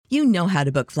You know how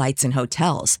to book flights and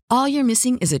hotels. All you're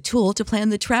missing is a tool to plan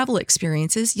the travel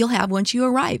experiences you'll have once you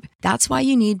arrive. That's why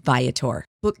you need Viator.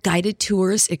 Book guided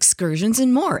tours, excursions,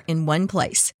 and more in one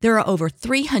place. There are over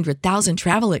 300,000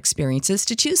 travel experiences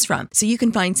to choose from, so you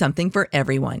can find something for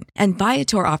everyone. And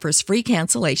Viator offers free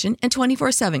cancellation and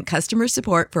 24/7 customer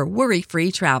support for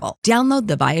worry-free travel. Download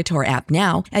the Viator app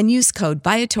now and use code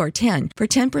Viator10 for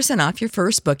 10% off your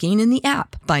first booking in the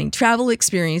app. Find travel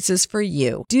experiences for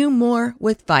you. Do more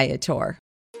with Viator.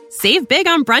 Save big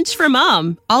on brunch for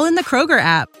mom, all in the Kroger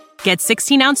app. Get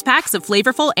 16-ounce packs of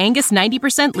flavorful Angus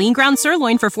 90% lean ground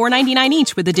sirloin for $4.99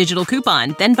 each with a digital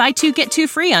coupon. Then buy 2, get 2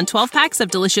 free on 12 packs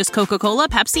of delicious Coca-Cola,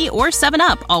 Pepsi, or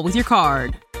 7-Up, all with your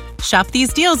card. Shop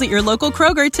these deals at your local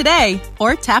Kroger today,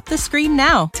 or tap the screen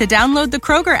now to download the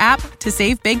Kroger app to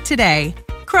save big today.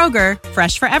 Kroger,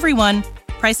 fresh for everyone.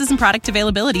 Prices and product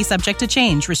availability subject to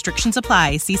change. Restrictions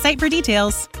apply. See site for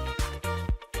details.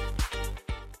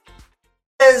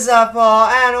 What is up, all,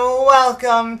 and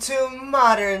welcome to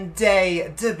Modern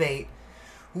Day Debate.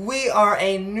 We are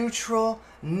a neutral,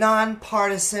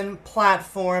 nonpartisan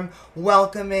platform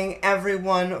welcoming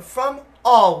everyone from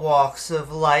all walks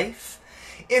of life.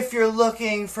 If you're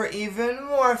looking for even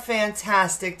more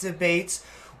fantastic debates,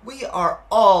 we are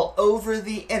all over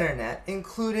the internet,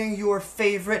 including your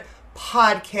favorite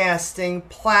podcasting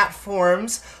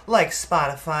platforms like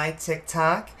Spotify,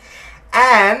 TikTok,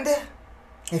 and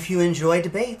if you enjoy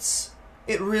debates,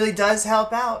 it really does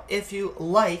help out if you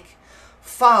like,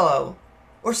 follow,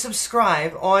 or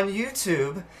subscribe on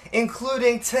YouTube,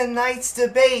 including tonight's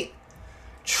debate,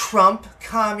 Trump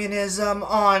Communism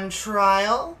on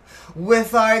Trial,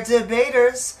 with our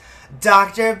debaters,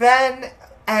 Dr. Ben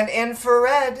and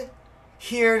Infrared,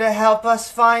 here to help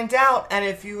us find out. And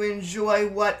if you enjoy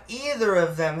what either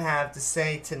of them have to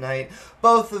say tonight,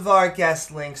 both of our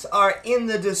guest links are in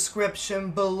the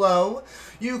description below.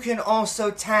 You can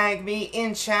also tag me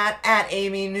in chat at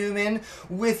Amy Newman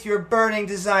with your burning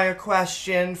desire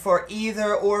question for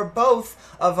either or both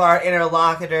of our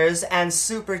interlocutors, and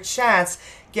super chats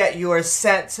get yours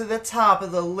sent to the top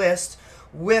of the list.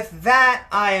 With that,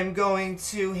 I am going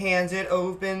to hand it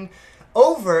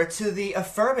over to the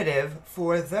affirmative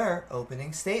for their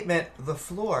opening statement. The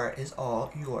floor is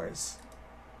all yours.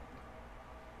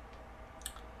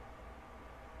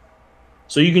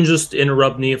 So you can just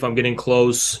interrupt me if I'm getting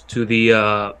close to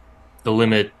the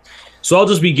limit. So I'll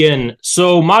just begin.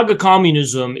 So MAGA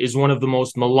communism is one of the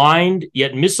most maligned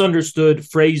yet misunderstood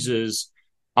phrases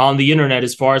on the internet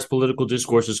as far as political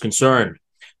discourse is concerned.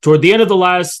 Toward the end of the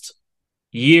last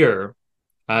year,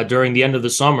 during the end of the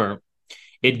summer,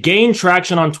 it gained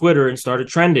traction on Twitter and started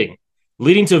trending,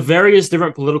 leading to various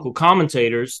different political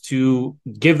commentators to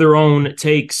give their own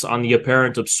takes on the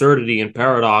apparent absurdity and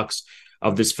paradox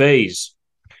of this phase.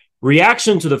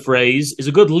 Reaction to the phrase is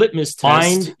a good litmus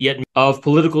test yet of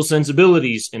political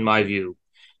sensibilities, in my view.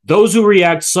 Those who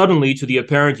react suddenly to the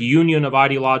apparent union of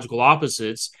ideological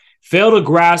opposites fail to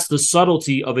grasp the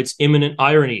subtlety of its imminent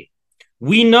irony.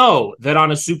 We know that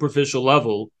on a superficial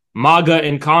level, MAGA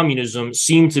and communism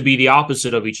seem to be the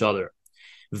opposite of each other.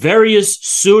 Various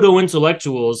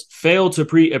pseudo-intellectuals fail to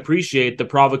appreciate the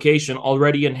provocation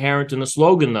already inherent in the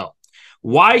slogan, though.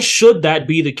 Why should that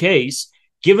be the case,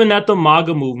 given that the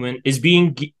MAGA movement is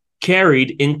being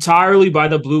carried entirely by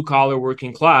the blue-collar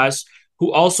working class, who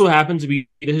also happen to be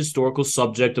the historical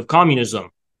subject of communism?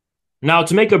 Now,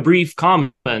 to make a brief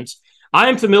comment, I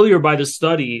am familiar by the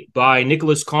study by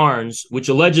Nicholas Carnes, which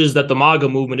alleges that the MAGA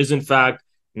movement is in fact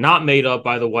not made up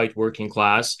by the white working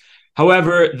class.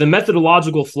 However, the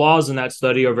methodological flaws in that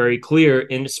study are very clear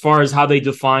in as far as how they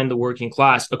define the working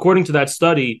class. According to that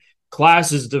study,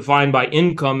 class is defined by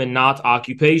income and not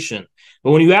occupation.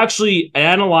 But when you actually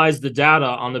analyze the data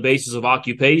on the basis of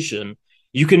occupation,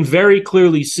 you can very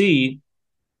clearly see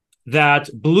that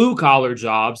blue-collar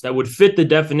jobs that would fit the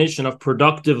definition of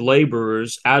productive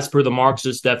laborers as per the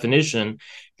Marxist definition,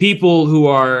 people who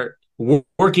are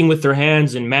working with their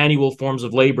hands in manual forms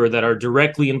of labor that are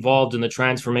directly involved in the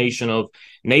transformation of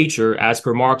nature as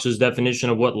per Marx's definition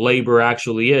of what labor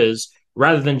actually is,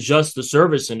 rather than just the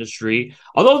service industry.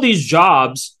 Although these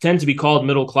jobs tend to be called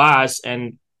middle class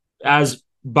and as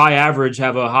by average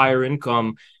have a higher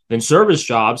income than service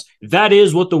jobs, that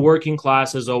is what the working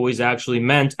class has always actually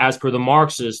meant as per the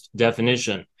Marxist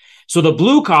definition. So the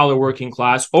blue-collar working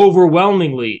class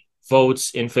overwhelmingly votes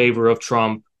in favor of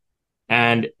Trump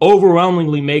and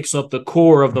overwhelmingly makes up the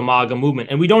core of the MAGA movement.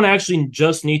 And we don't actually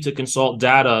just need to consult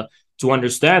data to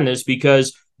understand this,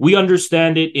 because we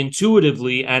understand it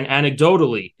intuitively and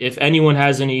anecdotally.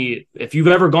 If you've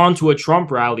ever gone to a Trump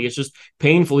rally, it's just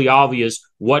painfully obvious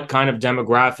what kind of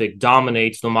demographic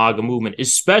dominates the MAGA movement,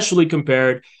 especially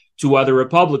compared to other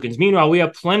Republicans. Meanwhile, we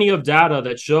have plenty of data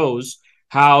that shows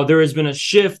how there has been a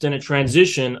shift and a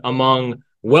transition among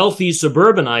wealthy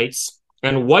suburbanites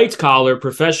and white-collar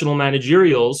professional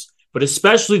managerials, but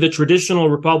especially the traditional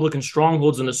Republican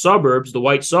strongholds in the suburbs, the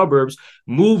white suburbs,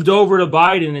 moved over to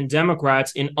Biden and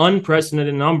Democrats in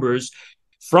unprecedented numbers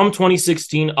from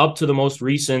 2016 up to the most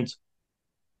recent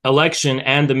election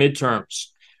and the midterms,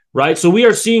 right? So we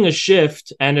are seeing a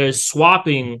shift and a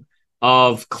swapping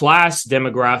of class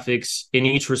demographics in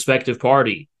each respective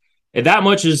party. And that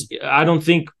much is, I don't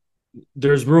think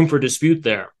there's room for dispute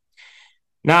there.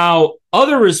 Now,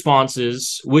 other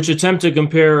responses which attempt to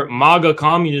compare MAGA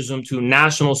communism to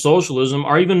National Socialism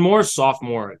are even more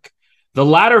sophomoric. The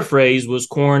latter phrase was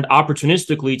coined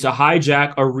opportunistically to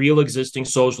hijack a real existing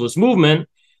socialist movement,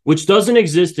 which doesn't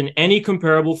exist in any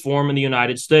comparable form in the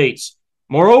United States.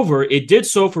 Moreover, it did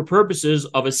so for purposes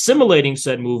of assimilating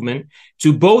said movement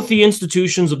to both the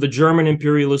institutions of the German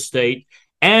imperialist state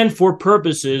and for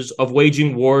purposes of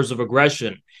waging wars of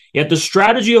aggression. Yet the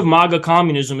strategy of MAGA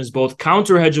communism is both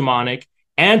counter-hegemonic,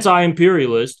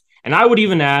 anti-imperialist, and I would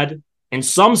even add, in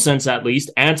some sense at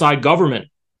least, anti-government.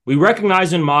 We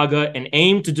recognize in MAGA an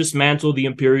aim to dismantle the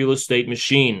imperialist state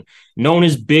machine, known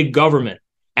as big government,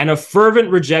 and a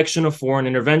fervent rejection of foreign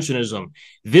interventionism.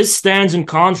 This stands in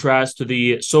contrast to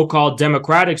the so-called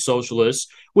democratic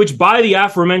socialists, which by the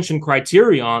aforementioned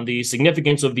criterion, the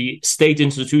significance of the state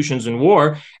institutions in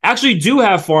war, actually do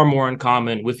have far more in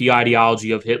common with the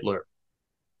ideology of Hitler.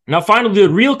 Now, finally, the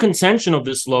real contention of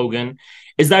this slogan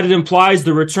is that it implies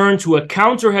the return to a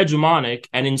counter-hegemonic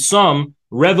and in some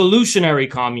revolutionary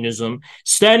communism,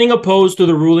 standing opposed to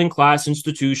the ruling class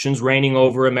institutions reigning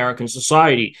over American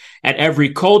society at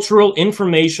every cultural,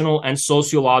 informational, and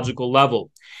sociological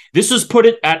level. This has put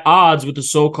it at odds with the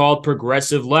so-called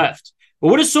progressive left. But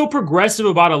what is so progressive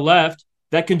about a left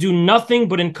that can do nothing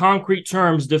but in concrete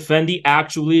terms defend the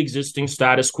actually existing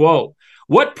status quo?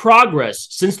 What progress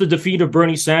since the defeat of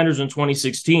Bernie Sanders in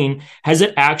 2016 has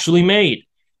it actually made?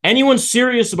 Anyone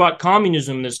serious about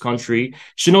communism in this country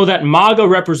should know that MAGA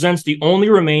represents the only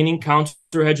remaining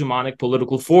counter-hegemonic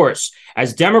political force,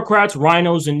 as Democrats,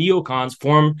 rhinos, and neocons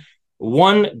form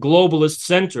one globalist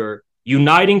center,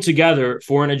 uniting together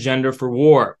for an agenda for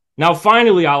war. Now,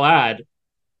 finally, I'll add,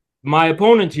 my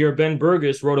opponent here, Ben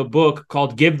Burgis, wrote a book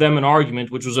called Give Them an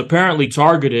Argument, which was apparently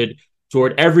targeted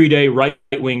toward everyday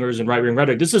right-wingers and right-wing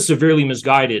rhetoric. This is severely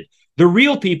misguided. The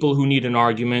real people who need an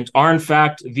argument are, in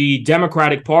fact, the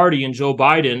Democratic Party and Joe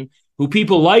Biden, who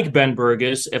people like Ben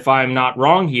Burgis, if I'm not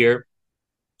wrong here,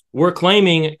 were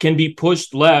claiming can be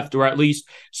pushed left, or at least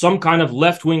some kind of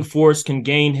left-wing force can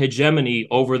gain hegemony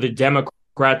over the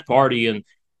Democrat Party and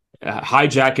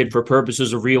hijack it for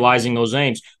purposes of realizing those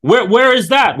aims. Where is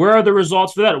that? Where are the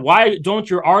results for that? Why don't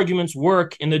your arguments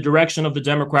work in the direction of the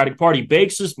Democratic Party?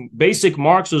 Basic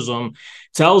Marxism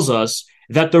tells us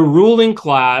that the ruling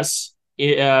class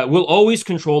will always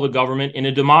control the government in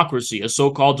a democracy, a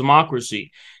so-called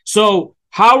democracy. So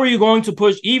how are you going to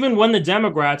push, even when the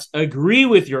Democrats agree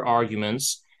with your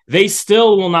arguments, they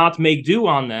still will not make do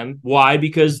on them. Why?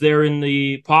 Because they're in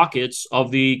the pockets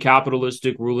of the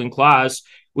capitalistic ruling class,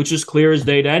 which is clear as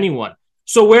day to anyone.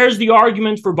 So where's the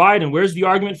argument for Biden? Where's the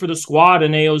argument for the Squad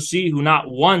and AOC, who not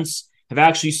once have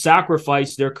actually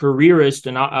sacrificed their careerist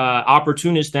and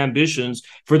opportunist ambitions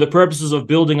for the purposes of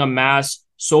building a mass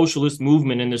socialist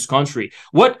movement in this country?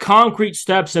 What concrete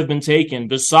steps have been taken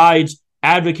besides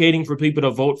advocating for people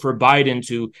to vote for Biden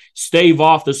to stave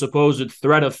off the supposed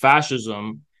threat of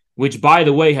fascism, which, by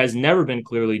the way, has never been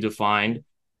clearly defined,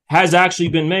 has actually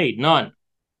been made? None.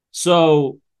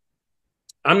 So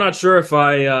I'm not sure if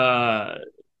I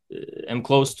am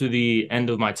close to the end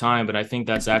of my time, but I think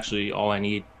that's actually all I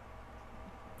need.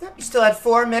 Yep, you still had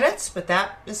 4 minutes, but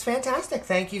that is fantastic.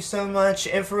 Thank you so much,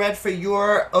 Infrared, for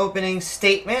your opening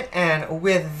statement. And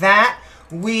with that,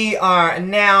 we are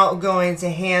now going to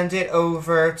hand it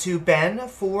over to Ben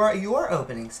for your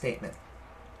opening statement.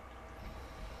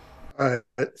 All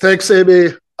right. Thanks, Amy.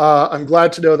 I'm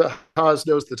glad to know that Haas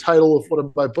knows the title of one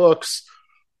of my books.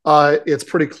 It's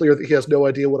pretty clear that he has no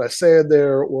idea what I say in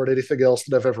there or anything else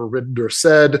that I've ever written or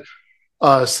said,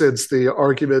 since the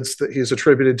arguments that he's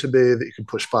attributed to me that you can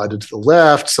push Biden to the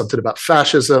left, something about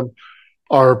fascism,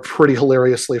 are pretty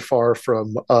hilariously far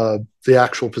from the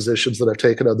actual positions that I've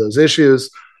taken on those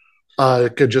issues. You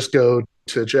could just go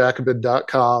to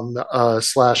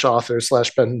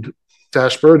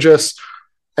jacobin.com/author/Ben-Burgis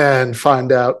and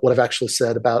find out what I've actually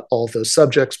said about all of those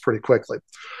subjects pretty quickly.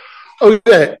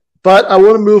 Okay. But I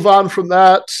want to move on from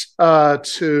that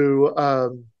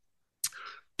to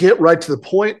get right to the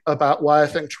point about why I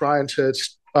think trying to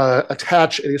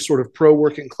attach any sort of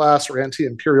pro-working class or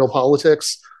anti-imperial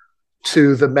politics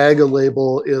to the MAGA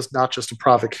label is not just a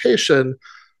provocation,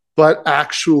 but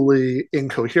actually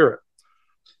incoherent.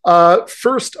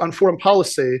 First, on foreign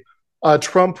policy,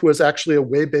 Trump was actually a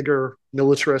way bigger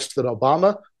militarist than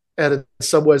Obama, and in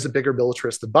some ways a bigger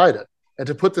militarist than Biden. And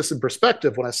to put this in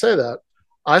perspective, when I say that,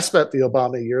 I spent the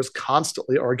Obama years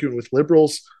constantly arguing with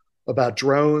liberals about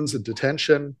drones and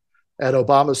detention and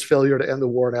Obama's failure to end the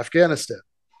war in Afghanistan.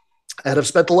 And I've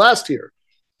spent the last year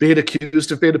being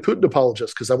accused of being a Putin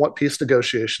apologist because I want peace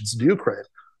negotiations in Ukraine.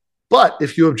 But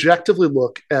if you objectively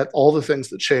look at all the things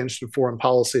that changed in foreign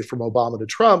policy from Obama to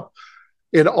Trump,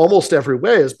 in almost every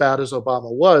way, as bad as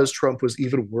Obama was, Trump was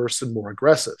even worse and more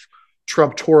aggressive.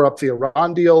 Trump tore up the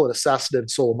Iran deal and assassinated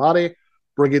Soleimani,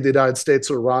 bringing the United States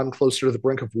and Iran closer to the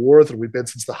brink of war than we've been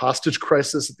since the hostage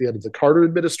crisis at the end of the Carter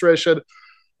administration.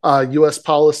 U.S.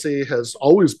 policy has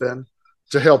always been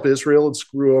to help Israel and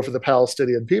screw over the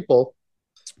Palestinian people.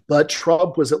 But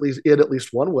Trump was at least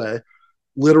one way,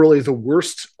 literally the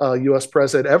worst U.S.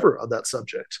 president ever on that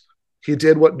subject. He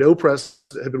did what no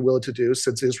president had been willing to do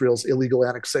since Israel's illegal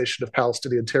annexation of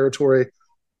Palestinian territory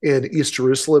in East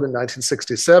Jerusalem in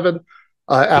 1967,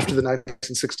 after the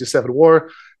 1967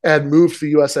 war, and moved the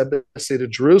U.S. embassy to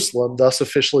Jerusalem, thus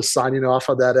officially signing off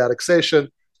on that annexation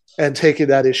and taking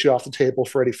that issue off the table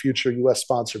for any future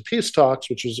U.S.-sponsored peace talks,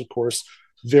 which was, of course,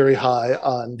 very high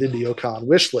on the neocon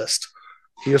wish list.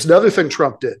 Here's another thing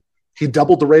Trump did. He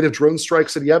doubled the rate of drone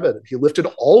strikes in Yemen. He lifted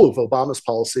all of Obama's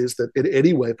policies that in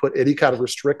any way put any kind of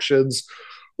restrictions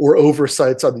or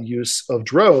oversights on the use of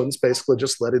drones, basically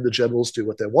just letting the generals do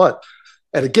what they want.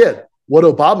 And again, what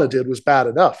Obama did was bad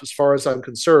enough. As far as I'm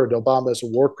concerned, Obama is a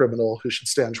war criminal who should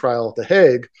stand trial at The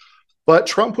Hague, but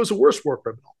Trump was a worse war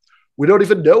criminal. We don't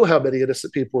even know how many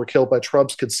innocent people were killed by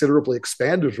Trump's considerably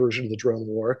expanded version of the drone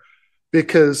war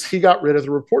because he got rid of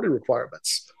the reporting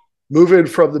requirements. Moving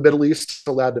from the Middle East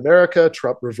to Latin America,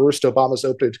 Trump reversed Obama's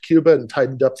opening to Cuba and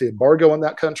tightened up the embargo on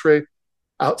that country.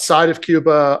 Outside of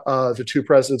Cuba, the two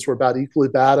presidents were about equally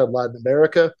bad on Latin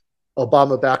America.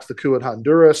 Obama backed the coup in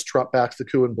Honduras. Trump backed the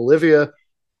coup in Bolivia.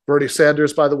 Bernie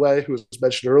Sanders, by the way, who was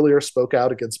mentioned earlier, spoke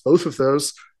out against both of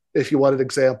those. If you want an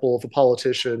example of a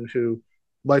politician who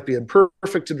might be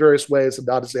imperfect in various ways and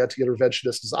not as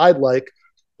anti-interventionist as I'd like,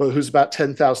 but who's about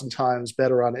 10,000 times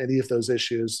better on any of those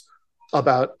issues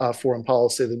about foreign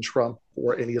policy than Trump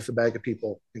or any of the MAGA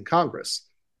people in Congress.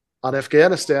 On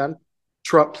Afghanistan,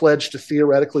 Trump pledged to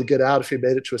theoretically get out if he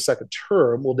made it to a second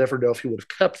term. We'll never know if he would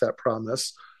have kept that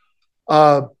promise.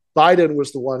 Biden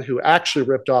was the one who actually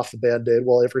ripped off the Band-Aid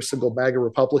while every single MAGA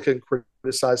Republican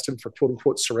criticized him for quote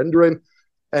unquote surrendering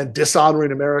and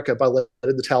dishonoring America by letting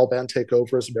the Taliban take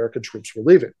over as American troops were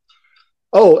leaving.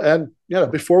 Oh, and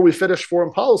before we finish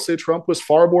foreign policy, Trump was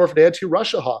far more of an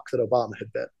anti-Russia hawk than Obama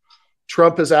had been.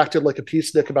 Trump has acted like a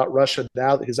peacenik about Russia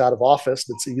now that he's out of office.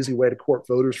 That's the easy way to court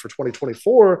voters for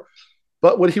 2024.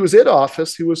 But when he was in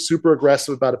office, he was super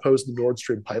aggressive about opposing the Nord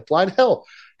Stream pipeline. Hell,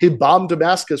 he bombed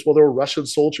Damascus while there were Russian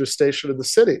soldiers stationed in the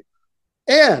city.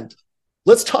 And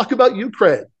let's talk about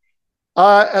Ukraine.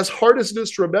 As hard as it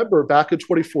is to remember, back in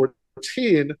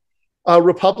 2014,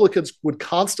 Republicans would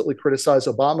constantly criticize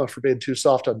Obama for being too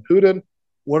soft on Putin.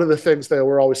 One of the things they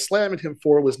were always slamming him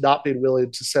for was not being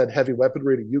willing to send heavy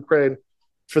weaponry to Ukraine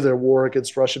for their war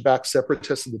against Russian-backed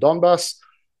separatists in the Donbass.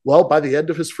 Well, by the end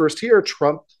of his first year,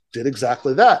 Trump did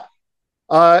exactly that.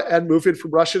 And moving from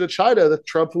Russia to China,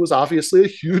 Trump was obviously a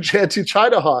huge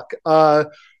anti-China hawk.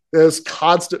 There's a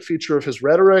constant feature of his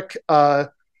rhetoric.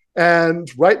 And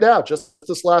right now, just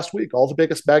this last week, all the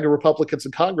biggest MAGA Republicans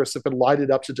in Congress have been lining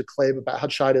up to declaim about how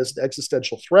China is an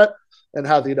existential threat and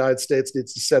how the United States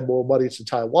needs to send more money to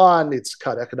Taiwan, needs to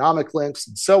cut economic links,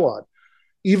 and so on.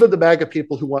 Even the MAGA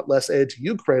people who want less aid to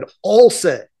Ukraine all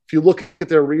say, if you look at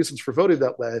their reasons for voting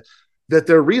that way, that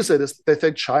their reason is that they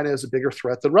think China is a bigger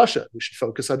threat than Russia. We should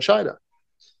focus on China.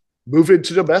 Moving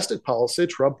to domestic policy,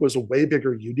 Trump was a way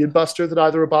bigger union buster than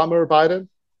either Obama or Biden.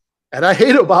 And I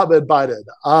hate Obama and Biden.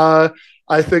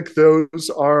 I think those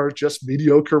are just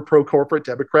mediocre pro-corporate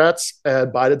Democrats,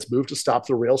 and Biden's move to stop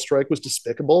the rail strike was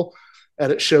despicable.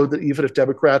 And it showed that even if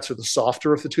Democrats are the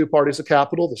softer of the two parties of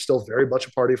capital, they're still very much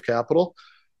a party of capital.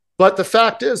 But the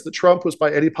fact is that Trump was,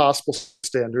 by any possible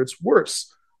standards,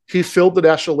 worse. He filled the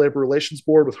National Labor Relations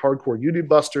Board with hardcore union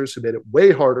busters who made it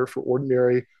way harder for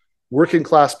ordinary working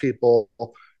class people,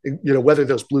 whether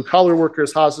those blue collar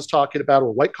workers Haas is talking about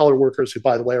or white collar workers, who,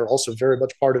 by the way, are also very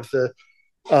much part of the,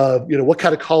 what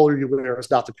kind of collar you wear is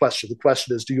not the question. The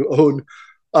question is, do you own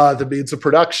the means of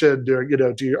production?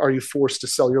 Are you forced to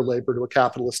sell your labor to a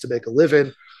capitalist to make a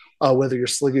living, whether you're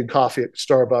slinging coffee at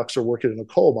Starbucks or working in a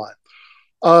coal mine?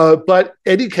 But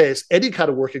any case, any kind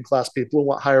of working class people who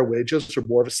want higher wages or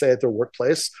more of a say at their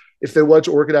workplace If they wanted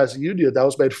to organize a union, that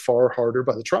was made far harder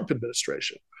by the Trump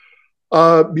administration.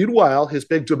 Meanwhile, his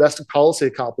big domestic policy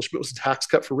accomplishment was a tax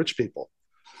cut for rich people.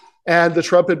 And the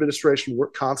Trump administration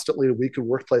worked constantly to weaken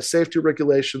workplace safety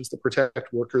regulations that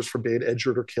protect workers from being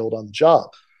injured or killed on the job.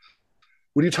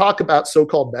 When you talk about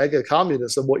so-called MAGA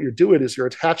communism, what you're doing is you're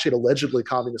attaching allegedly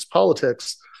communist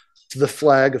politics to the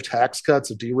flag of tax cuts,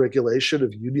 of deregulation,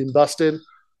 of union busting,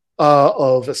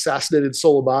 of assassinating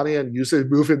Soleimani and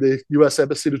moving the U.S.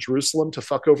 embassy to Jerusalem to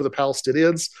fuck over the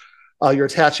Palestinians. You're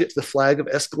attaching it to the flag of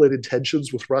escalated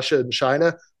tensions with Russia and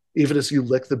China, even as you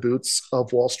lick the boots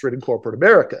of Wall Street and corporate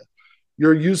America.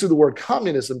 You're using the word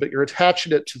communism, but you're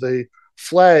attaching it to the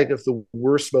flag of the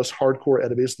worst, most hardcore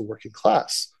enemies of the working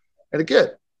class. And again,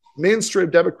 mainstream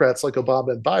Democrats like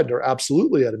Obama and Biden are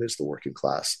absolutely enemies of the working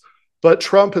class. But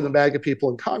Trump and the MAGA people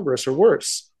in Congress are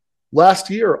worse. Last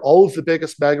year, all of the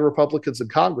biggest MAGA Republicans in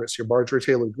Congress, your Marjorie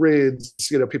Taylor Greenes,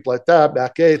 people like that,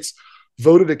 Matt Gaetz,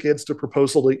 voted against a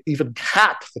proposal to even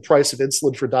cap the price of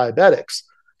insulin for diabetics.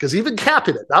 Because even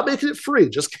capping it, not making it free,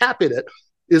 just capping it,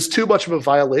 is too much of a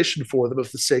violation for them of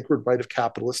the sacred right of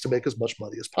capitalists to make as much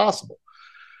money as possible.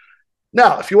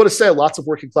 Now, if you want to say lots of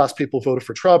working class people voted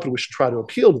for Trump and we should try to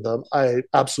appeal to them, I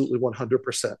absolutely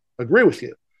 100% agree with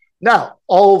you. Now,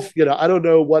 I don't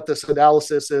know what this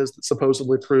analysis is that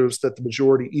supposedly proves that the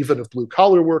majority, even of blue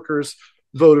collar workers,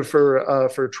 voted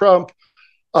for Trump.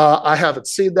 I haven't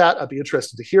seen that. I'd be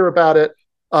interested to hear about it.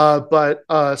 But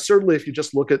certainly, if you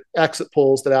just look at exit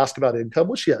polls that ask about income,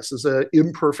 which yes is an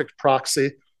imperfect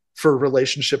proxy for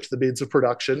relationship to the means of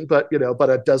production, but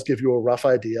it does give you a rough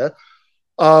idea.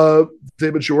 The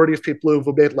majority of people who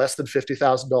have made less than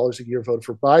 $50,000 a year voted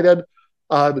for Biden.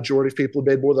 The majority of people who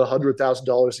made more than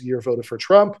 $100,000 a year voted for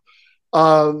Trump.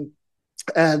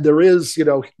 And there is,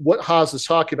 what Haas is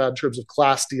talking about in terms of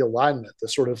class de-alignment, the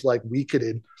sort of like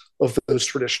weakening of those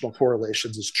traditional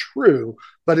correlations is true,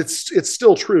 but it's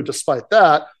still true despite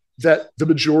that the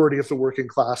majority of the working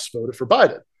class voted for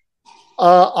Biden.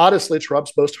 Honestly,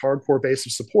 Trump's most hardcore base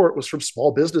of support was from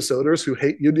small business owners who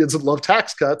hate unions and love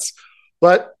tax cuts.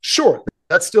 But sure,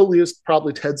 that still leaves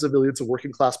probably tens of millions of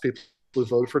working class people who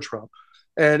voted for Trump.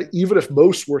 And even if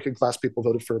most working class people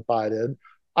voted for Biden,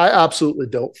 I absolutely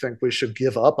don't think we should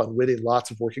give up on winning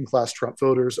lots of working class Trump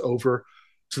voters over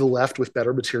to the left with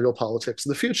better material politics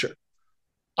in the future.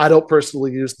 I don't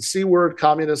personally use the C word,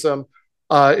 communism,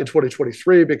 in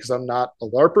 2023 because I'm not a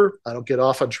LARPer. I don't get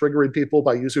off on triggering people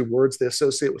by using words they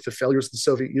associate with the failures of the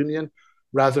Soviet Union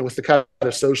rather than with the kind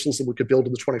of socialism we could build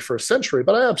in the 21st century.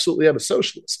 But I absolutely am a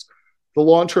socialist. The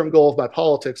long-term goal of my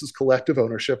politics is collective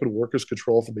ownership and workers'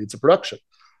 control of the means of production.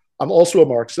 I'm also a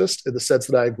Marxist in the sense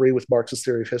that I agree with Marxist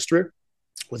theory of history,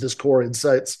 with his core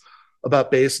insights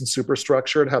about base and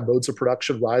superstructure and how modes of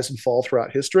production rise and fall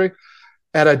throughout history.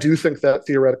 And I do think that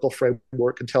theoretical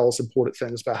framework can tell us important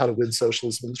things about how to win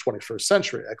socialism in the 21st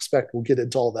century. I expect we'll get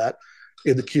into all that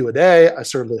in the Q&A. I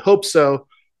certainly hope so.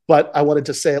 But I wanted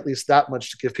to say at least that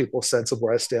much to give people a sense of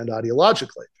where I stand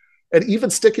ideologically. And even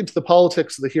sticking to the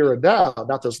politics of the here and now,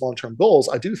 not those long-term goals,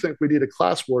 I do think we need a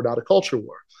class war, not a culture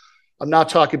war. I'm not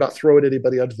talking about throwing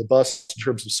anybody under the bus in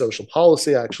terms of social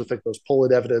policy. I actually think most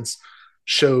polling evidence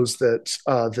shows that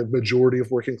the majority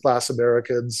of working class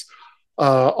Americans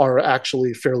are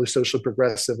actually fairly socially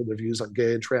progressive in their views on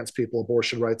gay and trans people,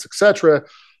 abortion rights, etc.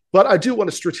 But I do want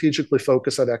to strategically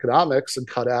focus on economics and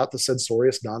cut out the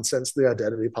censorious nonsense, the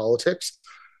identity politics.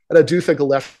 And I do think a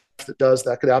left that does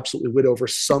that could absolutely win over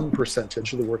some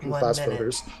percentage of the working class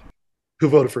voters who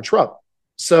voted for Trump.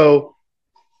 So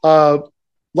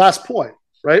last point,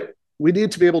 right? We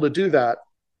need to be able to do that,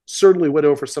 certainly win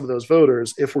over some of those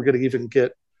voters if we're going to even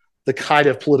get the kind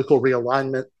of political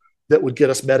realignment that would get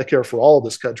us Medicare for all of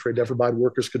this country, never mind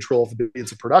workers' control of the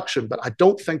means of production. But I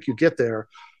don't think you get there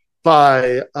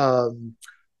by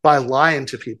lying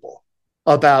to people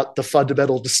about the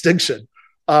fundamental distinction.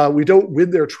 We don't win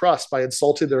their trust by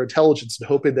insulting their intelligence and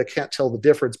hoping they can't tell the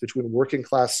difference between working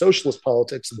class socialist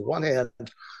politics on the one hand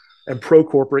and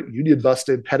pro-corporate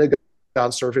union-busting,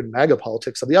 Pentagon-serving MAGA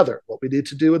politics on the other. What we need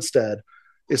to do instead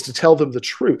is to tell them the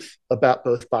truth about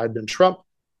both Biden and Trump,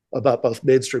 about both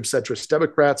mainstream centrist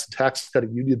Democrats and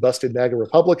tax-cutting union-busting MAGA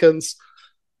Republicans,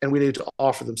 and we need to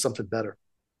offer them something better.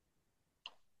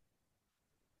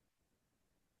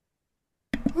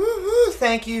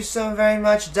 Thank you so very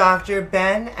much, Dr.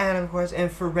 Ben, and of course,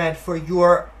 Infrared, for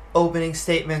your opening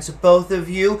statements, both of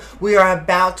you. We are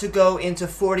about to go into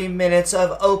 40 minutes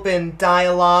of open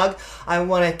dialogue. I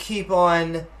want to keep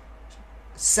on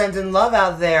sending love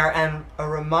out there, and a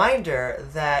reminder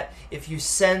that if you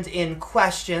send in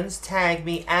questions, tag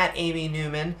me at Amy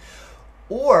Newman.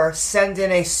 or send in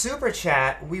a super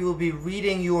chat. We will be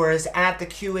reading yours at the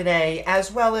Q&A, as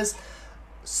well as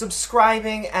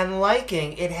subscribing and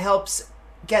liking. It helps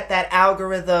get that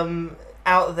algorithm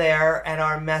out there and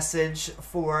our message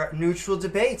for Neutral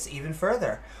Debates even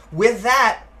further. With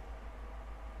that,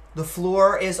 the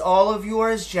floor is all of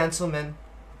yours, gentlemen.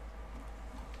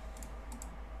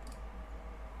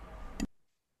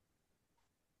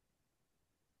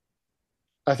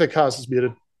 I think Haas is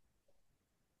muted.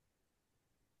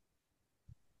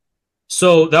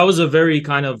 So that was a very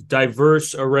kind of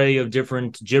diverse array of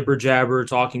different jibber jabber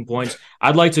talking points.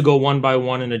 I'd like to go one by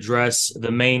one and address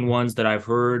the main ones that I've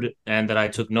heard and that I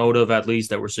took note of, at least,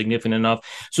 that were significant enough.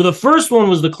 So the first one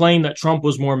was the claim that Trump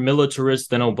was more militarist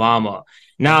than Obama.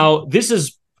 Now, this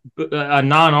is a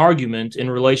non-argument in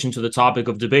relation to the topic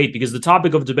of debate, because the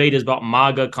topic of debate is about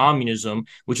MAGA communism,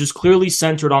 which is clearly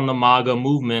centered on the MAGA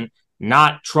movement,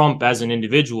 not Trump as an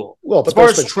individual. Well, but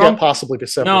those things can't possibly be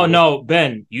separated. No,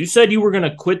 Ben, you said you were going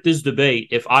to quit this debate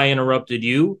if I interrupted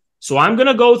you. So I'm going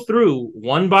to go through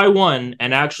one by one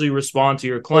and actually respond to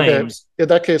your claims. Okay. In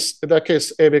that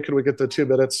case, Amy, can we get the 2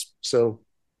 minutes? So,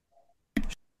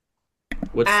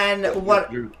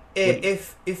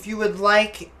 if you would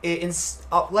like,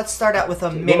 let's start out with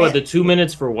a minute. What, the 2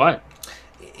 minutes for what?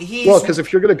 Because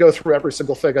if you're going to go through every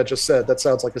single thing I just said, that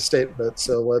sounds like a statement.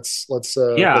 So let's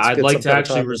I'd like to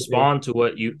actually respond to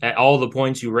what all the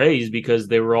points you raised, because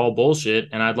they were all bullshit,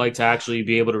 and I'd like to actually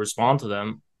be able to respond to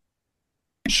them.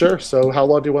 Sure. So how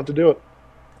long do you want to do it?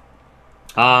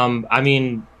 I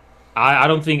mean, I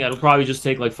don't think it'll probably just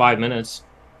take like 5 minutes.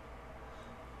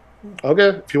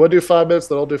 Okay. If you want to do 5 minutes,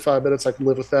 then I'll do 5 minutes. I can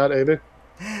live with that, Amy.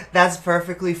 That's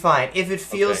perfectly fine. If it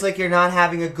feels like you're not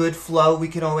having a good flow, we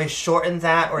can always shorten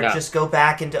that or just go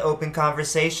back into open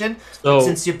conversation. So,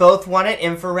 since you both want it,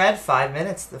 Infrared, 5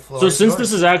 minutes. The floor. So since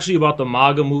this is actually about the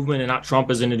MAGA movement and not Trump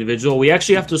as an individual, we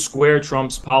actually have to square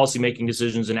Trump's policymaking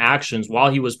decisions and actions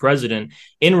while he was president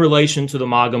in relation to the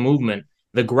MAGA movement,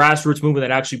 the grassroots movement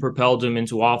that actually propelled him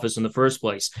into office in the first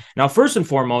place. Now, first and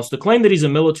foremost, the claim that he's a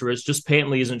militarist just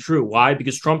patently isn't true. Why?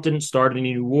 Because Trump didn't start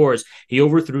any new wars. He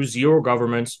overthrew 0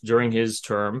 governments during his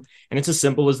term, and it's as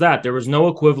simple as that. There was no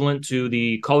equivalent to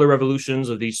the color revolutions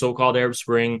of the so-called Arab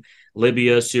Spring,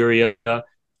 Libya, Syria,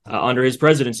 under his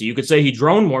presidency. You could say he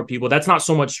droned more people. That's not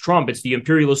so much Trump. It's the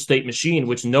imperialist state machine,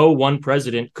 which no one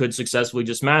president could successfully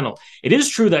dismantle. It is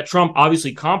true that Trump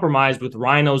obviously compromised with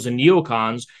rhinos and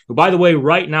neocons, who, by the way,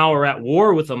 right now are at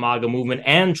war with the MAGA movement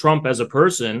and Trump as a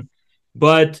person.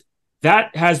 But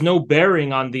that has no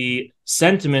bearing on the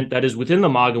sentiment that is within the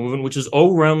MAGA movement, which is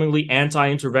overwhelmingly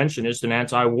anti-interventionist and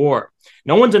anti-war.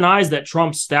 No one denies that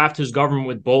Trump staffed his government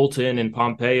with Bolton and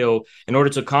Pompeo in order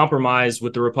to compromise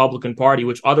with the Republican Party,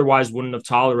 which otherwise wouldn't have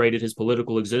tolerated his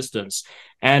political existence.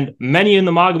 And many in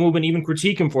the MAGA movement even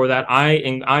critique him for that.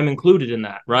 I'm included in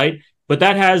that, right? But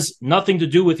that has nothing to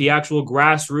do with the actual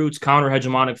grassroots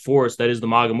counter-hegemonic force that is the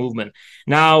MAGA movement.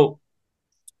 Now,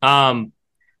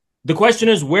 the question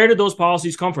is, where did those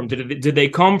policies come from? Did they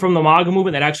come from the MAGA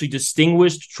movement that actually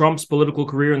distinguished Trump's political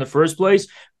career in the first place?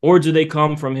 Or did they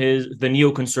come from the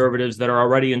neoconservatives that are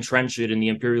already entrenched in the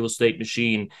imperialist state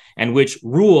machine and which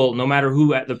rule no matter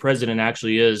who the president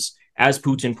actually is, as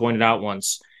Putin pointed out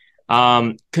once?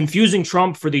 Confusing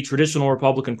Trump for the traditional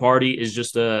Republican Party is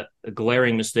just a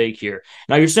glaring mistake here.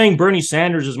 Now, you're saying Bernie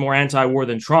Sanders is more anti-war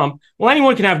than Trump. Well,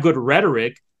 anyone can have good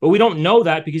rhetoric, but we don't know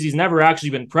that because he's never actually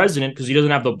been president, because he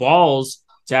doesn't have the balls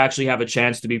to actually have a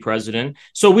chance to be president.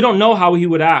 So we don't know how he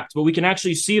would act, but we can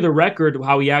actually see the record of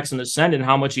how he acts in the Senate and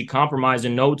how much he compromised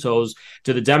in no-toes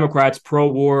to the Democrats'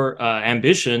 pro-war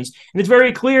ambitions. And it's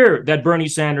very clear that Bernie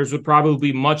Sanders would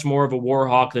probably be much more of a war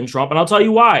hawk than Trump. And I'll tell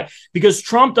you why. Because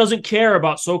Trump doesn't care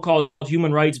about so-called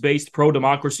human rights-based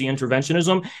pro-democracy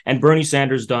interventionism, and Bernie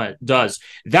Sanders does.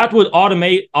 That would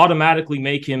automatically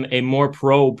make him a more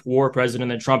pro-war president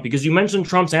than Trump, because you mentioned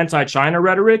Trump's anti-China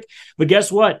rhetoric, but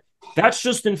guess what? That's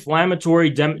just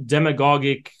inflammatory,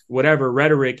 demagogic, whatever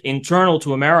rhetoric internal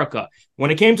to America.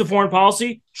 When it came to foreign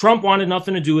policy, Trump wanted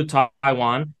nothing to do with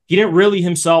Taiwan. He didn't really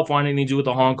himself want anything to do with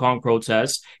the Hong Kong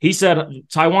protests. He said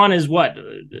Taiwan is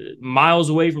miles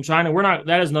away from China.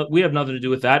 We have nothing to do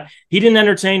with that. He didn't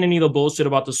entertain any of the bullshit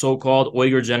about the so-called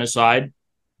Uyghur genocide.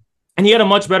 And he had a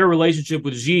much better relationship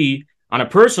with Xi on a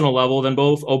personal level than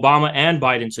both Obama and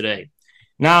Biden today.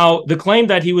 Now, the claim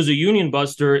that he was a union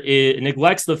buster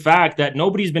neglects the fact that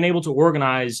nobody's been able to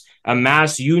organize a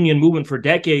mass union movement for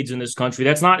decades in this country.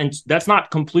 That's not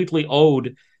completely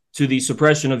owed to the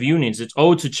suppression of unions. It's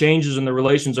owed to changes in the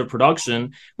relations of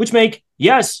production, which make,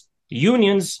 yes,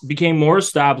 unions became more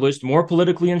established, more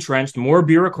politically entrenched, more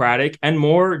bureaucratic, and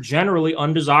more generally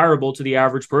undesirable to the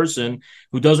average person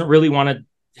who doesn't really want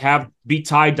to be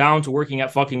tied down to working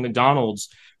at fucking McDonald's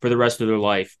for the rest of their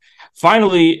life.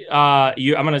 Finally, I'm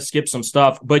going to skip some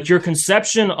stuff, but your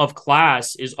conception of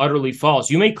class is utterly false.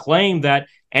 You may claim that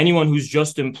anyone who's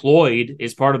just employed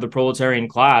is part of the proletarian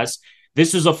class.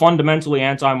 This is a fundamentally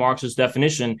anti-Marxist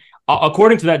definition.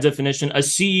 According to that definition, a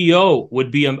CEO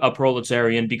would be a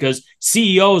proletarian because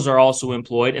CEOs are also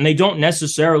employed and they don't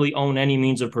necessarily own any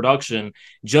means of production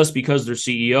just because they're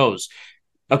CEOs.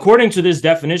 According to this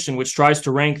definition, which tries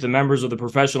to rank the members of the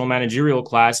professional managerial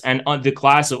class and the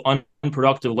class of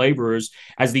unproductive laborers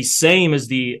as the same as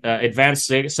the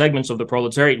advanced segments of the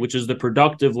proletariat, which is the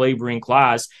productive laboring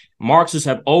class, Marxists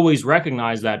have always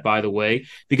recognized that, by the way,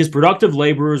 because productive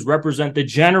laborers represent the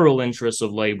general interests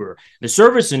of labor. The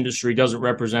service industry doesn't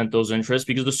represent those interests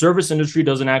because the service industry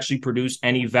doesn't actually produce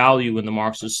any value in the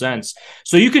Marxist sense.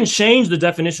 So you can change the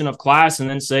definition of class and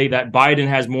then say that Biden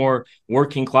has more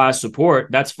working class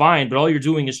support. That's fine, but all you're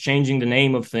doing is changing the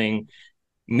name of thing.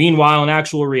 Meanwhile, in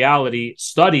actual reality,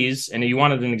 studies, and you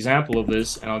wanted an example of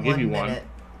this, and I'll give you one.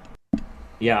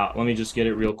 Yeah, let me just get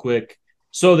it real quick.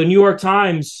 So the New York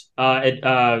Times did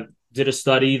a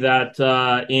study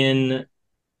that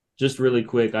just really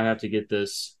quick, I have to get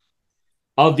this.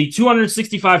 Of the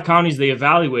 265 counties they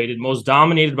evaluated, most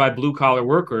dominated by blue-collar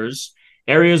workers,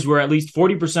 areas where at least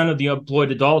 40% of the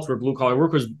employed adults were blue-collar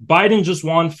workers, Biden just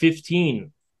won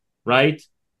 15, right?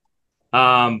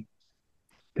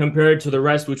 Compared to the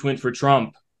rest, which went for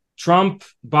Trump. Trump,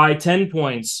 by 10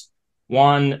 points,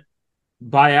 won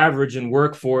by average in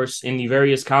workforce in the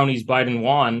various counties Biden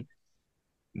won.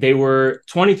 They were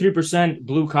 23%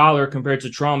 blue collar compared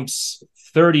to Trump's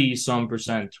 30-some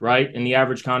percent, right? In the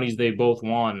average counties, they both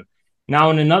won.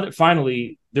 Now,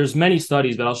 finally, there's many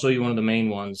studies, but I'll show you one of the main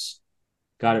ones.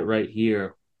 Got it right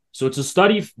here. So it's a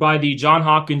study by the Johns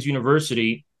Hopkins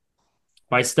University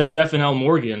by Stephen L.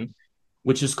 Morgan,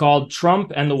 which is called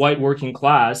Trump and the White Working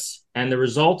Class. And the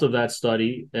result of that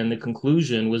study and the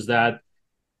conclusion was that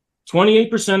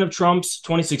 28% of Trump's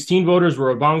 2016 voters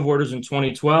were Obama voters in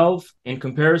 2012. In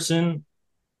comparison,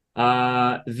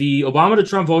 the Obama to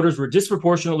Trump voters were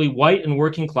disproportionately white and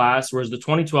working class, whereas the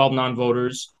 2012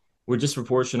 non-voters were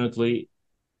disproportionately.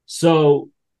 So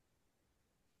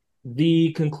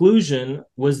the conclusion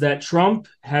was that Trump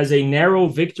has a narrow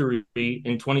victory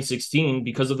in 2016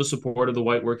 because of the support of the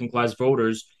white working class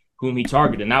voters whom he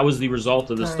targeted. And that was the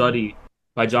result of the study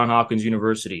by Johns Hopkins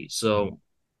University. So,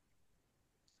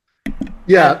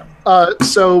 yeah.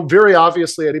 So very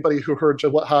obviously, anybody who heard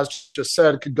what Haas just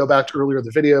said could go back to earlier in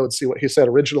the video and see what he said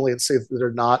originally and see that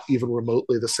they're not even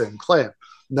remotely the same claim.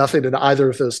 Nothing in either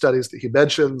of those studies that he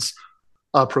mentions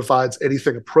provides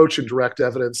anything approaching direct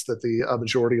evidence that the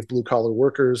majority of blue-collar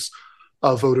workers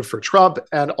voted for Trump.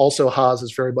 And also Haas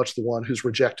is very much the one who's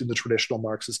rejecting the traditional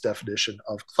Marxist definition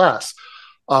of class,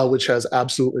 which has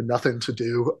absolutely nothing to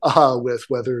do with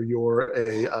whether you're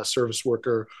a service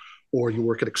worker or you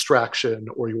work in extraction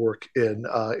or you work in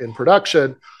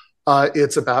production.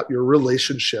 It's about your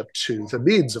relationship to the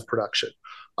means of production.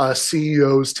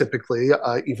 CEOs typically,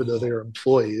 even though they are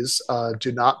employees,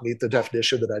 do not meet the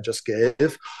definition that I just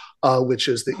gave, which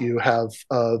is that you have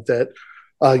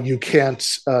you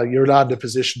can't, you're not in a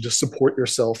position to support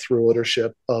yourself through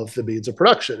ownership of the means of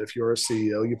production. If you're a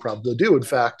CEO, you probably do, in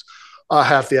fact,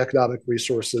 have the economic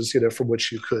resources, from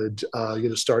which you could,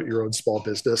 start your own small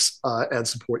business and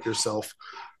support yourself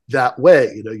that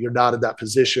way. You're not in that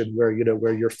position where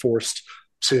you're forced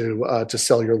to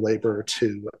sell your labor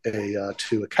to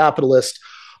a capitalist,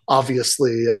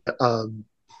 obviously.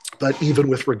 But even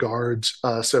with regard,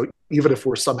 so even if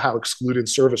we're somehow excluding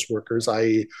service workers,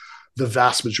 i.e., the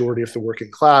vast majority of the working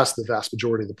class, the vast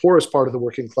majority of the poorest part of the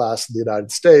working class in the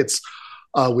United States,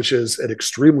 which is an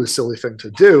extremely silly thing to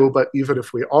do, but even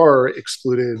if we are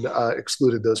excluding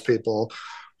those people,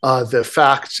 the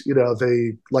fact,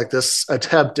 they like this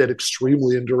attempt at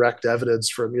extremely indirect evidence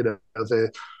from,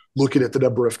 the looking at the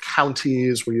number of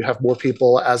counties where you have more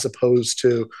people as opposed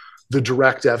to the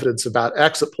direct evidence about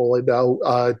exit polling now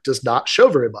does not show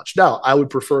very much. Now, I would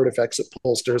prefer it if exit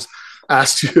pollsters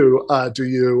asked you, do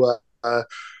you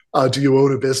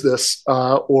own a business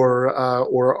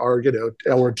or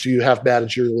do you have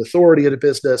managerial authority in a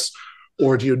business,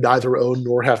 or do you neither own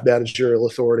nor have managerial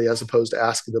authority, as opposed to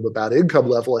asking them about income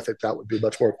level? I think that would be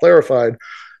much more clarified.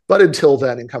 But until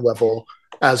then, income level,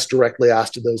 as directly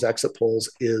asked in those exit polls,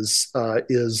 is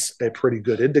a pretty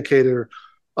good indicator.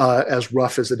 As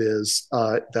rough as it is,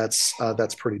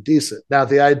 that's pretty decent. Now,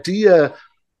 the idea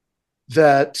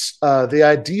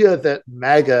that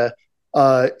MAGA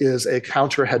is a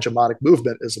counter-hegemonic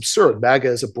movement is absurd. MAGA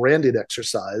is a branding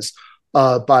exercise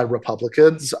by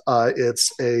Republicans. It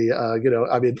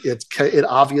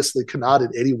obviously cannot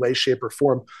in any way, shape, or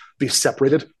form be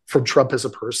separated from Trump as a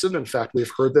person. In fact,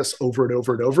 we've heard this over and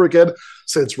over and over again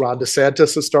since Ron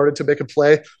DeSantis has started to make a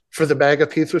play for the MAGA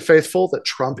faithful that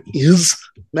Trump is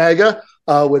MAGA,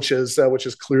 which is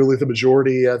clearly the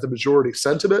majority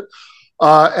sentiment.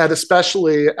 And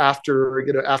especially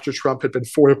after Trump had been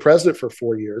president for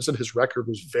 4 years, and his record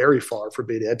was very far from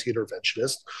being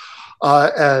anti-interventionist,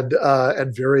 and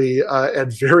very,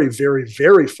 very,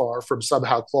 very far from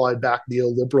somehow clawing back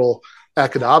neoliberal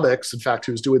economics. In fact,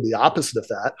 he was doing the opposite of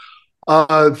that.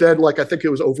 Then, I think it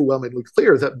was overwhelmingly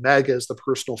clear that MAGA is the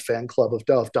personal fan club of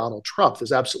Donald Trump.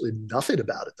 There's absolutely nothing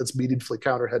about it that's meaningfully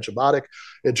counter-hegemonic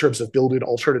in terms of building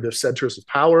alternative centers of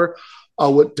power.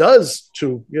 What does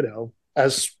to,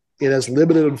 as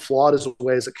limited and flawed as a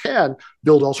way as it can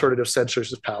build alternative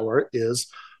centers of power is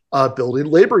building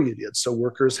labor unions. So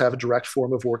workers have a direct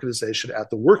form of organization at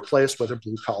the workplace, whether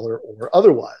blue collar or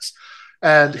otherwise.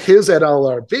 And his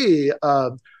NLRB,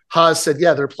 Haas said,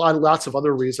 there are lots of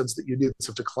other reasons that unions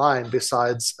have declined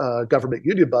besides government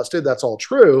union busting. That's all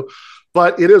true.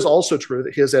 But it is also true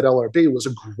that his NLRB was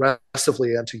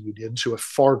aggressively anti-union to a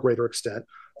far greater extent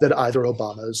than either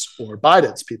Obama's or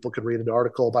Biden's. People can read an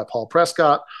article by Paul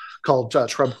Prescott called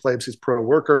Trump Claims He's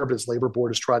Pro-Worker, but his labor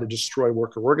board is trying to destroy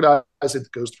worker organizing.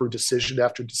 It goes through decision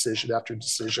after decision after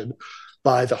decision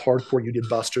by the hardcore union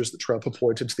busters that Trump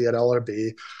appointed to the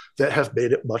NLRB that have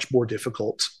made it much more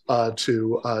difficult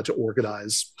to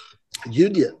organize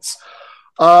unions.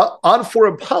 On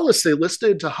foreign policy,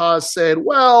 listening to Haas saying,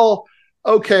 well,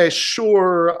 okay,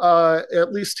 sure.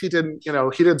 At least he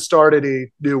didn't start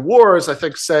any new wars. I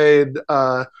think saying,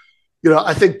 I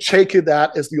think taking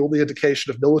that as the only indication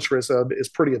of militarism is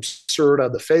pretty absurd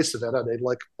on the face of it. I mean,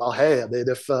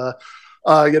 if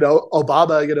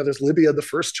Obama, there's Libya in the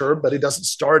first term, but he doesn't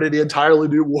start any entirely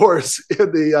new wars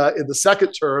in the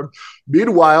second term.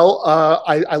 Meanwhile,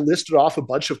 I listed off a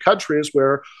bunch of countries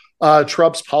where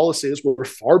Trump's policies were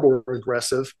far more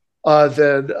aggressive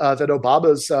than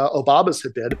Obama's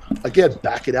had been. Again,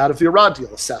 backing out of the Iran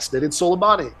deal, assassinating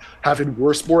Soleimani, having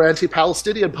worse, more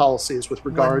anti-Palestinian policies with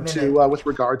regard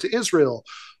to Israel,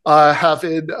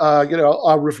 reversing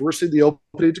the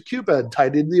opening to Cuba and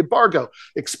tightening the embargo,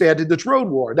 expanding the drone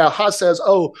war. Now, Haas says,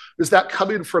 "Oh, is that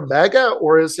coming from MAGA,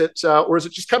 or is it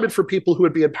just coming from people who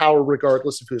would be in power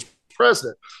regardless of who's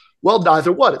president?" Well,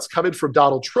 neither one. It's coming from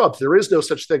Donald Trump. There is no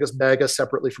such thing as MAGA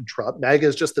separately from Trump. MAGA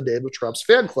is just the name of Trump's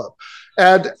fan club.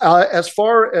 And as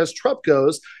far as Trump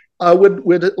goes,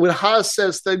 when Haas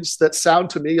says things that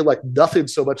sound to me like nothing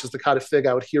so much as the kind of thing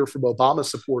I would hear from Obama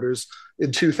supporters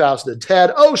in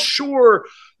 2010, oh, sure,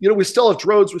 we still have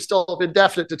drones, we still have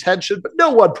indefinite detention, but no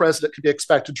one president can be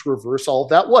expected to reverse all of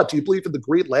that. What, do you believe in the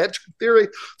Green Lantern theory?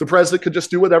 The president could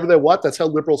just do whatever they want? That's how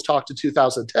liberals talked in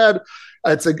 2010.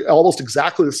 It's almost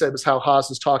exactly the same as how Haas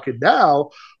is talking now.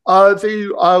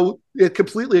 It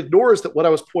completely ignores that what I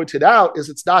was pointing out is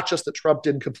it's not just that Trump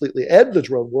didn't completely end the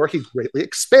drone war, he greatly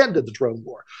expanded the drone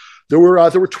war. There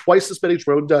were twice as many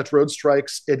drone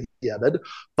strikes in Yemen.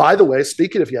 By the way,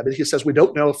 speaking of Yemen, he says we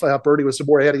don't know if Bernie was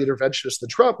more anti-interventionist than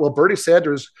Trump. Well, Bernie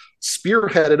Sanders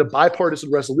spearheaded a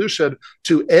bipartisan resolution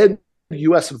to end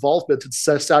U.S. involvement in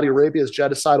Saudi Arabia's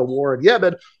genocidal war in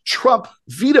Yemen. Trump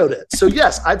vetoed it. So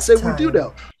yes, I'd say we do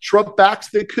know. Trump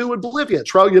backed the coup in Bolivia.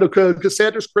 Trump, because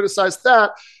Sanders criticized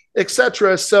that,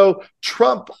 etc. So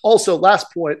Trump also,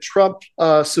 last point, Trump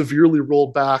severely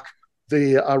rolled back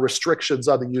the restrictions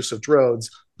on the use of drones.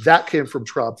 That came from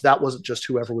Trump. That wasn't just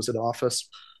whoever was in office.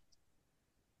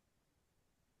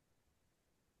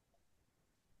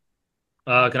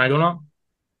 Can I go now?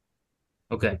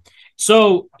 Okay.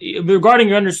 So regarding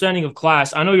your understanding of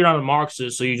class, I know you're not a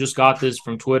Marxist, so you just got this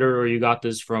from Twitter or you got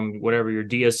this from whatever, your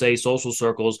DSA social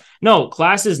circles. No,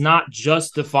 class is not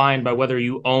just defined by whether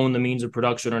you own the means of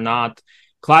production or not.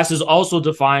 Class is also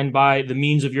defined by the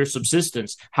means of your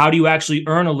subsistence. How do you actually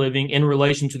earn a living in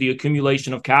relation to the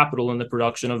accumulation of capital and the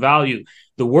production of value?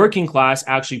 The working class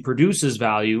actually produces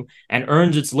value and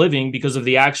earns its living because of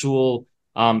the actual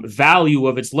value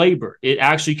of its labor. It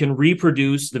actually can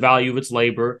reproduce the value of its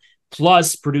labor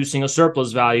plus producing a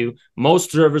surplus value.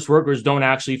 Most service workers don't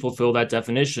actually fulfill that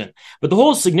definition. But the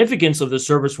whole significance of the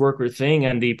service worker thing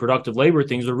and the productive labor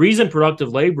things, the reason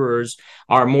productive laborers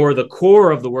are more the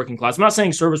core of the working class, I'm not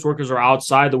saying service workers are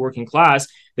outside the working class,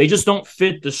 they just don't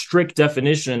fit the strict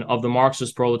definition of the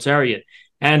Marxist proletariat.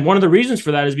 And one of the reasons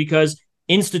for that is because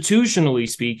institutionally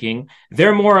speaking,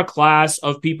 they're more a class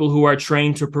of people who are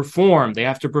trained to perform. They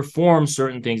have to perform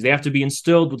certain things. They have to be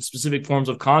instilled with specific forms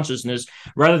of consciousness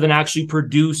rather than actually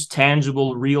produce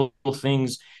tangible, real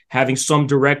things having some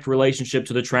direct relationship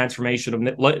to the transformation of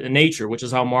nature, which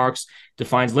is how Marx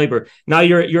defines labor. Now,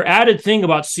 your added thing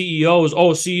about CEOs,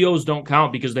 CEOs don't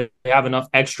count because they have enough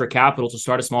extra capital to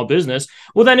start a small business.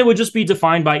 Well, then it would just be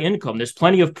defined by income. There's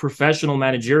plenty of professional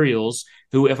managerials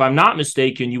who, if I'm not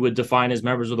mistaken, you would define as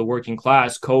members of the working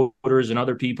class, coders and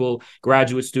other people,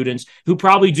 graduate students, who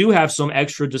probably do have some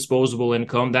extra disposable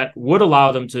income that would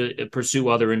allow them to pursue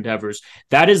other endeavors.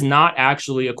 That is not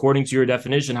actually, according to your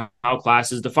definition, how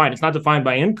class is defined. It's not defined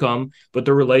by income, but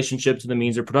the relationship to the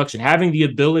means of production. Having the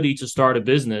ability to start a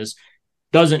business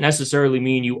doesn't necessarily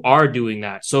mean you are doing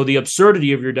that. So the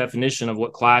absurdity of your definition of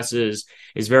what class is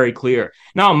very clear.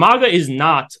 Now, MAGA is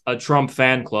not a Trump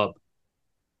fan club.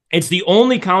 It's the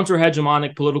only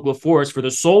counter-hegemonic political force for the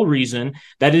sole reason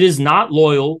that it is not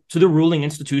loyal to the ruling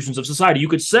institutions of society. You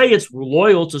could say it's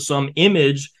loyal to some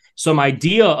image, some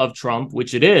idea of Trump,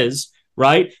 which it is,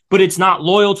 right? But it's not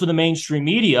loyal to the mainstream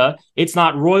media. It's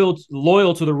not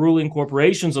loyal to the ruling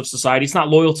corporations of society. It's not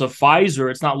loyal to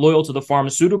Pfizer. It's not loyal to the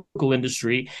pharmaceutical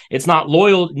industry. It's not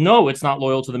loyal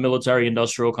to the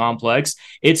military-industrial complex.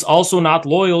 It's also not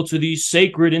loyal to the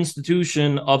sacred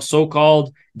institution of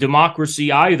so-called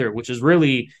democracy either, which is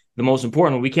really the most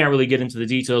important one. We can't really get into the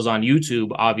details on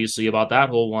YouTube, obviously, about that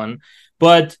whole one.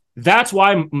 But that's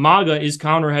why MAGA is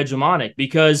counter-hegemonic,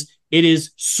 because it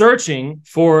is searching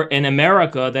for an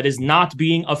America that is not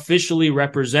being officially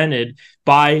represented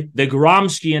by the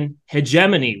Gramscian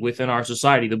hegemony within our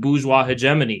society, the bourgeois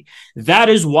hegemony. That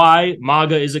is why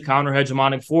MAGA is a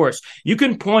counter-hegemonic force. You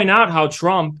can point out how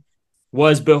Trump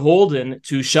was beholden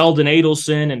to Sheldon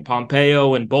Adelson and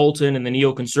Pompeo and Bolton and the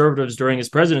neoconservatives during his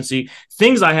presidency,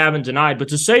 things I haven't denied. But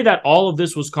to say that all of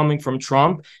this was coming from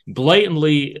Trump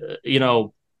blatantly,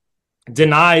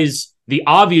 denies the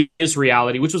obvious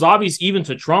reality, which was obvious even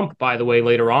to Trump, by the way,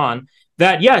 later on,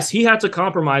 that yes, he had to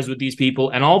compromise with these people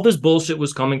and all this bullshit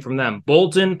was coming from them.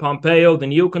 Bolton, Pompeo, the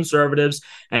neoconservatives,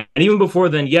 and even before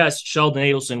then, yes, Sheldon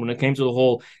Adelson when it came to the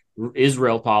whole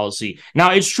Israel policy.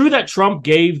 Now, it's true that Trump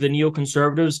gave the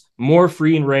neoconservatives more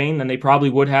free reign than they probably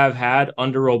would have had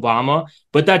under Obama,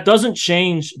 but that doesn't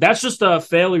change. That's just a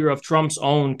failure of Trump's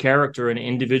own character and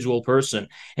individual person.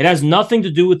 It has nothing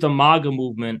to do with the MAGA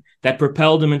movement that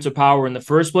propelled him into power in the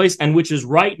first place, and which is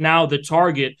right now the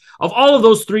target of all of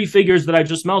those three figures that I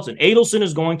just mentioned. Adelson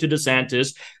is going to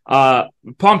DeSantis.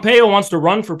 Pompeo wants to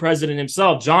run for president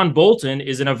himself. John Bolton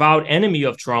is an avowed enemy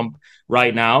of Trump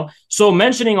right now. So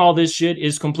mentioning all this shit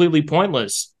is completely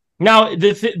pointless. Now,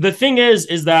 the thing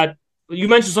is that you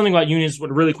mentioned something about unions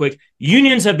really quick.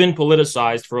 Unions have been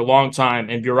politicized for a long time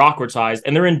and bureaucratized,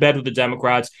 and they're in bed with the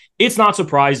Democrats. It's not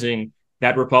surprising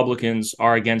that Republicans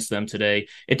are against them today.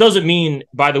 It doesn't mean,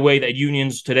 by the way, that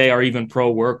unions today are even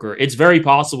pro-worker. It's very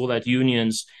possible that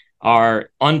unions are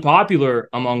unpopular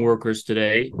among workers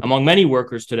today, among many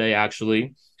workers today,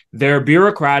 actually. They're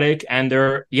bureaucratic and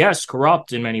they're, yes,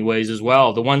 corrupt in many ways as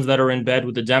well. The ones that are in bed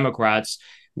with the Democrats,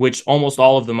 which almost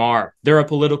all of them are, they're a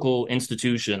political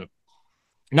institution.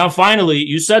 Now, finally,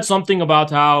 you said something about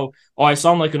how, I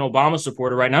sound like an Obama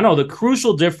supporter right now. No, the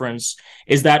crucial difference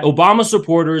is that Obama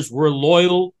supporters were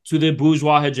loyal to the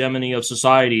bourgeois hegemony of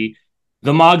society.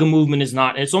 The MAGA movement is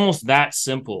not. It's almost that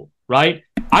simple, right?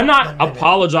 I'm not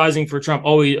apologizing for Trump.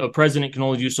 A president can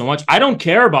only do so much. I don't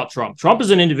care about Trump. Trump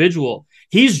is an individual.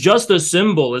 He's just a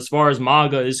symbol as far as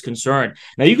MAGA is concerned.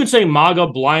 Now, you can say MAGA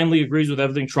blindly agrees with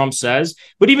everything Trump says,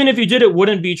 but even if you did, it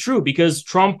wouldn't be true, because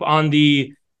Trump on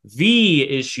the V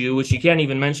issue, which you can't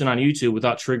even mention on YouTube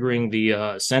without triggering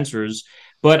the censors,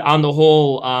 but on the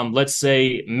whole, let's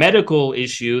say, medical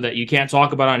issue that you can't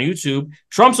talk about on YouTube,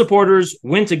 Trump supporters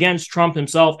went against Trump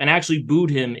himself and actually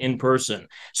booed him in person.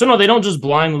 So no, they don't just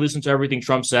blindly listen to everything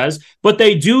Trump says, but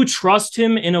they do trust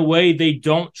him in a way they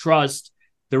don't trust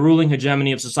the ruling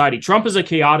hegemony of society. Trump is a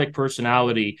chaotic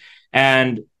personality,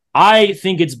 and I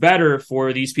think it's better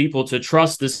for these people to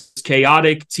trust this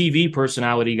chaotic TV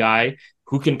personality guy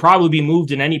who can probably be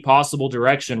moved in any possible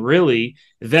direction, really,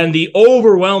 than the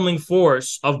overwhelming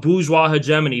force of bourgeois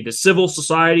hegemony, the civil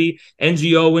society,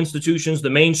 NGO institutions, the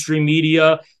mainstream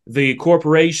media, the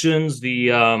corporations,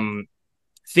 the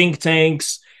think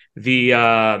tanks, the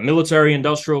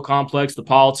military-industrial complex, the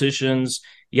politicians,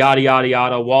 yada, yada,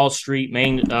 yada, Wall Street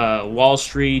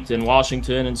and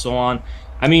Washington and so on.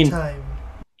 I mean,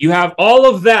 you have all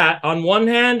of that on one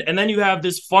hand, and then you have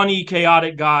this funny,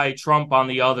 chaotic guy, Trump, on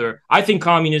the other. I think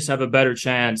communists have a better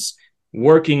chance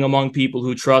working among people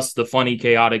who trust the funny,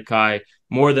 chaotic guy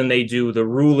more than they do the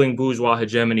ruling bourgeois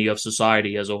hegemony of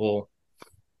society as a whole.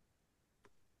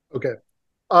 Okay.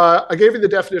 I gave you the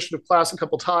definition of class a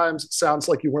couple times. It sounds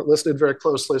like you weren't listening very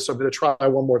closely, so I'm going to try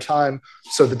one more time.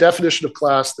 So the definition of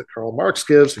class that Karl Marx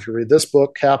gives, if you read this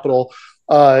book, Capital,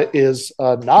 is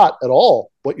not at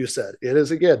all what you said. It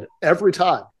is, again, every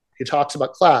time he talks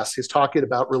about class, he's talking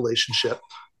about relationship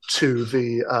to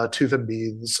the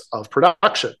means of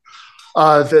production.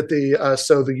 So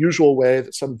the usual way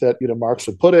that Marx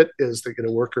would put it is that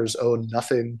workers own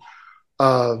nothing.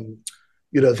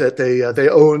 That they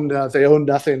own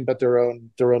nothing but their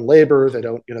own labor. They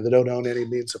don't own any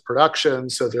means of production,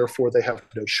 so therefore they have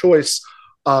no choice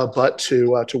but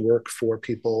to work for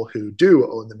people who do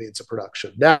own the means of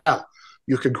production. Now,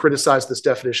 you can criticize this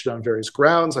definition on various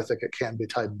grounds. I think it can be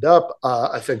tightened up.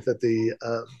 I think that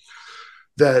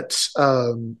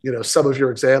some of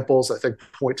your examples, I think,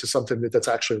 point to something that's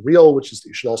actually real, which is that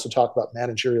you should also talk about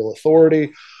managerial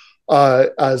authority.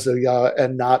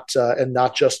 And not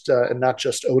just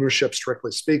ownership,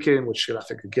 strictly speaking, which I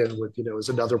think again is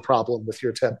another problem with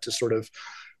your attempt to sort of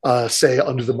say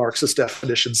under the Marxist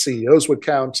definition CEOs would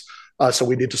count. So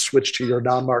we need to switch to your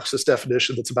non-Marxist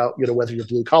definition that's about whether you're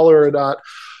blue collar or not.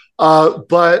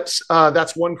 But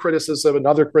that's one criticism.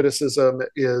 Another criticism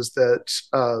is that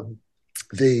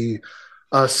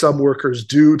some workers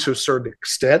do, to a certain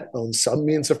extent, own some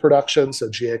means of production. So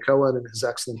G.A. Cohen, in his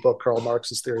excellent book, Karl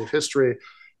Marx's Theory of History,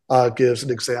 gives an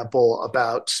example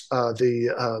about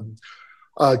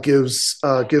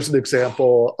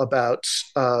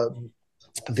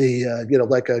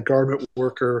like a garment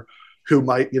worker who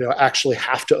might actually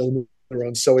have to own their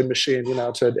own sewing machine,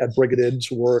 and bring it in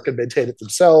to work and maintain it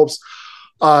themselves.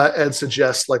 And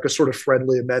suggests like a sort of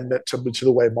friendly amendment to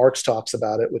the way Marx talks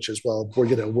about it, which is, well,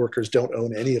 workers don't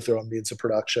own any of their own means of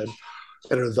production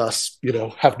and are thus,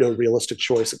 have no realistic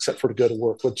choice except for to go to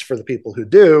work, which for the people who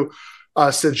do,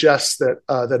 suggests that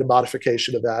a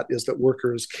modification of that is that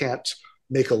workers can't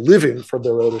make a living from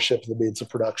their ownership of the means of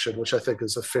production, which I think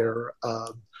is a fair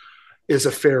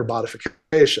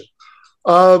modification.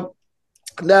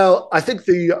 Now, I think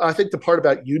the part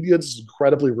about unions is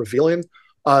incredibly revealing.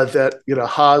 That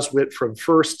Haas went from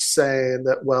first saying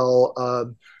that, well,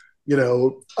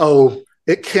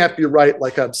 it can't be right,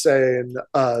 like I'm saying,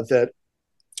 that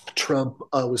Trump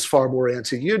was far more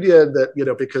anti-union, that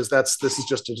because this is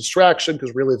just a distraction,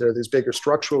 because really there are these bigger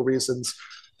structural reasons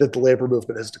that the labor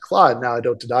movement has declined. Now, I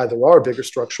don't deny there are bigger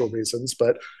structural reasons,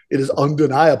 but it is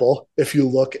undeniable if you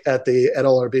look at the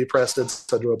NLRB precedents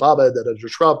under Obama and then under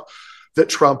Trump, that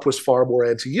Trump was far more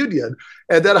anti-union.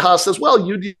 And then Haas says, well,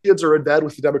 unions are in bed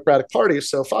with the Democratic Party,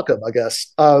 so fuck them, I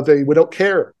guess. We don't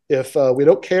care if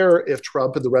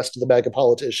Trump and the rest of the MAGA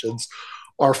politicians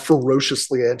are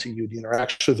ferociously anti-union, or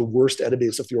actually the worst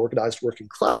enemies of the organized working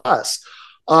class.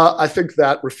 I think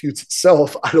that refutes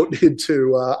itself. I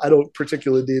don't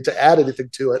particularly need to add anything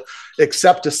to it,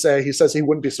 except to say, he says he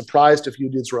wouldn't be surprised if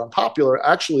unions were unpopular.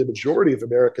 Actually, a majority of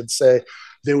Americans say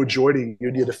they would join a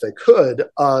union if they could.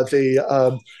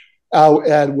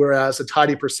 And whereas a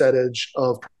tiny percentage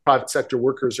of private sector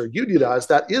workers are unionized,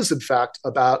 that is in fact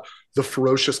about the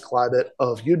ferocious climate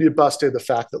of union busting, the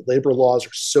fact that labor laws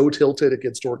are so tilted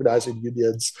against organizing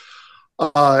unions in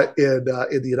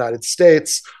the United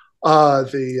States,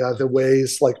 the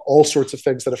ways, like all sorts of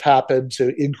things that have happened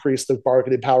to increase the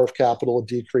bargaining power of capital and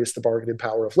decrease the bargaining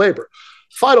power of labor.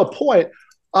 Final point.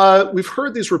 We've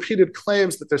heard these repeated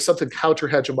claims that there's something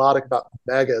counter-hegemonic about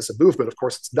MAGA as a movement. Of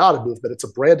course, it's not a movement. It's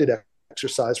a branding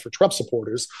exercise for Trump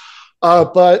supporters.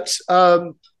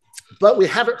 But we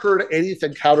haven't heard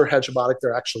anything counter-hegemonic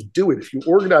they're actually doing. If you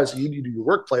organize a union in your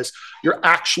workplace, you're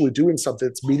actually doing something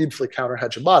that's meaningfully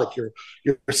counter-hegemonic.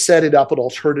 You're setting up an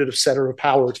alternative center of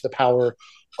power to the power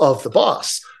of the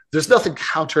boss. There's nothing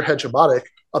counter-hegemonic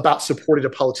about supporting a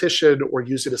politician or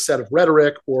using a set of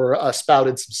rhetoric or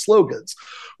spouting some slogans.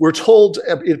 We're told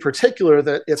in particular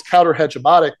that it's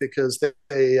counter-hegemonic because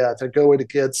they're going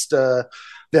against,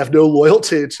 they have no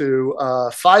loyalty to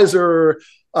Pfizer,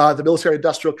 the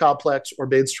military-industrial complex, or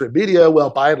mainstream media. Well,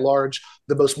 by and large,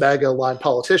 the most MAGA-aligned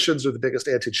politicians are the biggest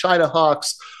anti-China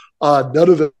hawks. None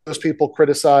of those people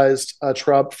criticized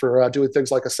Trump for doing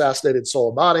things like assassinating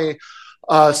Soleimani.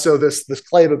 So this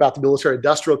claim about the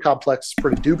military-industrial complex is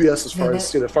pretty dubious as far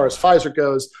as Pfizer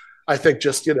goes. I think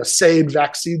just saying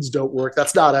vaccines don't work,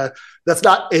 that's not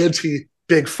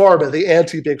anti-big pharma. The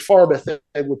anti-big pharma thing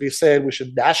would be saying we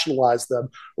should nationalize them,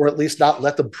 or at least not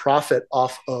let them profit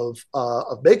off of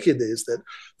making these.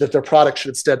 That their product should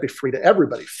instead be free to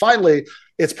everybody. Finally,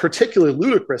 it's particularly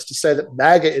ludicrous to say that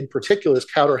MAGA in particular is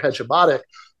counter-hegemonic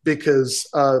because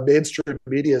mainstream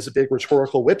media is a big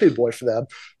rhetorical whipping boy for them.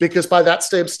 Because by that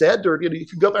same standard, you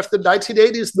could go back to the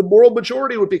 1980s, the moral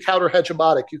majority would be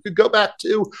counter-hegemonic. You could go back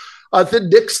to the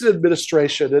Nixon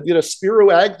administration and,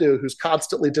 Spiro Agnew, who's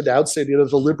constantly denouncing,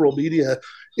 the liberal media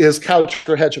is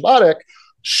counter-hegemonic.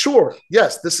 Sure,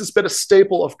 yes, this has been a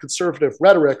staple of conservative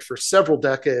rhetoric for several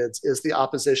decades, is the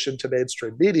opposition to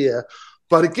mainstream media.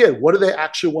 But again, what do they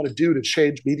actually want to do to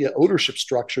change media ownership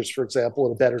structures, for example,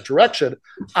 in a better direction?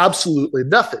 Absolutely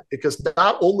nothing, because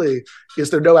not only is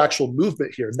there no actual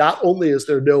movement here, not only is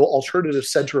there no alternative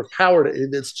center of power to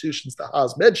the institutions that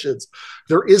Haz mentions,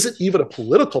 there isn't even a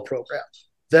political program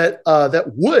that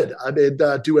would,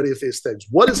 do any of these things.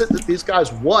 What is it that these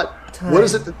guys want? What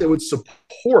is it that they would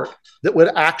support that would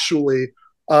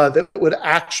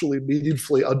actually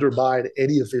meaningfully undermine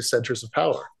any of these centers of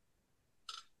power?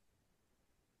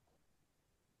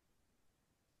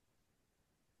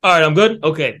 All right, I'm good.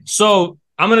 Okay, so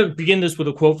I'm going to begin this with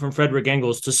a quote from Frederick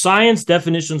Engels. To science,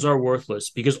 definitions are worthless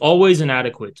because always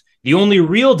inadequate. The only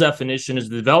real definition is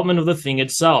the development of the thing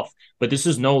itself, but this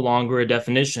is no longer a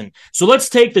definition. So let's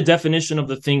take the definition of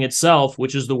the thing itself,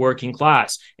 which is the working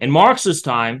class. In Marx's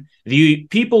time, the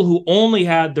people who only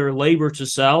had their labor to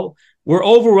sell were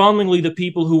overwhelmingly the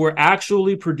people who were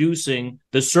actually producing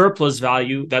the surplus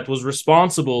value that was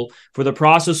responsible for the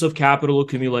process of capital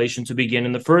accumulation to begin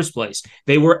in the first place.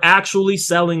 They were actually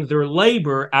selling their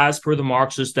labor as per the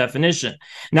Marxist definition.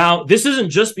 Now, this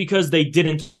isn't just because they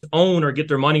didn't own or get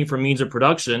their money from means of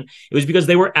production. It was because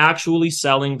they were actually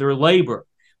selling their labor.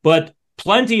 But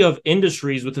plenty of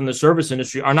industries within the service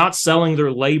industry are not selling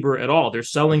their labor at all. They're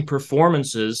selling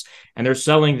performances, and they're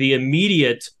selling the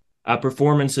immediate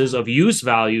performances of use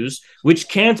values, which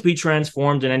can't be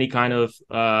transformed in any kind of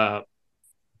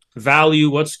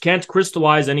value, can't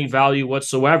crystallize any value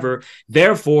whatsoever.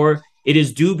 Therefore, it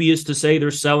is dubious to say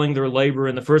they're selling their labor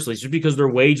in the first place. Just because they're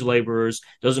wage laborers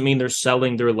doesn't mean they're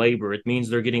selling their labor. It means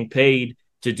they're getting paid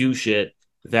to do shit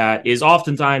that is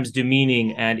oftentimes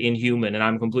demeaning and inhuman. And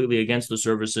I'm completely against the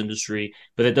service industry,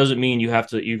 but that doesn't mean you're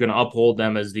going to uphold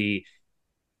them as the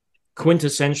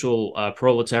quintessential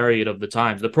proletariat of the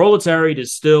times. The proletariat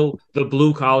is still the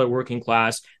blue-collar working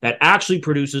class that actually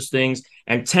produces things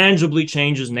and tangibly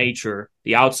changes nature,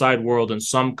 the outside world, in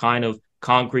some kind of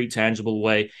concrete, tangible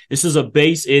way. This is a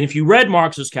base. And if you read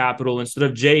Marxist Capital instead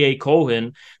of J.A.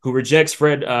 Cohen, who rejects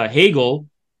Fred Hegel,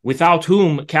 without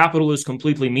whom capital is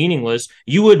completely meaningless,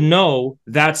 you would know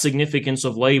that significance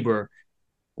of labor.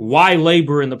 Why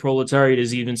labor in the proletariat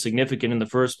is even significant in the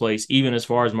first place, even as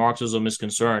far as Marxism is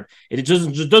concerned. It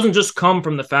doesn't just come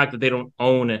from the fact that they don't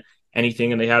own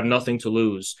anything and they have nothing to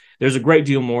lose. There's a great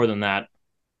deal more than that.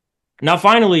 Now,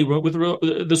 finally, with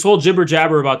this whole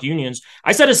jibber-jabber about unions,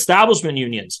 I said establishment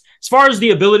unions. As far as the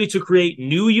ability to create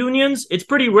new unions, it's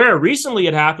pretty rare. Recently,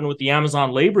 it happened with the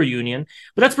Amazon Labor Union,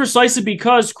 but that's precisely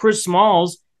because Chris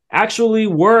Smalls actually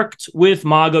worked with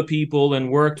MAGA people and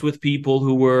worked with people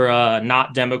who were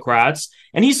not Democrats,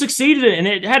 and he succeeded. And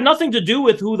it had nothing to do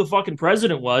with who the fucking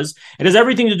president was. It has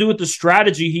everything to do with the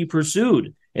strategy he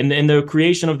pursued in the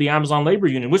creation of the Amazon Labor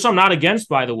Union, which I'm not against,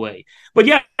 by the way. But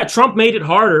yeah, Trump made it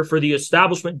harder for the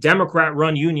establishment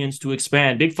Democrat-run unions to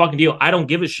expand. Big fucking deal. I don't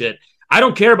give a shit. I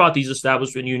don't care about these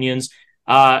establishment unions.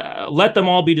 Let them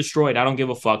all be destroyed. I don't give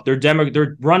a fuck.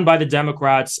 They're run by the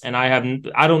Democrats, and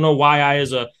I don't know why I,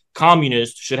 as a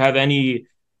communist, should have any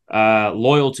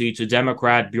loyalty to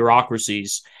Democrat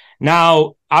bureaucracies.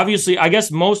 Now, obviously, I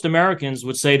guess most Americans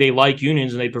would say they like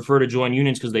unions and they prefer to join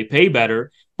unions because they pay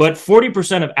better. But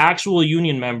 40% of actual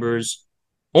union members,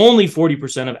 only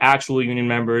 40% of actual union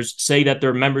members say that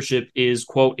their membership is,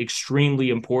 quote, extremely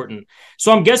important.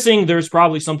 So I'm guessing there's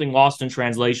probably something lost in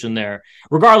translation there.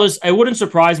 Regardless, it wouldn't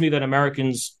surprise me that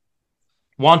Americans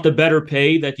want the better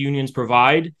pay that unions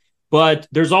provide. But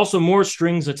there's also more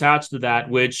strings attached to that,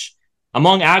 which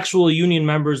among actual union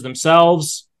members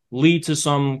themselves lead to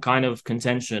some kind of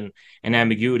contention and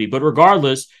ambiguity. But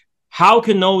regardless, how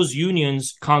can those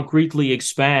unions concretely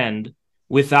expand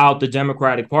without the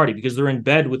Democratic Party? Because they're in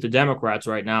bed with the Democrats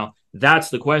right now. That's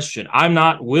the question. I'm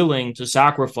not willing to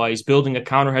sacrifice building a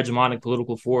counter-hegemonic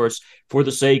political force for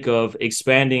the sake of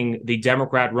expanding the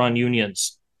Democrat-run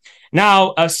unions.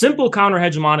 Now, a simple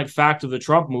counter-hegemonic fact of the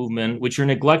Trump movement, which you're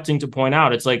neglecting to point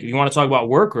out, it's like, if you want to talk about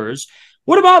workers,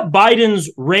 what about Biden's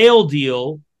rail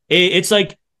deal? It's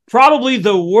like probably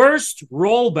the worst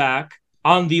rollback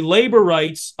on the labor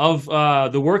rights of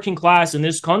the working class in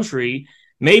this country,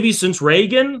 maybe since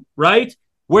Reagan, right?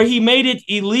 Where he made it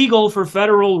illegal for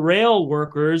federal rail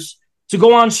workers to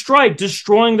go on strike,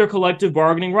 destroying their collective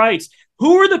bargaining rights.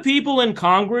 Who are the people in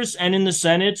Congress and in the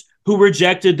Senate who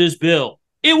rejected this bill?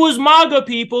 It was MAGA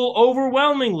people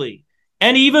overwhelmingly.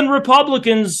 And even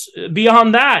Republicans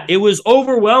beyond that. It was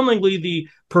overwhelmingly the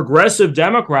progressive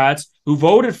Democrats who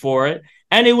voted for it.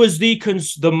 And it was the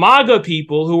MAGA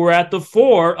people who were at the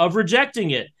fore of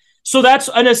rejecting it. So that's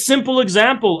a simple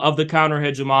example of the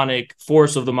counter-hegemonic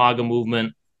force of the MAGA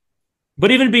movement.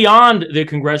 But even beyond the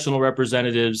congressional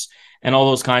representatives and all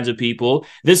those kinds of people,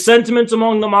 this sentiment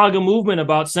among the MAGA movement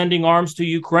about sending arms to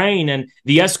Ukraine and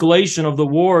the escalation of the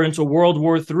war into World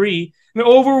War III,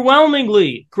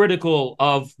 overwhelmingly critical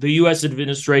of the U.S.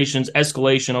 administration's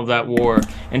escalation of that war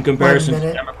in comparison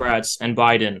to Democrats and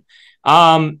Biden.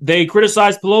 They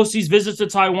criticized Pelosi's visits to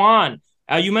Taiwan.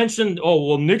 You mentioned,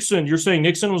 Nixon. You're saying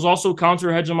Nixon was also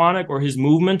counter-hegemonic, or his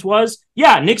movement was?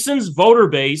 Yeah, Nixon's voter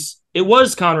base, it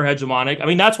was counter-hegemonic. I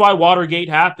mean, that's why Watergate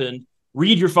happened.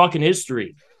 Read your fucking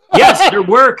history. Yes, there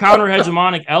were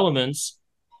counter-hegemonic elements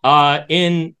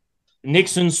in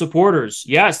Nixon's supporters.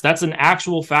 Yes, that's an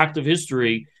actual fact of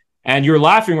history. And you're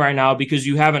laughing right now because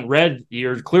you haven't read,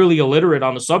 you're clearly illiterate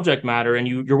on the subject matter, and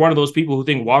you're one of those people who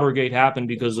think Watergate happened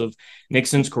because of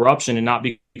Nixon's corruption and not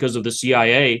because of the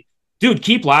CIA. Dude,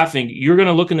 keep laughing. You're going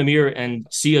to look in the mirror and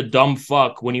see a dumb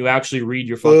fuck when you actually read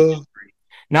your fucking history.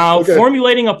 Now,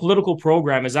 formulating a political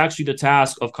program is actually the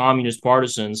task of communist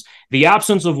partisans. The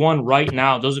absence of one right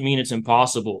now doesn't mean it's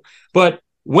impossible. But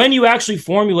when you actually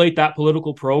formulate that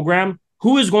political program,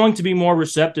 who is going to be more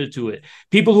receptive to it?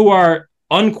 People who are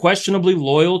unquestionably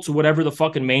loyal to whatever the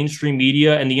fucking mainstream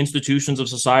media and the institutions of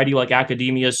society like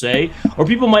academia say, or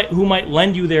people who might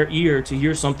lend you their ear to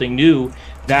hear something new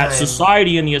that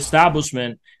society and the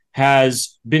establishment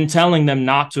has been telling them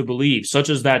not to believe, such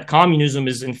as that communism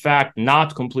is in fact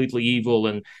not completely evil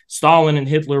and Stalin and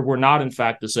Hitler were not in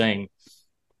fact the same.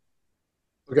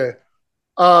 Okay.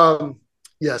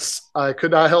 Yes, I could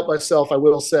not help myself. I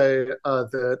will say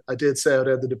that I did say I'd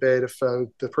end the debate if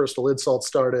the personal insult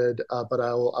started, but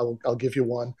I'll give you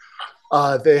one.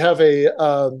 They have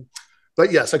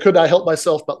but yes, I could not help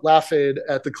myself but laughing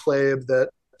at the claim that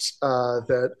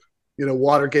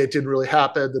Watergate didn't really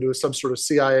happen, that it was some sort of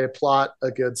CIA plot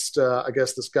against, I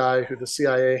guess, this guy who the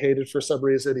CIA hated for some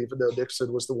reason, even though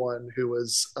Nixon was the one who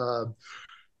was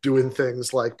doing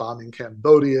things like bombing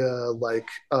Cambodia,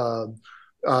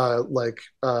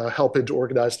 helping to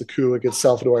organize the coup against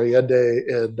Salvador Allende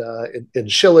in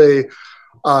Chile.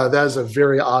 That is a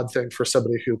very odd thing for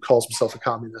somebody who calls himself a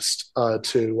communist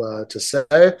to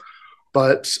say.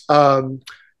 But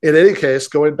in any case,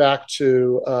 going back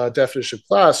to definition of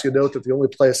class, you note that the only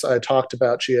place I talked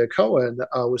about G.A. Cohen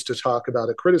was to talk about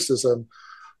a criticism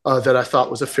that I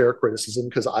thought was a fair criticism,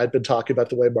 because I'd been talking about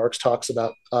the way Marx talks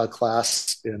about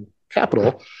class in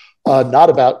Capital. Not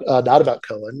about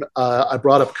Cohen. I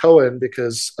brought up Cohen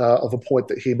because of a point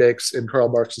that he makes in Karl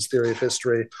Marx's Theory of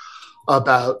History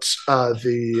about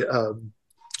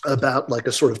about like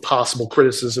a sort of possible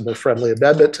criticism or friendly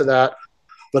amendment to that.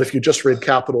 But if you just read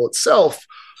Capital itself,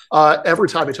 every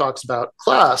time he talks about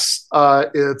class,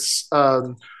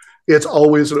 it's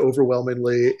always and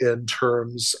overwhelmingly in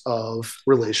terms of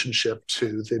relationship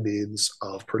to the means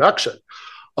of production.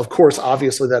 Of course,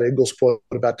 obviously, that Engels quote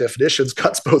about definitions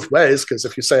cuts both ways, because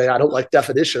if you say, I don't like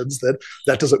definitions, then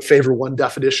that doesn't favor one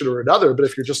definition or another. But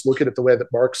if you're just looking at the way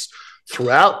that Marx,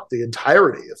 throughout the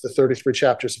entirety of the 33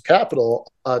 chapters of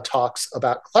Capital, talks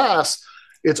about class,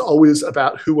 it's always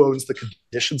about who owns the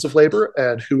conditions of labor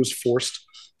and who is forced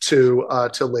to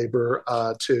labor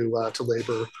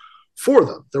for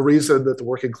them. The reason that the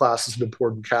working class is an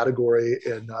important category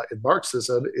in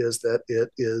Marxism is that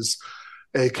it is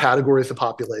a category of the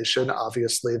population,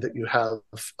 obviously, that you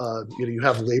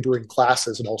have laboring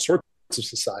classes in all sorts of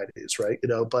societies, right?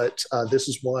 But this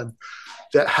is one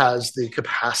that has the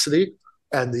capacity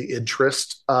and the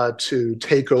interest to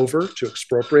take over, to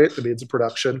expropriate the means of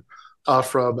production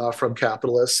from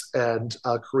capitalists and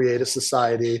create a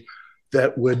society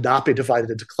that would not be divided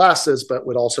into classes, but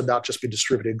would also not just be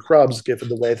distributing crumbs, given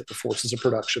the way that the forces of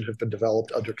production have been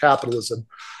developed under capitalism,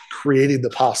 creating the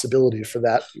possibility for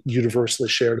that universally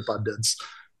shared abundance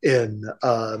in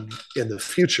the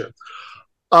future.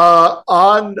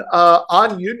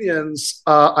 On unions,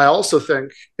 I also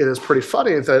think it is pretty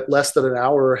funny that less than an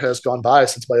hour has gone by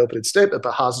since my opening statement,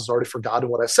 but Haas has already forgotten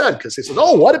what I said, because he said,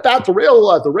 "Oh, what about the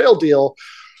rail deal?"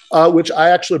 Which I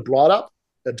actually brought up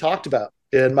and talked about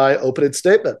in my opening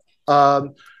statement.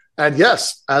 And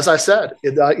yes, as I said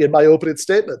in my opening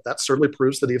statement, that certainly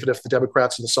proves that even if the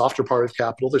Democrats are the softer party of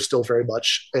capital, they're still very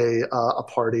much a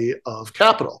party of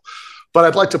capital. But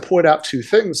I'd like to point out two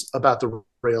things about the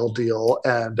rail deal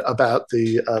and about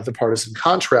the partisan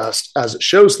contrast as it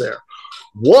shows there.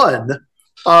 One,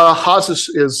 Haas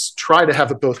is trying to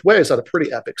have it both ways on a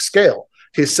pretty epic scale.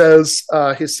 He says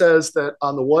that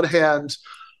on the one hand,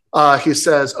 he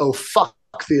says, "Oh fuck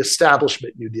the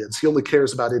establishment unions." He only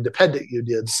cares about independent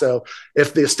unions. So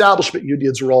if the establishment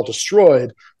unions are all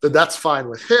destroyed, then that's fine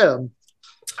with him.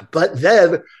 But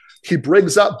then he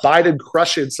brings up Biden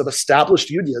crushing some established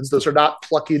unions. Those are not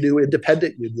plucky new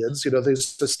independent unions.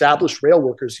 These established rail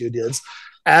workers unions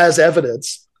as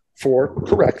evidence for,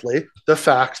 correctly, the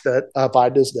fact that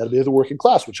Biden is an enemy of the working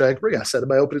class, which I agree. I said in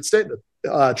my opening statement,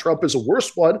 Trump is a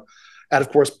worse one. And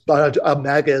of course,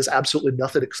 MAGA is absolutely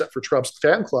nothing except for Trump's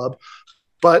fan club.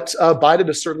 But Biden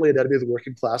is certainly an enemy of the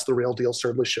working class. The Rail deal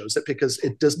certainly shows it, because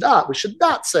it does not. We should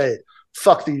not say,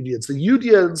 fuck the unions. The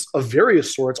unions of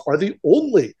various sorts are the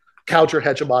only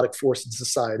counter-hegemonic force in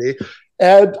society.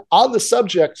 And on the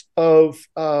subject of,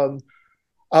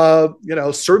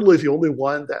 certainly the only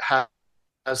one that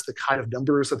has the kind of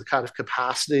numbers and the kind of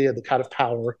capacity and the kind of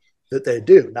power that they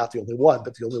do. Not the only one,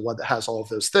 but the only one that has all of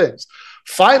those things.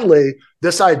 Finally,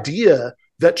 this idea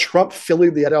that Trump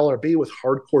filling the NLRB with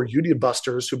hardcore union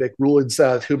busters who make rulings,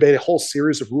 who made a whole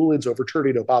series of rulings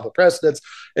overturning Obama presidents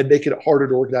and making it harder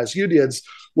to organize unions.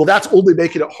 Well, that's only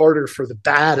making it harder for the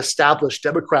bad established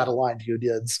Democrat-aligned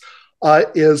unions,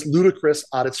 is ludicrous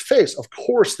on its face. Of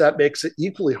course, that makes it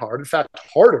equally hard, in fact,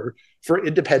 harder for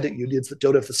independent unions that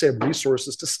don't have the same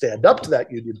resources to stand up to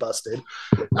that union busting.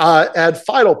 And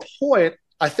final point,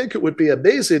 I think it would be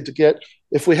amazing to get,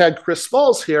 if we had Chris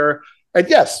Smalls here, and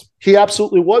yes, he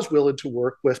absolutely was willing to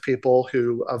work with people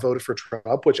who voted for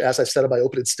Trump, which, as I said in my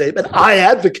opening statement, I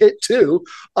advocate too.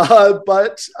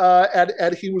 But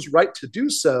he was right to do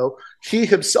so. He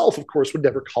himself, of course, would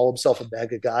never call himself a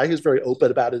MAGA guy. He's very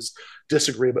open about his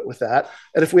disagreement with that.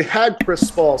 And if we had Chris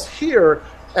Smalls here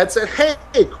and said, hey,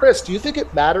 Chris, do you think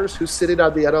it matters who's sitting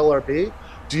on the NLRB?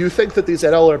 Do you think that these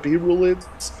NLRB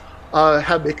rulings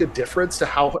make a difference to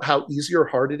how easy or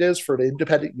hard it is for an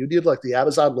independent union like the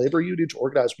Amazon Labor Union to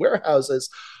organize warehouses?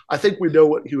 I think we know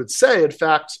what he would say. In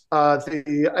fact,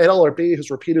 the NLRB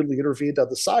has repeatedly intervened on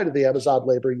the side of the Amazon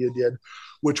Labor Union,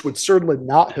 which would certainly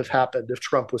not have happened if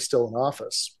Trump was still in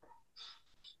office.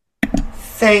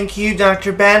 Thank you,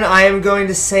 Dr. Ben. I am going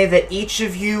to say that each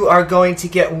of you are going to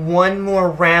get one more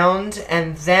round,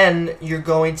 and then you're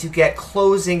going to get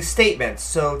closing statements.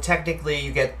 So technically,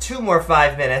 you get 2 more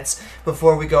 5 minutes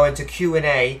before we go into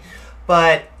Q&A.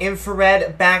 But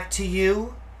Infrared, back to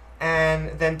you,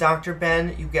 and then Dr.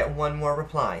 Ben, you get one more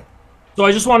reply. So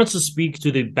I just wanted to speak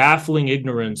to the baffling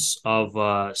ignorance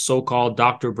of so-called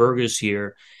Dr. Burgess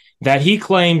here, that he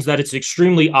claims that it's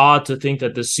extremely odd to think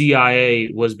that the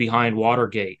CIA was behind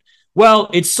Watergate. Well,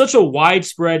 it's such a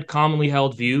widespread, commonly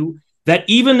held view that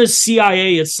even the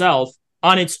CIA itself,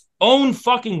 on its own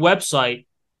fucking website,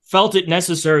 felt it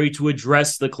necessary to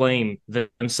address the claim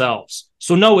themselves.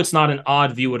 So no, it's not an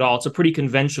odd view at all. It's a pretty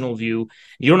conventional view.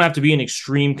 You don't have to be an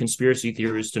extreme conspiracy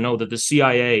theorist to know that the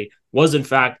CIA was in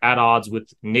fact at odds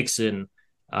with Nixon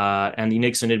and the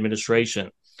Nixon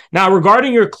administration. Now,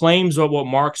 regarding your claims about what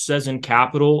Marx says in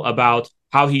Capital about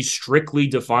how he strictly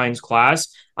defines class,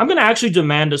 I'm going to actually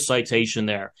demand a citation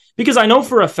there. Because I know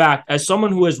for a fact, as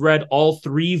someone who has read all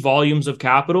 3 volumes of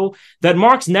Capital, that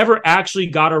Marx never actually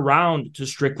got around to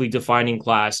strictly defining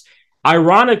class.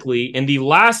 Ironically, in the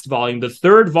last volume, the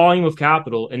 3rd volume of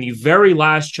Capital, in the very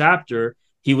last chapter,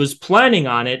 he was planning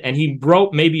on it, and he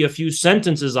wrote maybe a few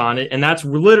sentences on it, and that's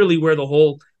literally where the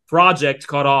whole project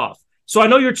cut off. So I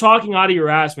know you're talking out of your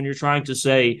ass when you're trying to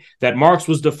say that Marx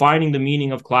was defining the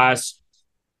meaning of class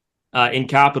in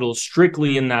Capital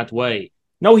strictly in that way.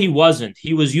 No, he wasn't.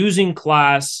 He was using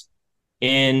class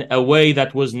in a way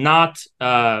that was not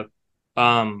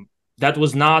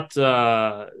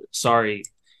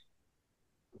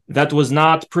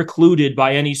precluded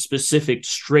by any specific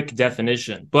strict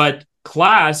definition. But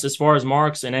class, as far as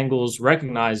Marx and Engels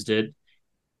recognized it,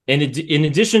 in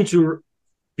addition to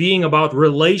being about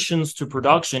relations to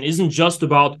production, isn't just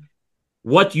about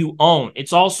what you own.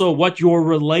 It's also what your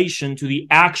relation to the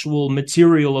actual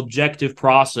material objective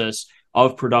process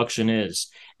of production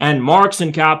is. And Marx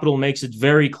in Capital makes it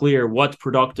very clear what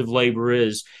productive labor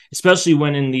is, especially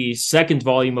when in the 2nd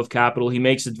volume of Capital, he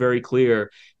makes it very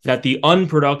clear that the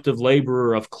unproductive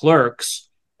laborer of clerks,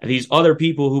 these other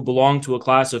people who belong to a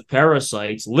class of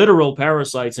parasites, literal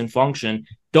parasites in function,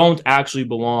 don't actually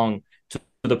belong to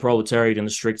the proletariat in the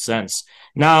strict sense.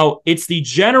 Now, it's the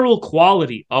general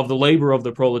quality of the labor of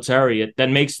the proletariat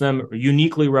that makes them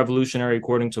uniquely revolutionary,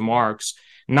 according to Marx,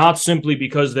 not simply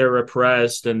because they're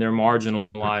oppressed and they're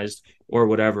marginalized or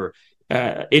whatever.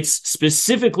 It's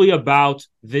specifically about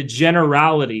the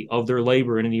generality of their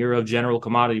labor in an era of general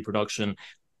commodity production,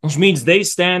 which means they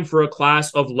stand for a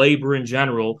class of labor in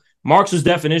general, Marx's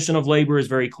definition of labor is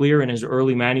very clear in his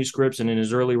early manuscripts and in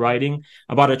his early writing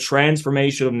about a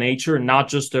transformation of nature, not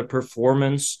just a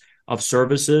performance of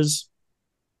services.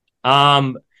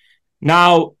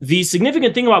 Now, the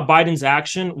significant thing about Biden's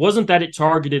action wasn't that it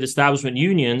targeted establishment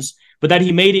unions, but that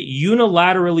he made it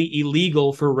unilaterally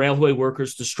illegal for railway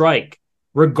workers to strike,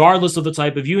 regardless of the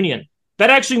type of union. That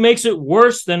actually makes it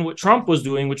worse than what Trump was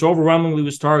doing, which overwhelmingly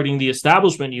was targeting the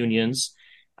establishment unions.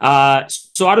 So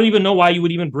I don't even know why you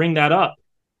would even bring that up.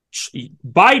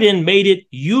 Biden made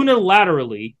it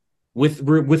unilaterally,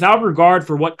 without regard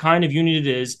for what kind of union it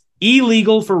is,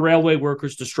 illegal for railway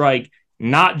workers to strike,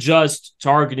 not just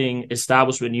targeting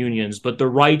establishment unions, but the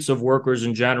rights of workers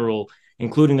in general,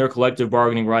 including their collective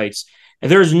bargaining rights.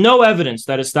 And there is no evidence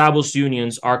that established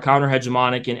unions are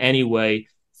counter-hegemonic in any way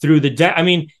through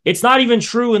the it's not even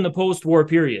true in the post-war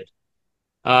period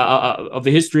of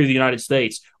the history of the United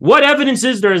States. What evidence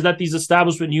is there is that these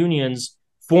establishment unions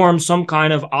form some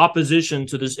kind of opposition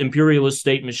to this imperialist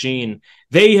state machine?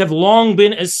 They have long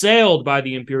been assailed by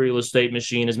the imperialist state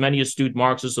machine, as many astute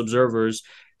Marxist observers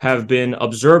have been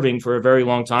observing for a very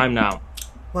long time now.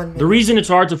 The reason it's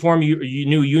hard to form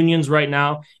new unions right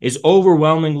now is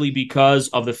overwhelmingly because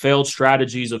of the failed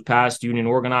strategies of past union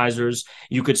organizers.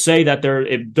 You could say that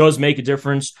it does make a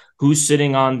difference who's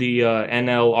sitting on the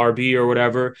NLRB or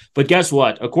whatever. But guess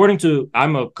what?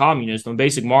 I'm a communist, I'm a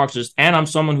basic Marxist, and I'm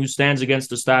someone who stands against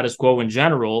the status quo in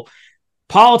general.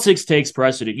 Politics takes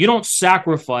precedent. You don't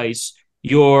sacrifice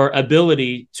your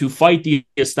ability to fight the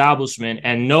establishment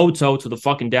and no-toe to the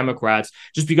fucking Democrats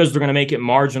just because they're going to make it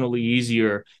marginally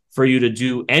easier for you to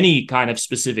do any kind of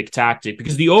specific tactic,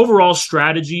 because the overall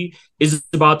strategy is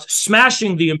about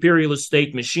smashing the imperialist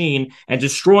state machine and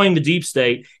destroying the deep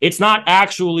state. It's not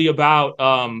actually about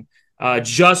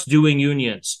just doing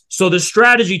unions. So the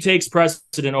strategy takes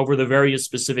precedent over the various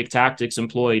specific tactics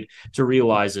employed to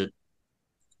realize it.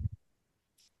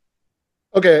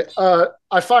 Okay,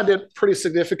 I find it pretty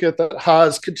significant that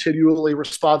Haas continually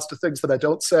responds to things that I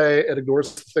don't say and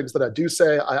ignores the things that I do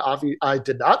say. I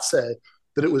did not say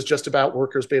that it was just about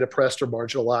workers being oppressed or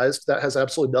marginalized. That has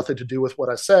absolutely nothing to do with what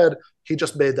I said. He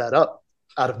just made that up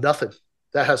out of nothing.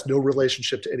 That has no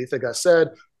relationship to anything I said.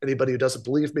 Anybody who doesn't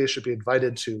believe me should be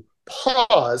invited to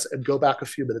pause and go back a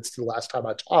few minutes to the last time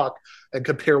I talked and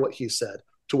compare what he said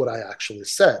to what I actually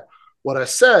said. What I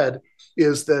said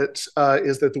is that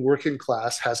the working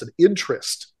class has an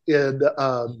interest in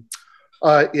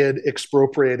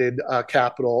expropriating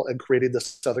capital and creating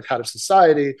this other kind of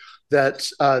society that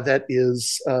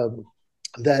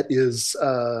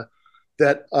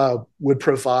would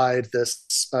provide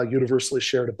this universally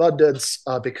shared abundance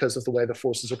because of the way the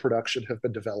forces of production have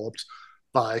been developed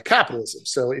by capitalism.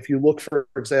 So if you look, for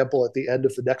example, at the end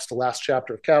of the next to last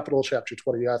chapter of Capital, chapter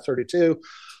 32,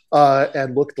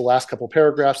 and look at the last couple of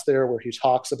paragraphs there where he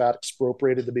talks about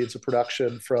expropriating the means of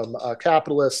production from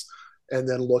capitalists, and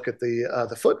then look at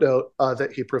the footnote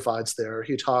that he provides there.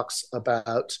 He talks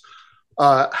about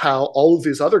how all of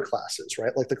these other classes,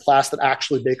 right, like the class that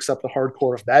actually makes up the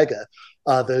hardcore of MAGA,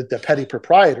 the petty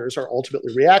proprietors, are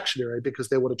ultimately reactionary because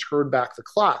they want to turn back the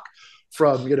clock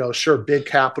from, big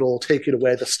capital taking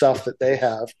away the stuff that they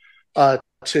have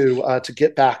to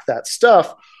get back that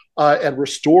stuff. And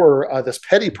restore this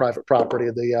petty private property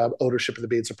and the ownership of the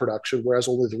means of production, whereas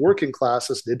only the working class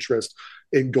has an interest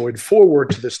in going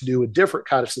forward to this new and different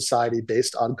kind of society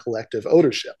based on collective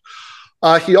ownership.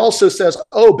 He also says,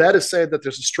 Ben is saying that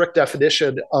there's a strict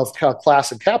definition of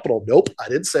class and capital. Nope, I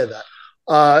didn't say that.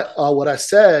 What I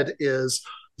said is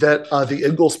that the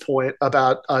Ingalls point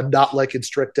about not liking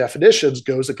strict definitions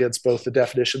goes against both the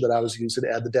definition that I was using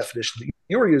and the definition that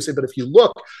you were using. But if you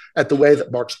look at the way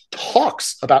that Marx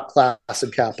talks about class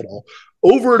and capital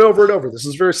over and over and over, this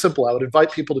is very simple. I would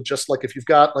invite people to just, like, if you've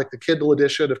got like the Kindle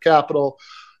edition of Capital,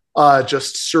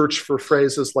 just search for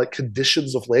phrases like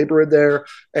conditions of labor in there,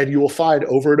 and you will find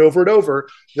over and over and over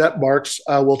that Marx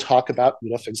will talk about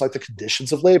things like the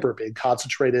conditions of labor being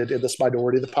concentrated in this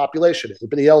minority of the population,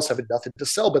 everybody else having nothing to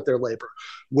sell but their labor.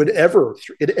 Whenever,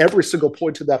 in every single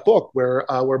point in that book where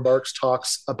Marx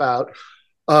talks about,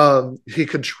 he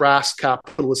contrasts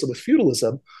capitalism with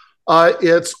feudalism,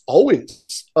 it's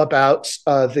always about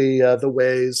the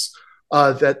ways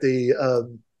that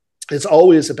it's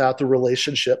always about the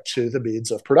relationship to the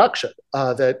means of production.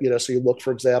 So you look,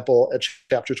 for example, at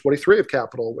chapter 23 of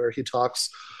Capital, where he talks,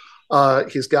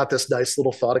 he's got this nice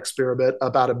little thought experiment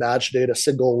about imagining a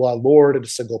single lord and a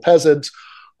single peasant,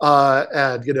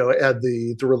 and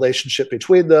the relationship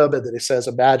between them. And then he says,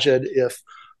 imagine if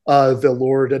the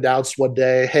Lord announced one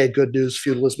day, hey, good news,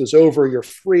 feudalism is over, you're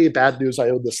free, bad news, I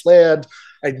own this land.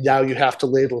 and now you have to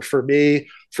labor for me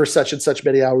for such and such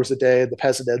many hours a day, and the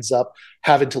peasant ends up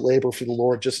having to labor for the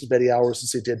Lord just as many hours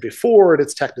as he did before, and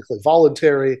it's technically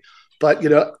voluntary. But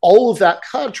all of that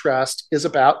contrast is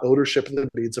about ownership of the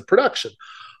means of production.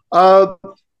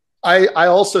 I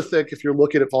also think if you're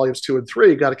looking at volumes 2 and 3,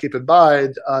 you got to keep in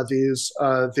mind these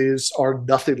are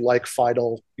nothing like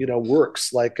final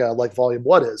works like volume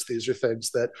 1 is. These are things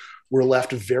that were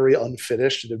left very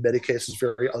unfinished and in many cases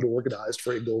very unorganized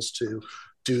for Ingalls to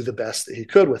do the best that he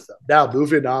could with them. Now,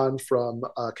 moving on from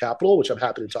Capital, which I'm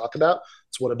happy to talk about.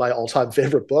 It's one of my all-time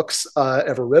favorite books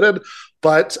ever written.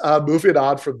 But moving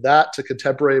on from that to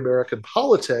contemporary American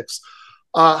politics,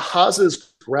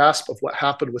 Haas's grasp of what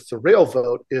happened with the rail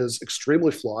vote is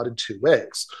extremely flawed in 2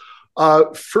 ways.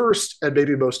 First, and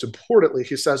maybe most importantly,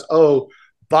 he says,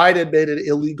 Biden made it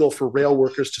illegal for rail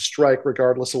workers to strike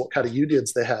regardless of what kind of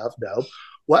unions they have. No.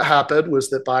 What happened was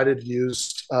that Biden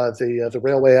used the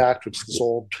Railway Act, which is this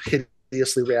old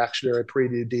hideously reactionary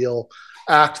pre-New Deal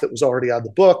act that was already on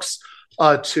the books,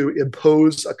 to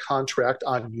impose a contract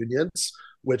on unions.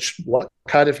 What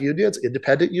kind of unions?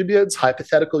 Independent unions,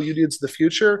 hypothetical unions in the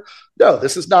future? No,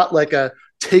 this is not like a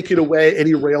taking away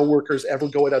any rail workers ever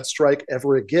going on strike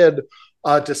ever again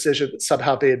decision that's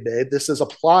somehow being made. This is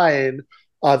applying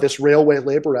this Railway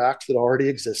Labor Act that already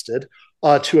existed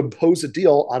to impose a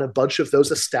deal on a bunch of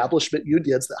those establishment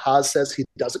unions that Haas says he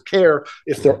doesn't care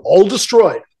if they're all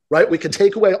destroyed. Right? We can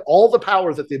take away all the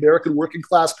power that the American working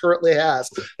class currently has,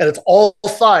 and it's all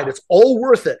fine. It's all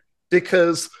worth it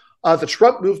because the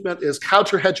Trump movement is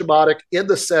counter-hegemonic in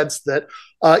the sense that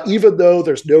even though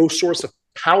there's no source of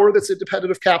power that's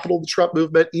independent of capital in the Trump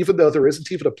movement, even though there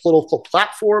isn't even a political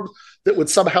platform that would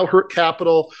somehow hurt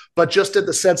capital, but just in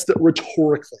the sense that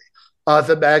rhetorically,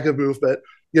 the MAGA movement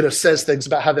says things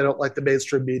about how they don't like the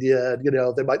mainstream media,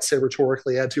 and they might say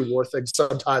rhetorically anti-war things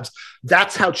sometimes.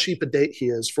 That's how cheap a date he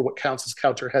is for what counts as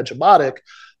counter-hegemonic.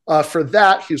 For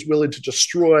that, he's willing to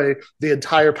destroy the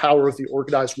entire power of the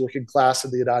organized working class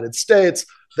in the United States.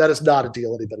 That is not a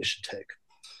deal anybody should take.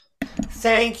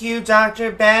 Thank you,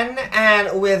 Dr. Ben.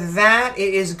 And with that,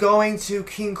 it is going to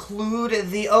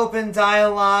conclude the open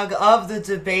dialogue of the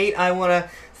debate. I want to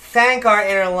thank our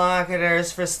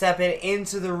interlocutors for stepping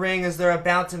into the ring as they're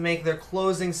about to make their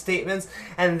closing statements,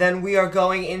 and then we are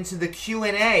going into the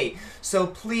Q&A. So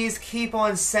please keep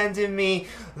on sending me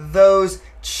those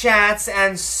chats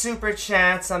and super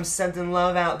chats. I'm sending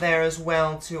love out there as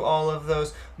well to all of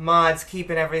those mods,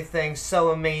 keeping everything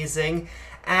so amazing.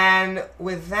 And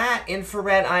with that,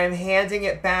 Infrared, I am handing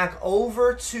it back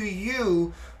over to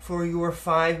you for your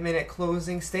 5-minute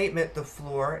closing statement. The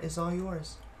floor is all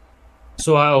yours.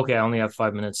 So, I only have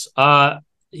 5 minutes.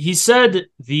 He said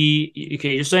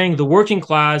you're saying the working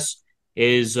class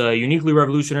is uniquely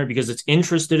revolutionary because it's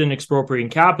interested in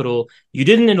expropriating capital. You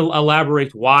didn't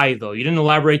elaborate why, though. You didn't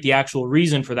elaborate the actual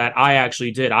reason for that. I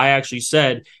actually did. I actually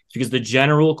said it's because the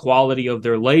general quality of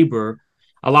their labor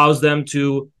allows them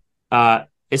to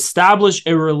establish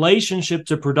a relationship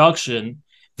to production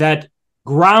that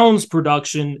grounds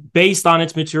production based on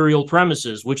its material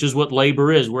premises, which is what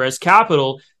labor is, whereas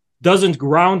capital doesn't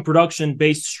ground production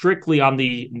based strictly on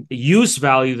the use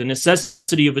value, the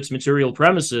necessity of its material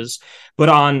premises, but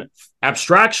on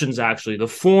abstractions, actually, the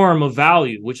form of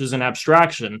value, which is an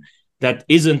abstraction that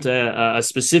isn't a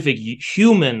specific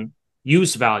human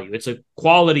use value. It's a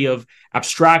quality of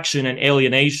abstraction and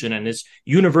alienation and this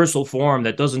universal form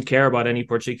that doesn't care about any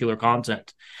particular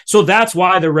content. So that's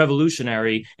why they're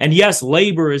revolutionary. And yes,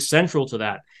 labor is central to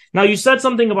that. Now, you said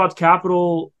something about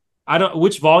capital.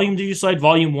 Which volume do you cite?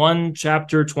 Volume 1,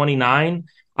 chapter 29.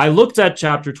 I looked at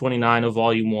chapter 29 of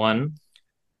volume 1.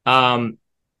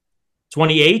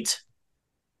 28?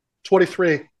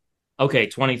 23. Okay,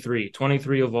 23.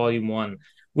 23 of volume 1.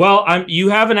 Well, you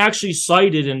haven't actually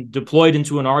cited and deployed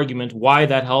into an argument why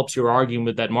that helps your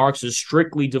argument that Marx is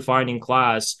strictly defining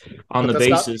class on the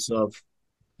basis of...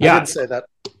 Yeah, I didn't say that.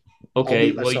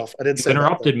 Okay, well, I didn't say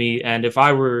interrupted me, and if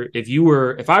I were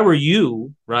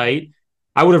you, right,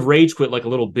 I would have rage quit like a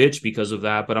little bitch because of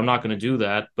that, but I'm not going to do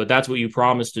that. But that's what you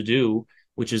promised to do,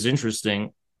 which is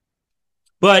interesting.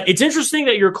 But it's interesting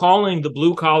that you're calling the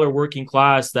blue-collar working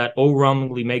class that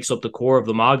overwhelmingly makes up the core of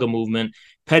the MAGA movement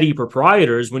petty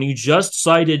proprietors when you just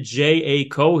cited J.A.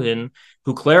 Cohen,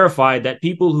 who clarified that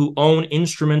people who own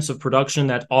instruments of production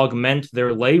that augment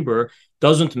their labor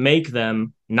doesn't make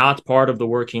them not part of the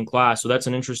working class. So that's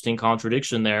an interesting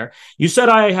contradiction there. You said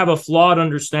I have a flawed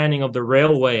understanding of the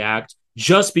Railway Act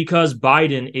just because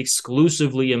Biden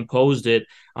exclusively imposed it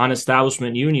on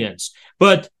establishment unions.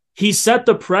 But he set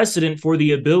the precedent for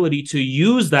the ability to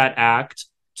use that act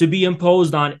to be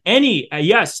imposed on any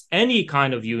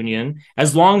kind of union,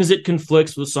 as long as it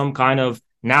conflicts with some kind of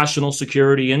national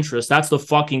security interest. That's the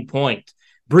fucking point.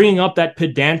 Bringing up that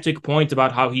pedantic point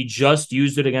about how he just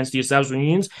used it against the establishment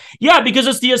unions. Yeah, because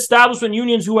it's the establishment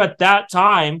unions who at that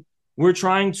time were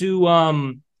trying to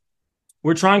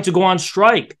go on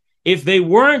strike. If they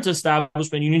weren't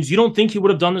establishment unions, you don't think he would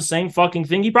have done the same fucking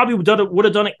thing? He probably would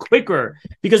have done it quicker,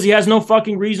 because he has no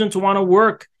fucking reason to want to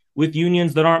work with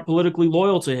unions that aren't politically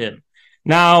loyal to him.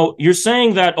 Now, you're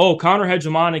saying that,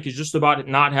 counter-hegemonic is just about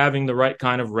not having the right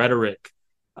kind of rhetoric.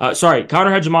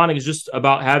 Counter-hegemonic is just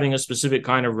about having a specific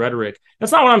kind of rhetoric.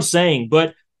 That's not what I'm saying,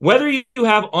 but whether you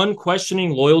have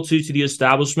unquestioning loyalty to the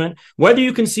establishment, whether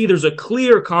you can see there's a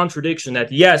clear contradiction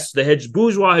that, yes, the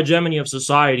bourgeois hegemony of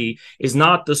society is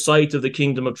not the site of the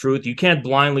kingdom of truth. You can't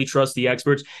blindly trust the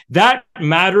experts. That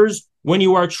matters when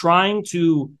you are trying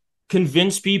to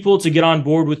convince people to get on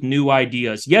board with new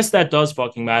ideas. Yes, that does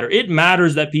fucking matter. It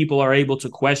matters that people are able to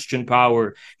question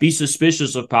power, be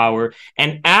suspicious of power,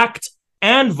 and act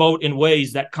and vote in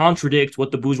ways that contradict what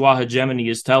the bourgeois hegemony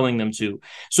is telling them to.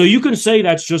 So you can say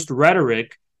that's just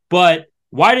rhetoric, but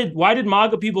why did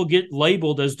MAGA people get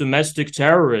labeled as domestic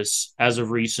terrorists as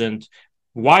of recent?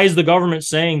 Why is the government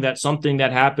saying that something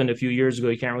that happened a few years ago,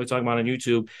 you can't really talk about on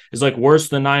YouTube, is like worse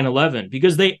than 9/11?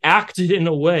 Because they acted in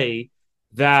a way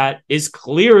that is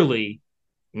clearly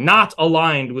not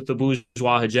aligned with the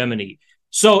bourgeois hegemony.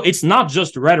 So it's not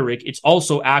just rhetoric, it's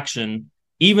also action.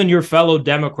 Even your fellow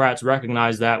Democrats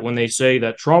recognize that when they say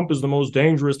that Trump is the most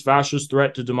dangerous fascist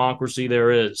threat to democracy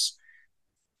there is.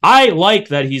 I like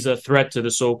that he's a threat to the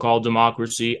so-called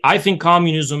democracy. I think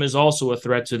communism is also a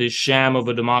threat to this sham of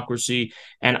a democracy.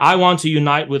 And I want to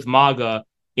unite with MAGA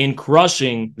in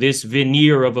crushing this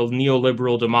veneer of a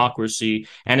neoliberal democracy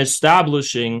and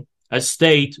establishing a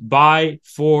state by,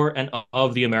 for, and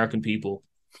of the American people.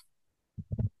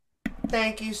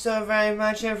 Thank you so very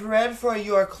much, Infrared, for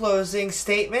your closing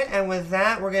statement. And with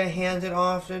that, we're going to hand it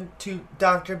off to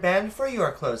Dr. Ben for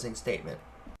your closing statement.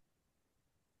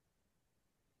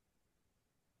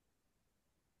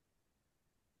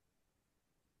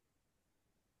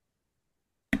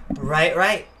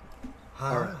 Right.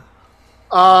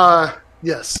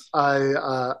 Yes,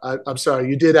 I'm sorry.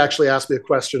 You did actually ask me a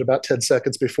question about 10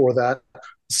 seconds before that.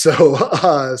 So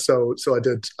I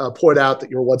did point out that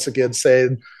you're once again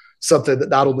saying something that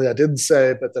not only I didn't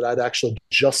say, but that I'd actually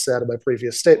just said in my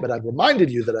previous statement. I'd reminded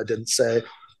you that I didn't say,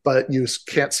 but you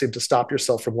can't seem to stop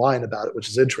yourself from lying about it, which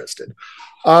is interesting.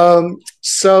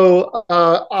 Obviously,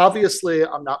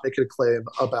 I'm not making a claim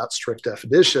about strict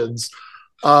definitions.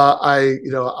 I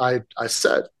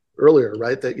said earlier,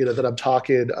 right, that I'm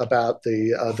talking about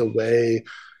the way,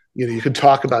 you can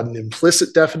talk about an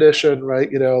implicit definition, right,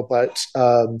 but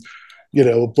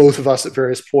both of us at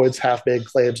various points have made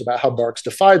claims about how Marx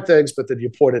defined things, but then you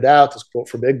pointed out this quote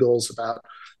from Engels about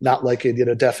not liking,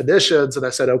 definitions. And I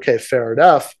said, okay, fair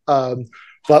enough.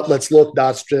 But let's look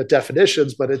not at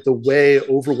definitions, but at the way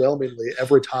overwhelmingly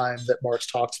every time that Marx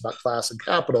talks about class and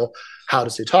capital, how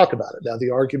does he talk about it? Now,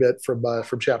 the argument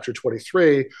from chapter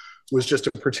 23 was just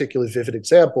a particularly vivid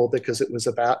example because it was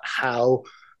about how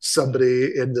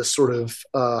somebody in this sort of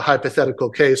hypothetical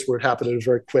case where it happened in a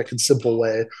very quick and simple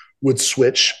way would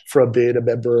switch from being a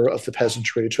member of the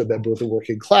peasantry to a member of the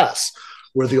working class,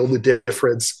 where the only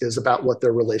difference is about what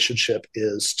their relationship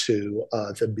is to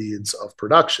the means of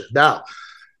production. Now,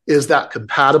 is that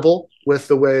compatible with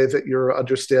the way that you're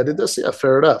understanding this? Yeah,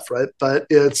 fair enough, right? But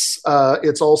it's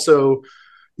also,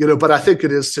 but I think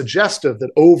it is suggestive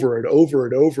that over and over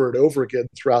and over and over again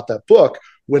throughout that book,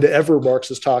 whenever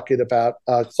Marx is talking about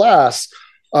class,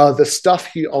 the stuff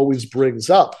he always brings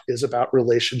up is about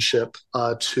relationship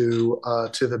to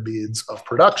the means of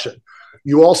production.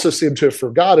 You also seem to have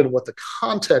forgotten what the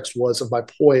context was of my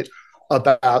point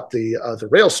about the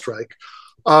rail strike,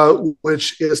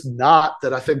 which is not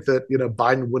that I think that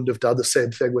Biden wouldn't have done the same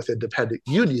thing with independent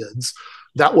unions.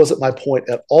 That wasn't my point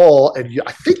at all, and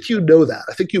I think you know that.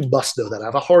 I think you must know that. I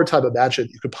have a hard time imagining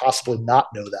you could possibly not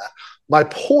know that. My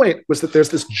point was that there's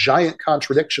this giant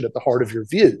contradiction at the heart of your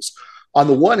views. On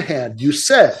the one hand, you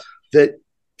said that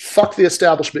fuck the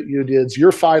establishment unions.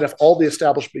 You're fine if all the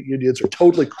establishment unions are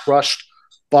totally crushed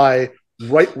by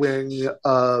right-wing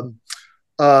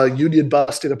union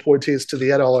busting appointees to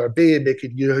the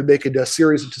NLRB, making a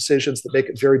series of decisions that make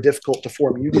it very difficult to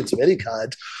form unions of any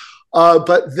kind.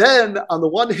 But then, on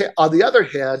the other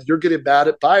hand, you're getting mad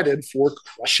at Biden for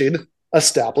crushing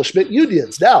establishment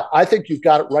unions. Now, I think you've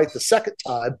got it right the second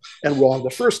time and wrong the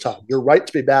first time. You're right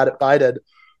to be mad at Biden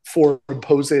for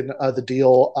imposing the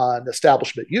deal on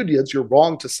establishment unions. You're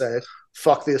wrong to say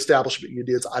fuck the establishment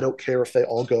unions. I don't care if they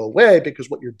all go away, because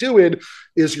what you're doing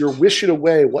is you're wishing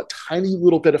away what tiny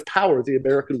little bit of power the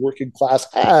American working class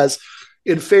has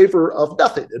in favor of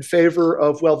nothing, in favor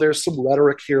of, well, there's some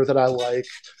rhetoric here that I like,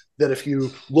 that if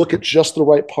you look at just the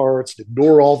right parts,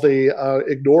 ignore all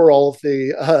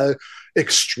the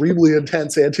extremely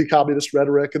intense anti-communist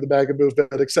rhetoric in the MAGA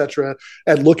movement, etc.,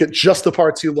 and look at just the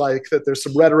parts you like, that there's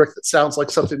some rhetoric that sounds like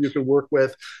something you can work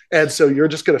with. And so you're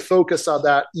just going to focus on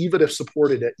that, even if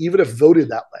supporting it, even if voted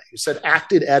that way. You said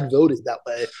acted and voted that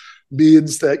way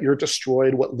means that you're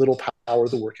destroying what little power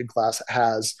the working class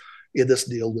has in this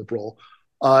neoliberal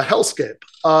hellscape.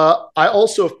 I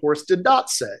also, of course, did not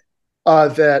say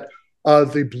that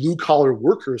the blue-collar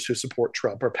workers who support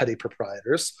Trump are petty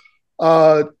proprietors.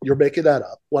 You're making that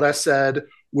up. What I said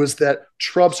was that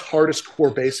Trump's hardest core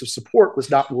base of support was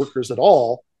not workers at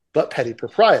all, but petty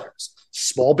proprietors,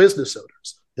 small business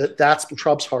owners. That's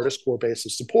Trump's hardest core base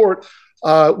of support,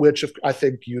 which I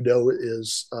think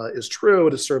is true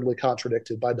and is certainly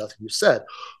contradicted by nothing you said.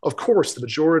 Of course, the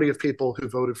majority of people who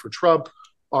voted for Trump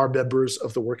are members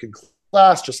of the working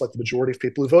class, just like the majority of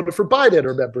people who voted for Biden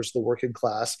are members of the working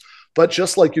class. But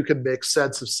just like you can make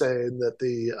sense of saying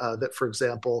that for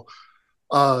example,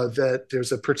 that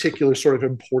there's a particular sort of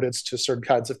importance to certain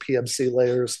kinds of PMC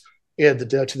layers to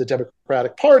the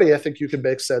Democratic Party, I think you can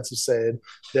make sense of saying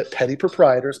that petty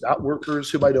proprietors, not workers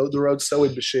who might own their own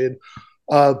sewing machine,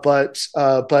 but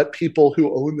people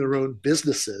who own their own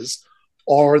businesses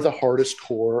are the hardest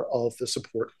core of the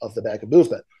support of the MAGA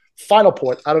movement. Final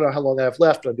point. I don't know how long I have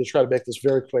left, but I'm going to try to make this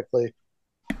very quickly.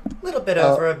 A little bit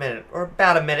over a minute, or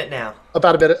about a minute now.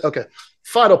 About a minute? Okay.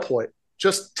 Final point.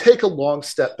 Just take a long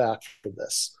step back from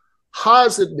this.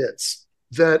 Haz admits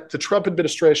that the Trump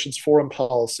administration's foreign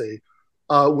policy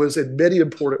was in many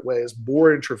important ways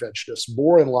more interventionist,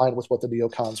 more in line with what the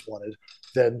neocons wanted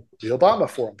than the Obama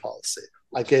foreign policy.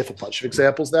 I gave a bunch of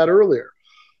examples of that earlier.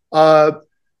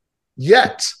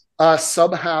 Yet,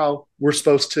 somehow we're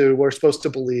supposed to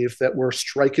believe that we're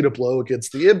striking a blow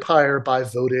against the empire by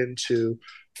voting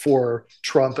for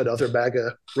Trump and other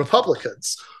MAGA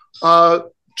Republicans.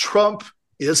 Trump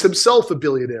is himself a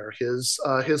billionaire. His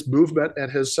movement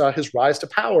and his rise to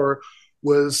power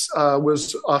was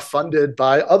funded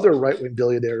by other right-wing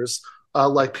billionaires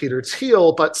like Peter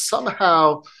Thiel, but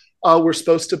somehow we're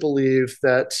supposed to believe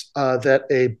that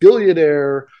a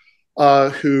billionaire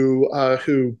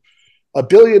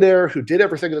who did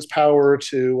everything in his power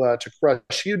to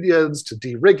crush unions, to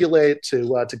deregulate,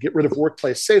 to get rid of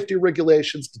workplace safety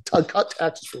regulations, to cut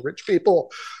taxes for rich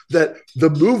people, that the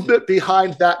movement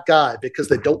behind that guy, because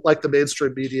they don't like the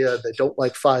mainstream media, they don't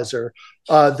like Pfizer,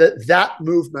 that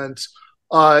movement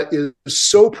is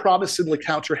so promisingly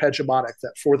counter-hegemonic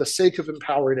that for the sake of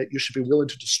empowering it, you should be willing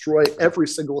to destroy every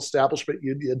single establishment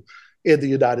union in the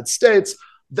United States.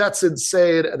 That's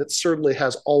insane, and it certainly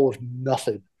has all of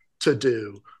nothing to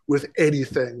do with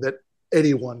anything that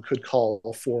anyone could call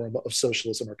a form of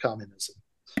socialism or communism.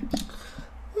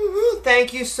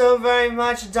 Thank you so very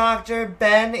much, Dr.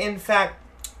 Ben. In fact,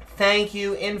 thank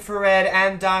you, Infrared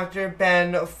and Dr.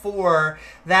 Ben, for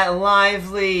that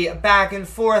lively back and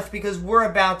forth, because we're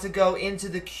about to go into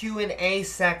the Q&A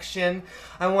section.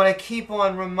 I want to keep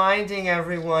on reminding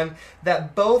everyone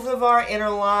that both of our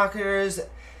interlocutors'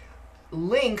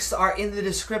 links are in the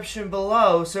description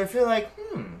below. So if you're like,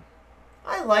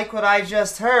 I like what I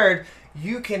just heard,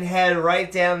 you can head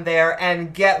right down there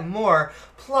and get more.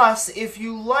 Plus, if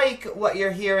you like what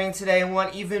you're hearing today and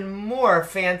want even more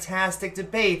fantastic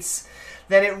debates,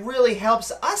 then it really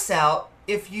helps us out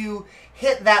if you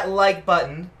hit that like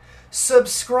button,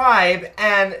 subscribe,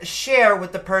 and share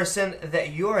with the person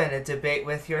that you're in a debate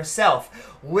with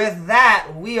yourself. With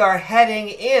that, we are heading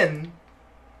in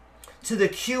to the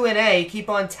Q&A. Keep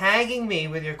on tagging me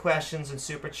with your questions and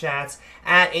super chats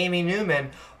at Amy Newman.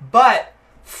 But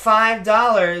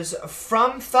 $5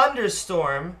 from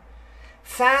Thunderstorm.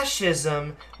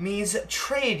 Fascism means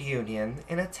trade union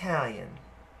in Italian.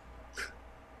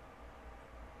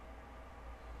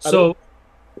 So,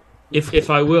 if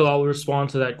I will, I'll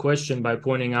respond to that question by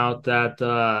pointing out that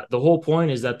the whole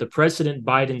point is that the precedent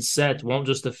Biden set won't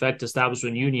just affect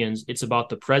establishment unions. It's about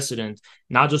the precedent,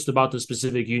 not just about the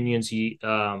specific unions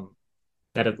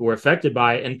that were affected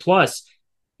by it. And plus,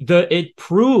 it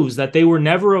proves that they were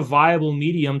never a viable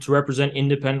medium to represent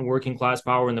independent working class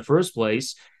power in the first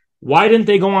place. Why didn't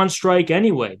they go on strike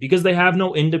anyway? Because they have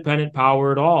no independent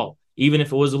power at all. Even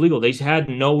if it was illegal, they had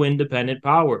no independent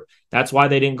power. That's why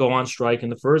they didn't go on strike in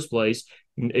the first place.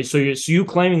 So you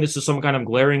claiming this is some kind of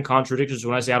glaring contradiction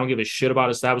when I say I don't give a shit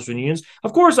about establishment unions?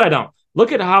 Of course I don't.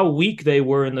 Look at how weak they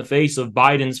were in the face of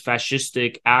Biden's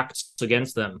fascistic acts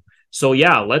against them. So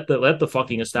yeah, let the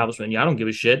fucking establishment. Yeah, I don't give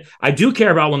a shit. I do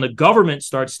care about when the government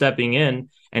starts stepping in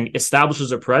and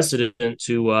establishes a precedent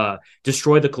to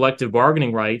destroy the collective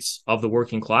bargaining rights of the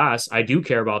working class. I do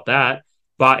care about that,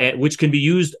 but which can be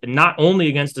used not only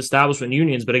against establishment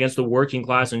unions but against the working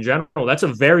class in general. That's a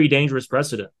very dangerous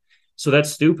precedent. So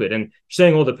that's stupid. And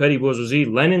saying, oh, the petty bourgeoisie,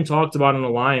 Lenin talked about an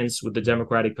alliance with the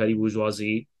democratic petty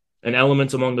bourgeoisie, an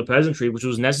element among the peasantry, which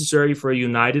was necessary for a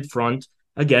united front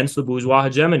against the bourgeois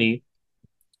hegemony.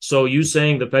 So you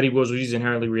saying the petty bourgeoisie is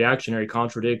inherently reactionary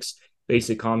contradicts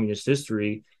basic communist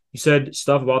history. You said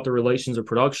stuff about the relations of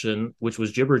production, which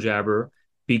was jibber jabber,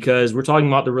 because we're talking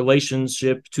about the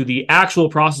relationship to the actual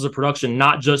process of production,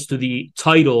 not just to the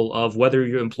title of whether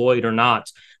you're employed or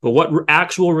not, but what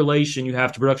actual relation you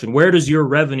have to production. Where does your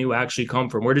revenue actually come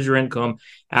from? Where does your income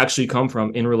actually come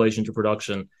from in relation to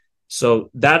production? So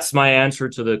that's my answer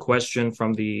to the question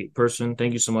from the person.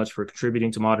 Thank you so much for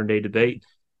contributing to Modern Day Debate.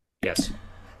 Yes.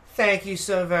 Thank you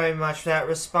so very much for that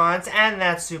response and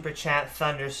that super chat,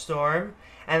 Thunderstorm.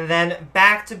 And then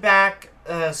back-to-back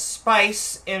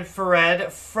Spice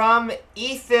Infrared from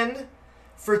Ethan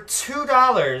for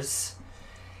 $2.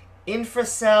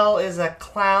 Infracell is a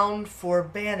clown for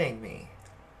banning me.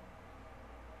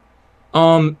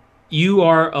 You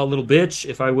are a little bitch,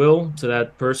 if I will, to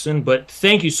that person. But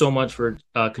thank you so much for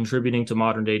contributing to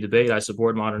Modern Day Debate. I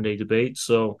support Modern Day Debate,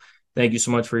 so thank you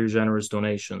so much for your generous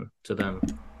donation to them.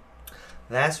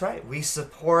 That's right. We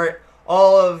support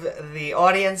all of the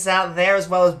audience out there, as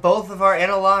well as both of our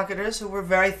interlocutors, who we're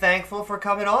very thankful for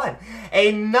coming on.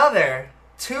 Another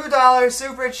 $2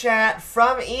 super chat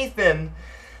from Ethan.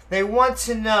 They want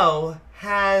to know,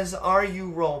 are you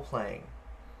role-playing?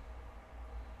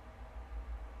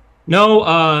 No,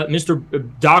 Mr.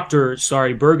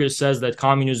 Burgess says that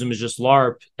communism is just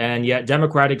LARP, and yet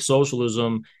democratic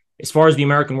socialism, as far as the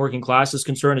American working class is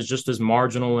concerned, is just as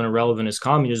marginal and irrelevant as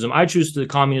communism. I choose the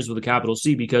communist with a capital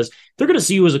C because they're going to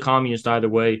see you as a communist either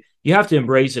way. You have to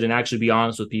embrace it and actually be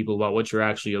honest with people about what you're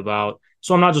actually about.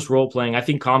 So I'm not just role-playing. I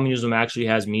think communism actually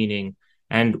has meaning.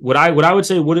 And what I would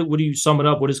say, what do you sum it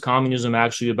up? What is communism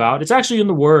actually about? It's actually in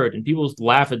the word, and people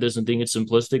laugh at this and think it's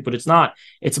simplistic, but it's not.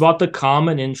 It's about the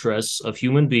common interests of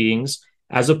human beings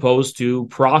as opposed to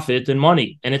profit and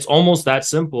money. And it's almost that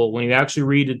simple when you actually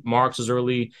read Marx's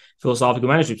early philosophical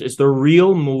manuscripts. It's the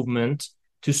real movement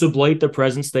to sublate the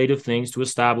present state of things to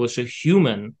establish a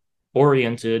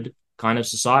human-oriented kind of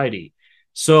society.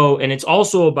 So, and it's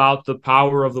also about the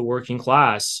power of the working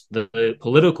class, the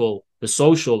political, the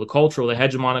social, the cultural, the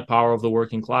hegemonic power of the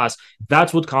working class.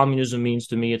 That's what communism means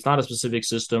to me. It's not a specific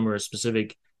system or a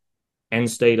specific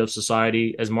end state of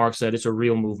society. As Marx said, it's a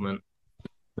real movement.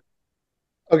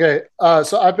 Okay,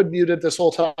 so I've been muted this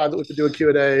whole time that we've been doing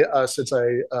Q&A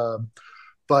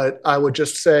but I would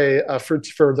just say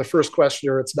for the first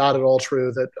questioner, it's not at all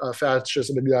true that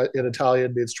fascism in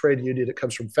Italian means trade union. It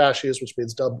comes from fascius, which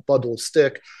means bundle of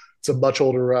stick. It's a much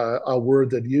older word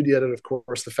than union, and of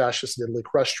course the fascists in Italy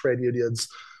crushed trade unions.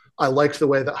 I liked the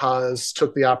way that Haas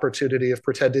took the opportunity of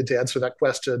pretending to answer that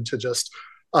question to just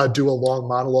do a long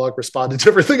monologue responding to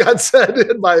everything I'd said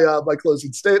in my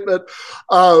closing statement.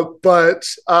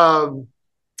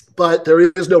 But there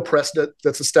is no precedent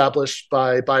that's established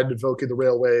by Biden invoking the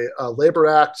Railway Labor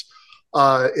Act.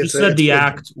 You said the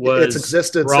act was its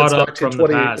existence brought up from the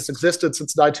past. It's existed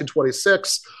since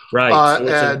 1926, right?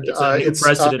 So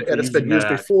it's been used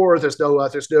before.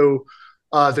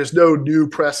 There's no new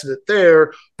precedent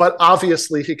there, but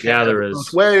obviously he can't have it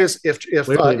both ways. If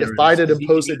Biden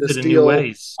imposing this deal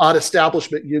on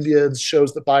establishment unions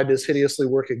shows that Biden is hideously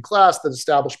working class, then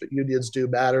establishment unions do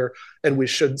matter, and we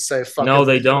shouldn't say fuck. No,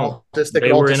 they don't.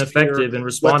 They were ineffective in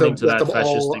responding to that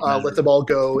fascistic measure. Let them all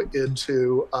go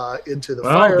into the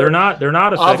Well, fire. they're not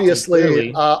effective.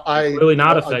 Obviously, really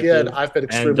not effective. Again, I've been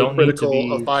extremely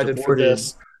critical of Biden for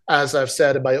this, as I've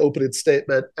said in my opening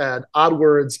statement, and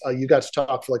onwards, you got to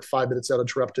talk for like 5 minutes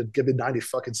uninterrupted. Give me 90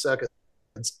 fucking seconds.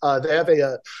 They have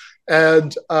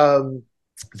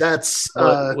that's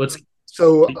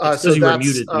so that's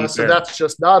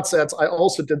just nonsense. I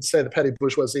also didn't say the petty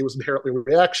bourgeoisie was inherently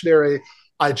reactionary.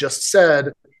 I just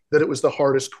said that it was the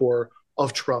hardest core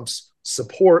of Trump's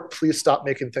support. Please stop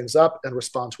making things up and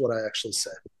respond to what I actually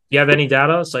said. Do you have any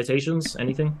data, citations,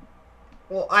 anything?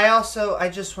 Well, I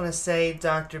just want to say,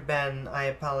 Dr. Ben, I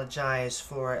apologize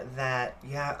for that.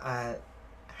 Yeah,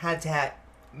 had to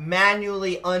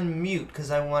manually unmute because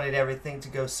I wanted everything to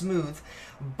go smooth.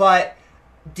 But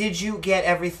did you get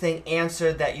everything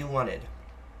answered that you wanted?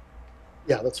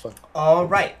 Yeah, that's fine. All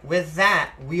right. With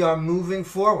that, we are moving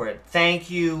forward.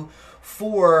 Thank you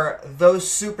for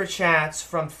those super chats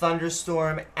from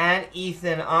Thunderstorm and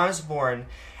Ethan Osborne.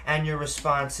 and your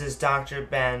responses, Dr.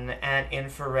 Ben at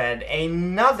Infrared.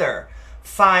 Another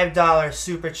 $5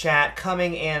 super chat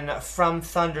coming in from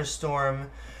Thunderstorm.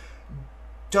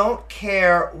 Don't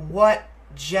care what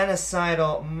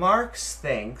genocidal Marx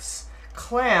thinks.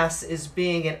 Class is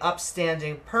being an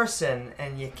upstanding person,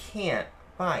 and you can't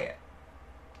buy it.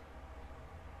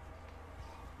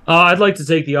 I'd like to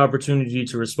take the opportunity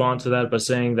to respond to that by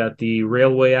saying that the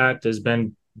Railway Act has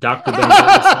been Dr.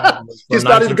 Ben he's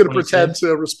not even going to pretend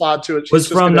to respond to it. Was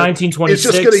from 1926. He's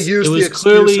just going to use the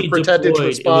excuse of pretending to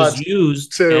respond. It was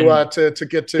used to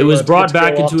get to. It was brought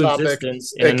back into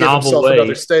existence in a novel way.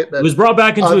 It was brought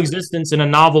back into existence in a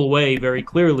novel way, very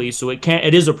clearly. So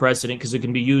it is a precedent because it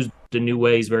can be used in new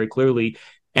ways very clearly.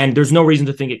 And there's no reason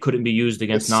to think it couldn't be used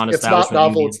against non-establishment it's not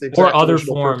novel, it's the or other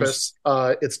forms.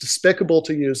 It's despicable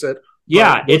to use it.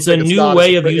 Yeah, it's a new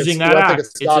way of using that act.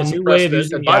 It's a new way of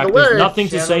using the act. There's nothing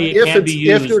to say it can't be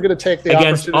used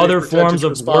against other forms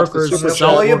of workers'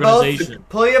 self-organization.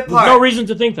 Pull you apart. There's no reason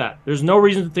to think that. There's no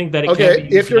reason to think that it can't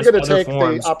be used if you're going to take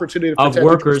the opportunity of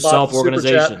workers'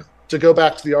 self-organization. To go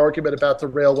back to the argument about the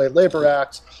Railway Labor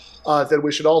Act, then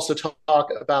we should also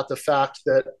talk about the fact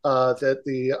that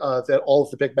that all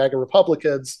of the big MAGA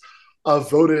Republicans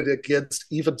voted against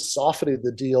even softening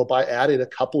the deal by adding a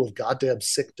couple of goddamn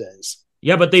sick days.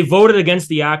 Yeah, but they voted against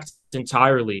the act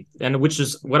entirely, and which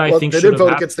is what I think they should didn't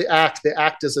vote against the act. The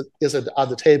act isn't on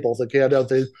the table. They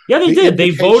did. They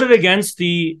voted against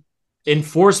the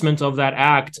enforcement of that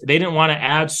act. They didn't want to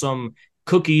add some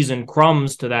cookies and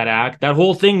crumbs to that act. That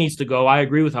whole thing needs to go. I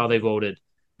agree with how they voted.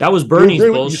 That was Bernie's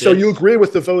bullshit. So you agree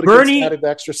with the vote against adding the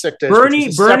extra sick days?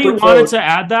 Bernie wanted to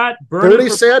add that. Bernie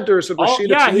Sanders and Rashida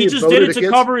Tlaib he just did it to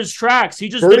cover his tracks. He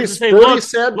just did it to say,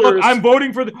 look, I'm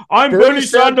voting for I'm Bernie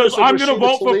Sanders. I'm going to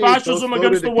vote for fascism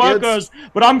against the workers,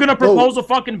 but I'm going to propose a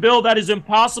fucking bill that is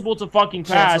impossible to fucking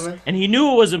pass. And he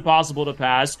knew it was impossible to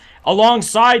pass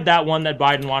alongside that one that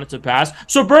Biden wanted to pass.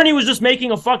 So Bernie was just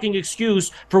making a fucking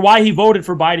excuse for why he voted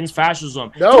for Biden's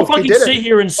fascism. No, don't fucking sit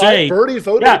here and say Bernie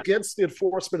voted against the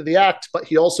enforcement of the act, but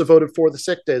he also voted for the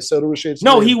sick days. So did Rashida Tlaib.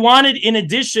 No, he wanted, in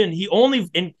addition,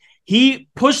 he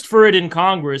pushed for it in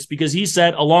Congress because he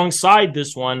said alongside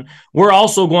this one, we're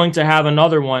also going to have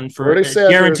another one for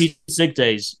guaranteed sick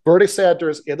days. Bernie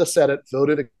Sanders in the Senate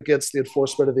voted against the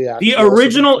enforcement of the act. The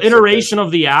original iteration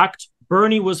of the act,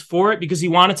 Bernie was for it because he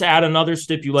wanted to add another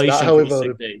stipulation for the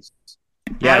sick days.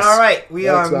 Yes. All right, we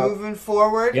are moving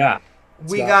forward. Yeah.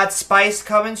 We got Spice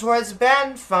coming towards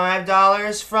Ben,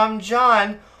 $5 from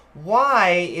John.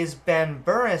 Why is Ben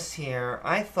Burris here?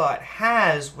 I thought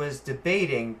Haz was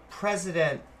debating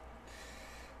President.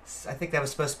 I think that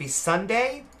was supposed to be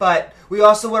Sunday, but we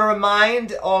also want to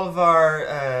remind all of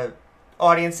our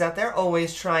audience out there,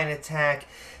 always try and attack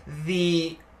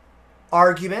the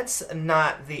arguments,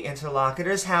 not the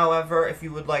interlocutors. However, if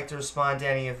you would like to respond to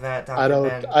any of that, Dr.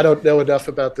 Ben. I don't know enough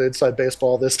about the inside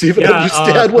baseball of this to even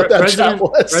understand what that chat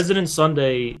was. President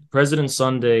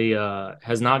Sunday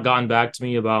has not gotten back to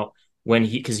me about when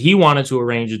because he wanted to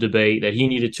arrange a debate that he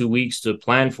needed 2 weeks to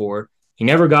plan for. He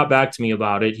never got back to me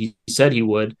about it. He said he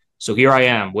would. So here I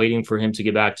am waiting for him to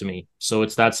get back to me. So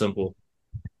it's that simple.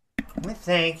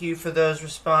 Thank you for those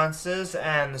responses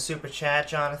and the super chat,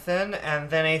 Jonathan.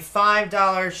 And then a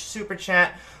 $5 super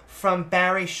chat from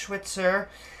Barry Schwitzer.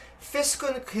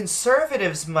 Fiscal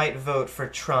conservatives might vote for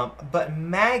Trump, but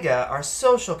MAGA are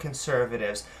social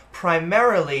conservatives,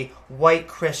 primarily white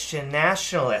Christian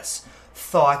nationalists.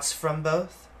 Thoughts from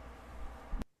both?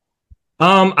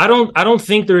 I don't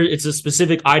think it's a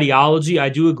specific ideology. I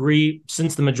do agree,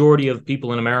 since the majority of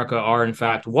people in America are in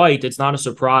fact white, it's not a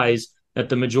surprise that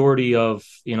the majority of,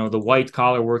 the white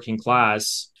collar working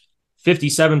class,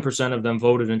 57% of them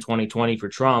voted in 2020 for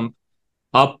Trump,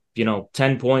 up,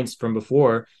 10 points from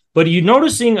before. But you're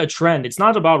noticing a trend. It's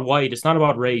not about white. It's not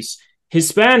about race.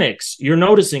 Hispanics, you're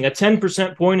noticing a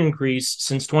 10% point increase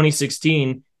since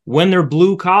 2016. When they're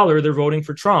blue collar, they're voting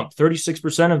for Trump.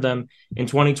 36% of them in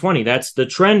 2020. The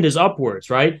trend is upwards,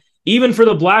 right? Even for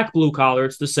the black blue collar,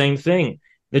 it's the same thing.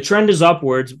 The trend is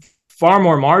upwards, far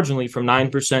more marginally from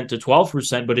 9% to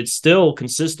 12%, but it's still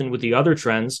consistent with the other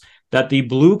trends that the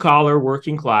blue collar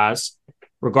working class,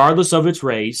 regardless of its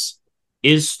race,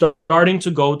 is starting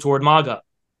to go toward MAGA.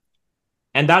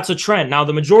 And that's a trend. Now,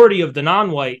 the majority of the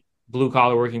non-white blue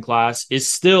collar working class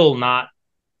is still not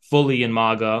fully in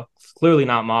MAGA, clearly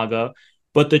not MAGA,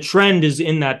 but the trend is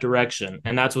in that direction.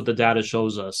 And that's what the data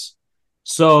shows us.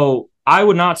 So I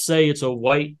would not say it's a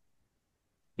white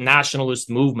nationalist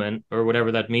movement or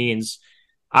whatever that means.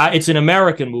 It's an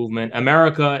American movement.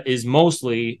 America is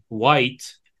mostly white,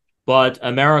 but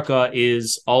America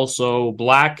is also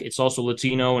black. It's also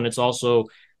Latino, and it's also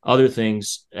other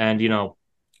things. And,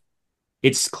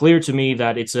 it's clear to me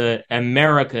that it's a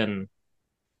American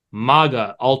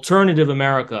MAGA, alternative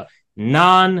America,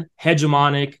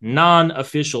 non-hegemonic,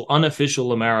 non-official,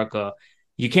 unofficial America.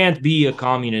 You can't be a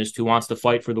communist who wants to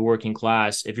fight for the working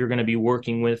class if you're going to be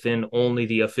working within only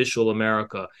the official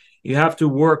America. You have to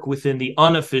work within the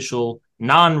unofficial,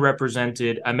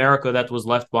 non-represented America that was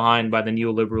left behind by the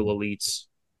neoliberal elites.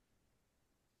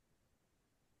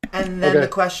 And then the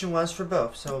question was for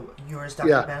both. So yours,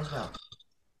 Dr. Ben, as well.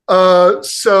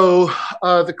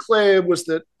 The claim was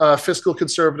that fiscal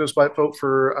conservatives might vote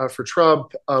for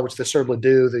Trump, which they certainly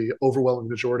do. The overwhelming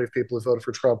majority of people who voted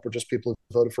for Trump were just people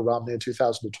who voted for Romney in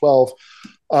 2012.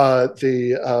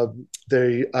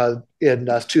 In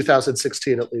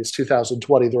 2016, at least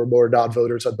 2020, there were more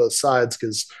non-voters on both sides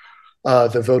because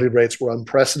the voting rates were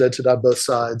unprecedented on both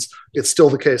sides. It's still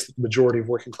the case that the majority of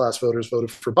working class voters voted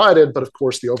for Biden, but of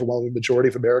course, the overwhelming majority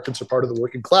of Americans are part of the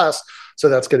working class, so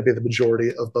that's going to be the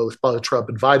majority of both Trump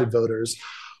and Biden voters.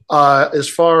 As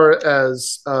far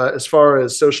as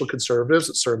social conservatives,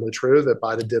 it's certainly true that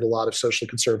Biden did a lot of socially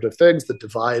conservative things that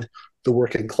divide the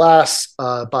working class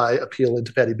by appealing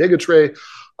to petty bigotry.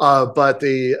 But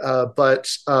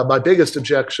my biggest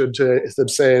objection to them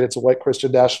saying it's a white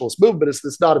Christian nationalist movement is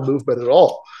it's not a movement at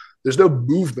all. There's no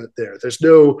movement there. There's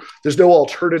no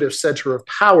alternative center of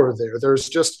power there. There's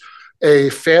just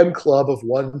a fan club of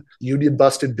one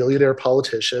union-busted billionaire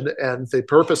politician, and the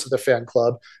purpose of the fan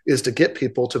club is to get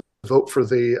people to vote for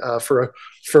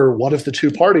for one of the two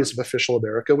parties of official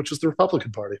America, which is the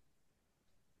Republican Party.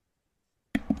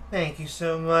 Thank you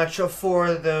so much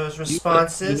for those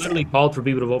responses. You literally called for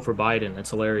people to vote for Biden.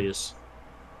 That's hilarious.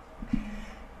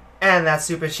 And that's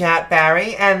super chat,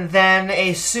 Barry. And then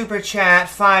a super chat,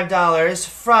 $5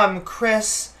 from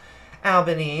Chris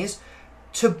Albanese.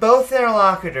 To both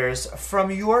interlocutors,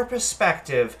 from your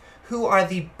perspective, who are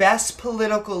the best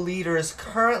political leaders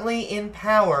currently in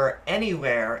power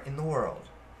anywhere in the world?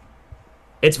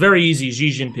 It's very easy.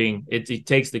 Xi Jinping. It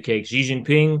takes the cake. Xi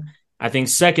Jinping. I think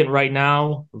second right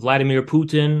now, Vladimir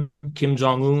Putin, Kim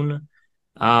Jong-un.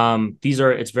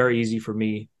 It's very easy for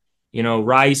me.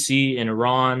 Raisi in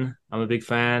Iran, I'm a big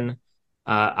fan.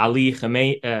 Ali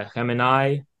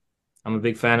Khamenei, I'm a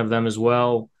big fan of them as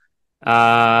well.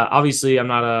 Obviously, I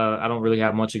don't really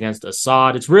have much against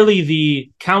Assad. It's really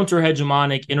the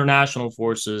counter-hegemonic international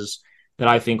forces that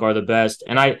I think are the best.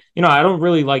 And I don't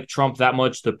really like Trump that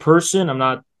much, the person.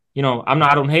 I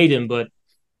don't hate him, but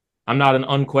I'm not an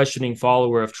unquestioning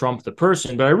follower of Trump, the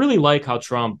person. But I really like how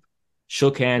Trump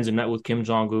shook hands and met with Kim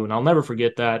Jong-un. I'll never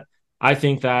forget that. I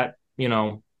think that,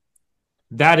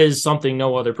 that is something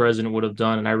no other president would have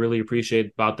done. And I really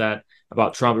appreciate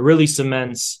about Trump. It really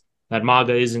cements that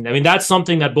MAGA isn't. I mean, that's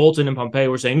something that Bolton and Pompeo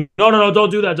were saying, no, don't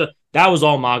do that. That was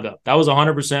all MAGA. That was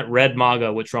 100% red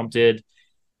MAGA, what Trump did.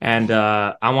 And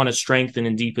I want to strengthen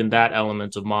and deepen that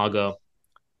element of MAGA.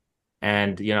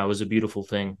 And, it was a beautiful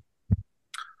thing.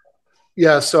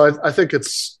 Yeah, so I think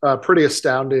it's pretty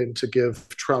astounding to give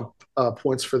Trump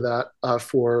points for that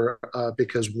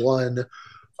because one,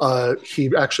 he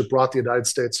actually brought the United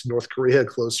States and North Korea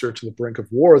closer to the brink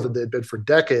of war than they'd been for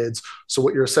decades. So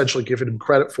what you're essentially giving him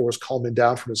credit for is calming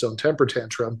down from his own temper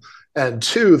tantrum. And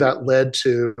two, that led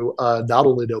to not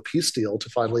only no peace deal to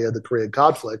finally end the Korean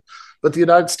conflict, but the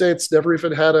United States never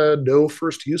even had a no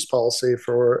first use policy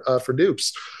for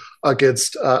nukes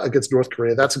against North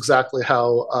Korea. That's exactly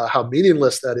how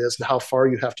meaningless that is and how far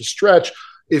you have to stretch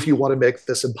if you want to make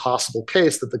this impossible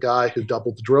case that the guy who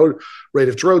doubled the rate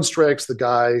of drone strikes, the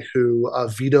guy who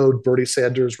vetoed Bernie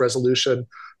Sanders' resolution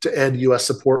to end U.S.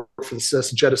 support for the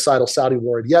genocidal Saudi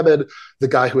war in Yemen, the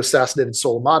guy who assassinated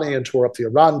Soleimani and tore up the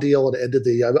Iran deal and ended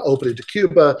the opening to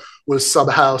Cuba, was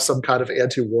somehow some kind of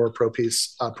anti-war,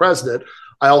 pro-peace president.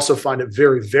 I also find it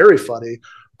very, very funny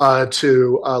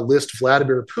to list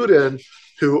Vladimir Putin,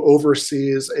 who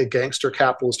oversees a gangster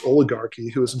capitalist oligarchy,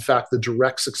 who is in fact the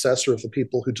direct successor of the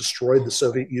people who destroyed the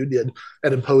Soviet Union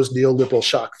and imposed neoliberal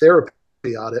shock therapy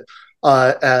on it,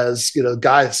 as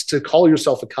guys, to call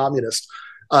yourself a communist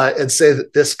and say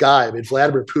that this guy,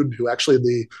 Vladimir Putin, who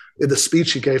actually in the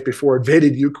speech he gave before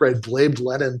invading Ukraine blamed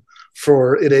Lenin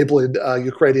for enabling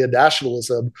Ukrainian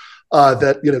nationalism,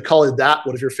 that calling that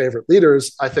one of your favorite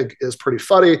leaders, I think is pretty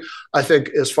funny. I think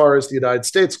as far as the United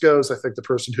States goes, I think the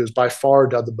person who's by far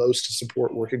done the most to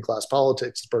support working class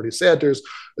politics is Bernie Sanders.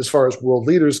 As far as world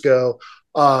leaders go,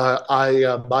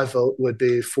 my vote would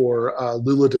be for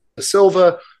Lula da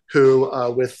Silva, who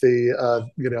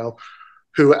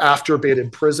who after being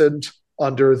imprisoned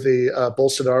under the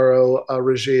Bolsonaro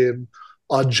regime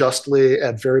unjustly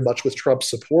and very much with Trump's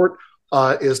support,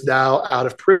 is now out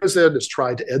of prison, is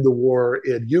trying to end the war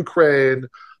in Ukraine,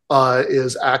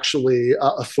 is actually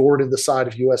a thorn in the side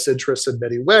of U.S. interests in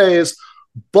many ways,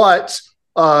 but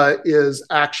is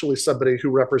actually somebody who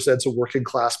represents a working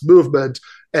class movement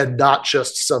and not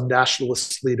just some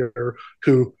nationalist leader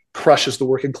who crushes the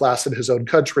working class in his own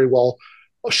country while,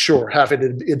 sure, having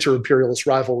an inter-imperialist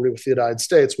rivalry with the United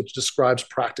States, which describes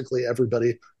practically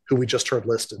everybody who we just heard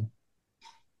listed.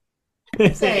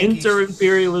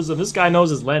 Inter-imperialism. This guy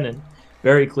knows his Lenin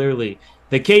very clearly.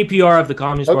 The KPR of the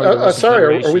Communist Party of the Russian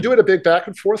Federation. Are we doing a big back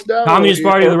and forth now? Communist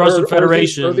Party of the Russian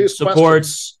Federation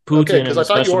supports Putin and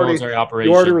special military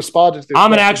operations. You already responded to this.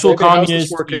 I'm an actual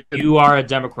communist. You are a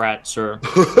Democrat, sir.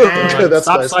 Okay,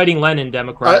 Stop citing Lenin,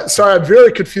 Democrat. Sorry, I'm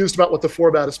very confused about what the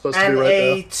format is supposed to be right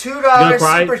now. And a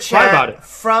 $2 super chat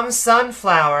from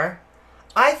Sunflower.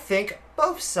 I think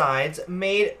both sides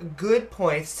made good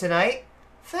points tonight.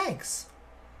 Thanks.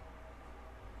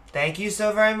 Thank you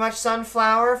so very much,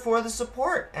 Sunflower, for the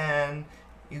support. And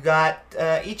you got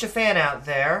each a fan out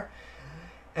there.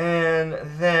 And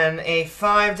then a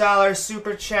 $5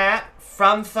 super chat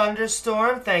from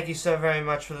Thunderstorm. Thank you so very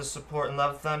much for the support and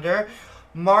love, Thunder.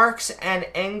 Marx and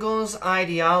Engels'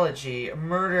 ideology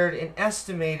murdered an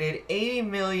estimated 80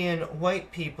 million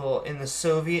white people in the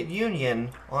Soviet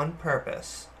Union on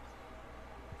purpose.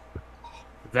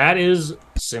 That is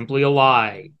simply a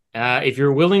lie. If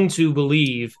you're willing to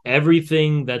believe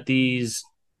everything that these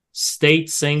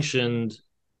state-sanctioned,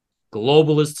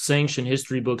 globalist-sanctioned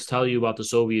history books tell you about the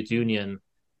Soviet Union,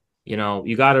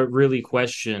 you got to really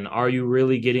question, are you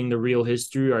really getting the real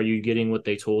history? Or are you getting what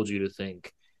they told you to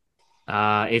think?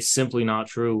 It's simply not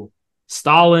true.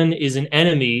 Stalin is an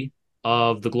enemy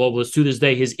of the globalists. To this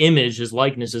day, his image, his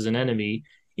likeness is an enemy.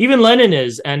 Even Lenin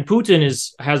is, and Putin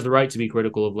has the right to be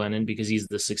critical of Lenin because he's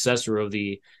the successor of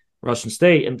the Russian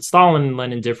state. And Stalin and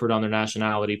Lenin differed on their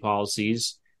nationality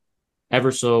policies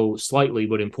ever so slightly,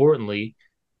 but importantly.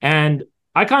 And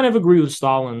I kind of agree with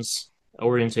Stalin's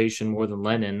orientation more than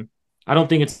Lenin. I don't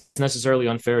think it's necessarily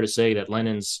unfair to say that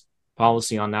Lenin's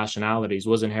policy on nationalities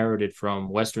was inherited from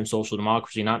Western social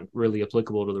democracy, not really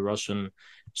applicable to the Russian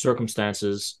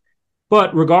circumstances.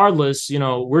 But regardless,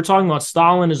 we're talking about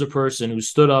Stalin as a person who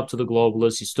stood up to the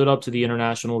globalists. He stood up to the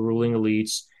international ruling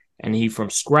elites, and he from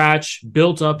scratch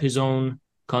built up his own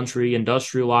country,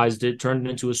 industrialized it, turned it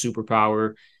into a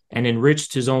superpower, and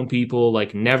enriched his own people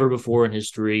like never before in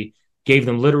history, gave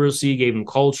them literacy, gave them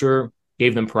culture,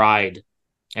 gave them pride,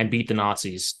 and beat the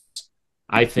Nazis.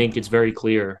 I think it's very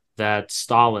clear that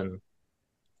Stalin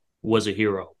was a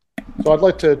hero. So I'd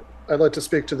like to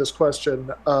speak to this question.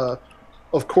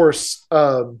 Of course,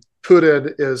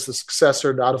 Putin is the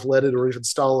successor not of Lenin or even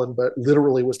Stalin, but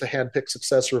literally was the handpicked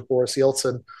successor of Boris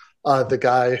Yeltsin, the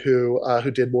guy who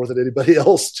did more than anybody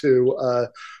else to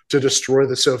destroy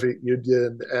the Soviet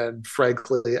Union and,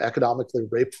 frankly, economically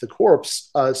raped the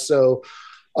corpse.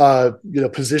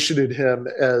 Positioning him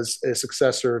as a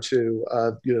successor to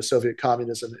Soviet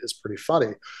communism is pretty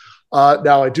funny.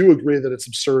 Now, I do agree that it's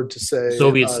absurd to say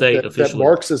Soviet state that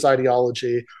Marx's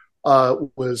ideology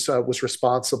was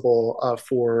responsible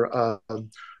for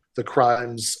the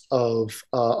crimes of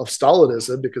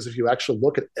Stalinism, because if you actually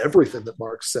look at everything that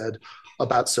Marx said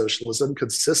about socialism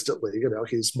consistently,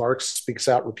 Marx speaks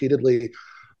out repeatedly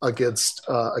against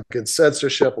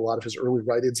censorship. A lot of his early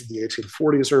writings in the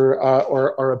 1840s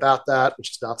are about that,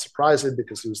 which is not surprising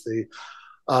because he was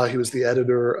the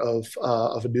editor of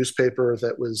a newspaper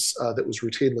that was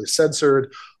routinely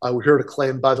censored. We heard a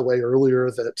claim, by the way, earlier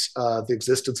that the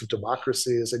existence of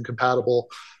democracy is incompatible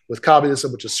with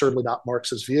communism, which is certainly not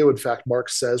Marx's view. In fact,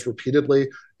 Marx says repeatedly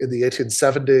in the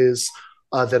 1870s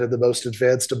that in the most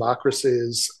advanced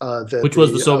democracies, which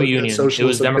was the Soviet Union, it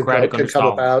was democratic can come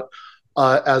about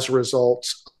as a result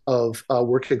of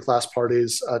working class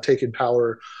parties taking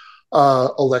power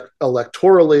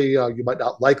electorally. You might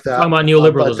not like that. Talking about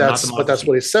neoliberalism, but that's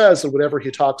what he says. And whenever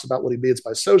he talks about what he means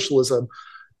by socialism,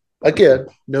 again,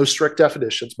 no strict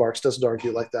definitions. Marx doesn't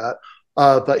argue like that.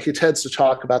 But he tends to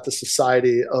talk about the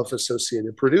society of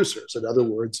associated producers. In other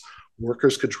words,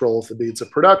 workers control the means of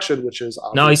production, which is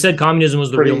no. He said communism was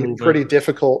the real movement. Pretty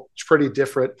difficult. It's pretty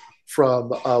different from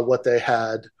what they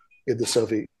had in the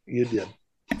Soviet Union.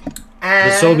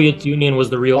 The Soviet Union was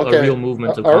the real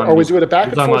movement of communism. Are we doing it back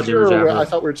and forth here? I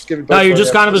thought we were just giving. No, you're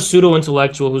just kind of a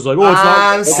pseudo-intellectual who's like, oh, it's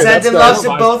not. Sending love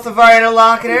to both of our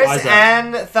interlocutors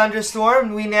and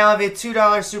Thunderstorm. We now have a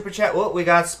 $2 super chat. Oh, we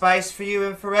got Spice for you,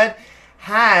 Infrared.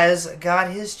 Has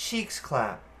got his cheeks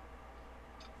clapped.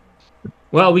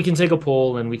 Well, we can take a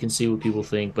poll and we can see what people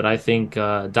think, but I think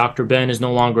Dr. Ben is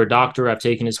no longer a doctor. I've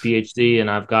taken his PhD, and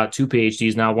I've got 2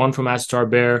 PhDs now, one from Astar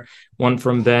Bear, one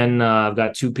from Ben. I've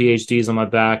got 2 PhDs on my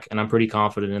back, and I'm pretty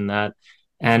confident in that.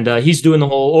 And he's doing the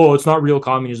whole, oh, it's not real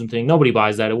communism thing. Nobody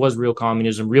buys that. It was real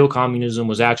communism. Real communism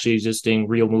was actually existing,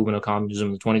 real movement of communism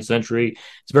in the 20th century.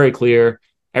 It's very clear.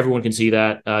 Everyone can see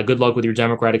that. Good luck with your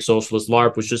democratic socialist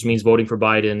LARP, which just means voting for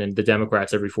Biden and the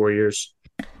Democrats every 4 years.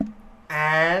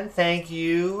 And thank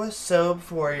you, Soap,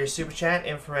 for your super chat,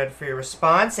 Infrared, for your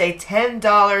response. A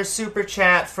 $10 super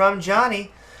chat from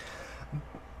Johnny.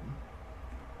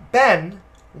 Ben,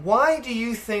 why do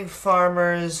you think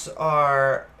farmers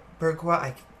are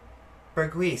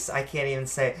Burguese? I can't even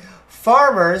say.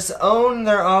 Farmers own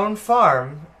their own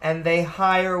farm and they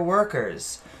hire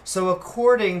workers. So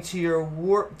according to your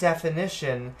warped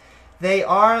definition, they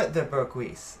are the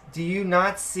Burguese. Do you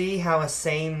not see how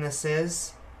insane this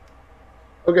is?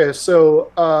 Okay,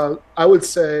 so I would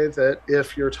say that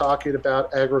if you're talking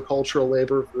about agricultural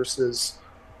labor versus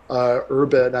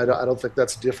urban, I don't think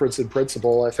that's a difference in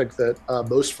principle. I think that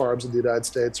most farms in the United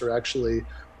States are actually,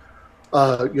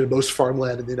 most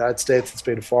farmland in the United States that's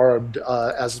being farmed,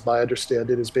 as is my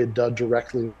understanding, is being done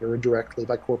directly or indirectly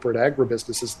by corporate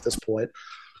agribusinesses at this point.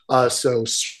 So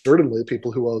certainly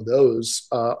people who own those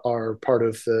are part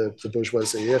of the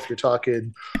bourgeoisie. If you're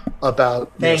talking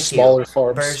about smaller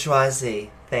farms.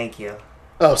 Bourgeoisie. Thank you.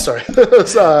 Oh, sorry.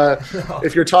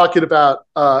 If you're talking about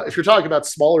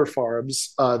smaller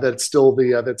farms, that's still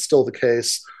the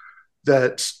case.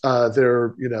 That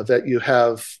that you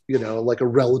have like a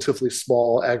relatively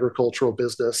small agricultural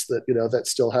business that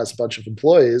still has a bunch of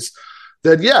employees.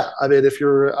 Then yeah, I mean, if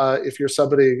you're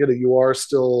somebody, you are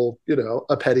still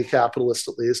a petty capitalist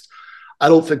at least. I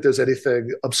don't think there's anything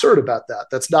absurd about that.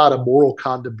 That's not a moral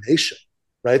condemnation,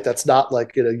 right? That's not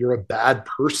like you're a bad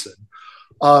person.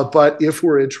 But if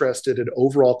we're interested in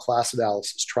overall class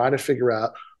analysis, trying to figure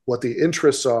out what the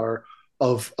interests are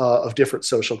of different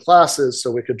social classes,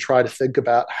 so we can try to think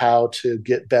about how to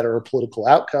get better political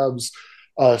outcomes,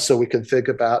 so we can think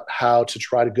about how to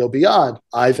try to go beyond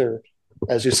either,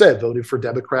 as you said, voting for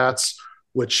Democrats,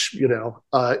 which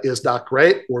is not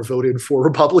great, or voting for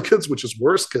Republicans, which is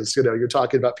worse because you're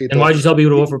talking about people. And why did you tell people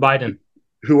to vote for Biden?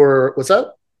 Who are what's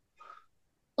that?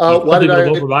 Why did I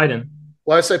vote for Biden?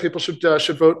 Well, I say people should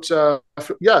vote. So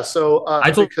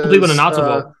I told people not to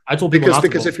vote. I told people not to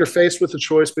because vote. If you're faced with a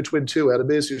choice between two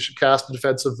enemies, you should cast a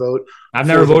defensive vote. I've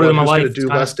never voted in my life. To do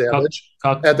less damage,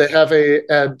 and they have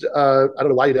I don't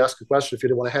know why you'd ask a question if you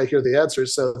didn't want to hear the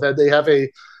answers. So then they have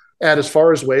and as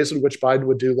far as ways in which Biden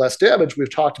would do less damage, we've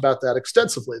talked about that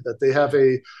extensively. That they have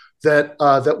that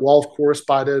while of course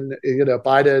Biden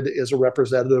is a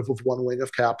representative of one wing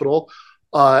of capital.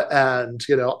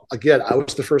 Again, I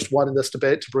was the first one in this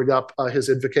debate to bring up his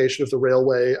invocation of the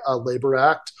Railway Labor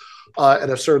Act,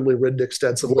 and I've certainly written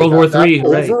extensively World War III.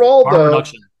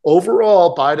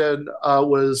 Overall, Biden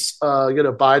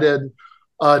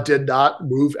did not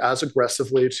move as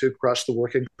aggressively to crush the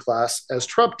working class as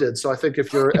Trump did. So I think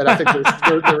there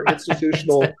are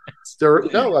institutional.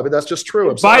 That's just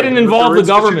true. Biden involved the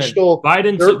government.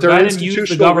 There are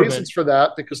institutional reasons for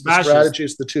that because the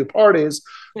strategies, the two parties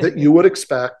that you would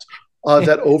expect.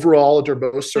 That overall, under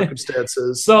most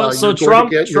circumstances, you're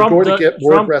going to get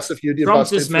more aggressive union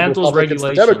busting from Republicans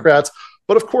and Democrats.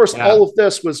 But of course, all of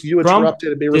this was you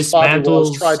interrupted me responding while I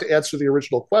was trying to answer the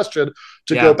original question.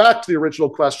 To go back to the original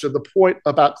question, the point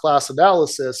about class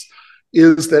analysis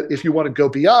is that if you want to go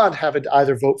beyond having to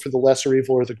either vote for the lesser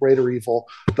evil or the greater evil,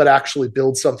 but actually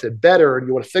build something better, and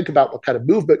you want to think about what kind of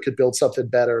movement could build something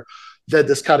better, then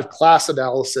this kind of class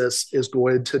analysis is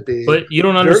going to be but you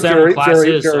don't understand very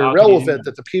relevant.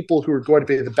 That the people who are going to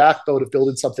be the backbone of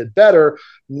building something better,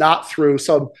 not through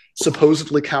some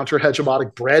supposedly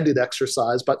counter-hegemonic branding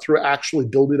exercise, but through actually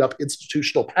building up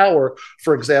institutional power,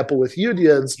 for example, with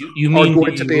unions, you mean are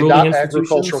going to be not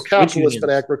agricultural capitalists, but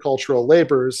agricultural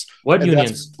laborers. What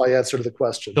unions? That's my answer to the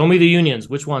question. Show me the unions.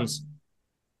 Which ones?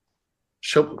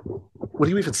 What do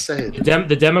you even say?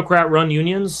 The Democrat-run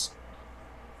unions?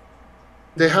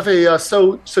 They have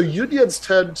so unions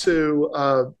tend to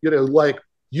like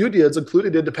unions,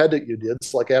 including independent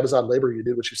unions like Amazon Labor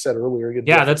Union, which you said earlier.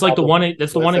 That's like the one.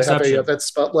 That's the one exception.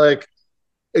 That's like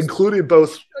including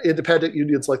both independent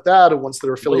unions like that and ones that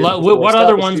are affiliated. What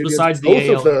other ones unions, besides the both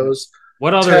ALA? Of those?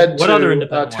 What other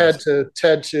independent ones?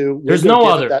 tend to. There's no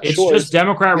other. It's choice. Just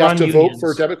Democrat-run unions. You have to vote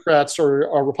for Democrats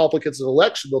or Republicans in an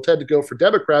election. They'll tend to go for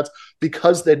Democrats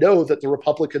because they know that the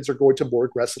Republicans are going to more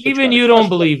aggressively. Even you don't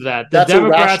believe that. The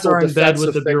Democrats are in bed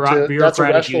with the bureaucratic That's a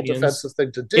rational unions. defensive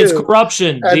thing to do. It's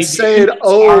corruption. And saying,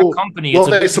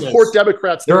 they support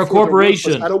Democrats. They're a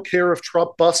corporation. I don't care if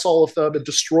Trump busts all of them and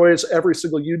destroys every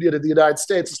single union in the United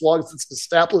States as long as it's an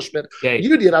establishment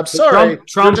union. I'm sorry.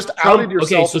 You're just outing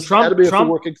yourself as the enemy the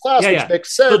working class, which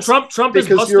makes sense. So Trump is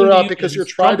because you're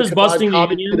trying to busting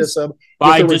the unions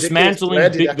by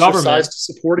dismantling big government,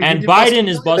 and Biden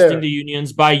is busting the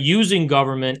unions by using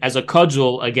government as a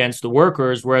cudgel against the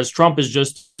workers, whereas Trump is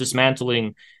just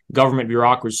dismantling government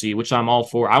bureaucracy, which I'm all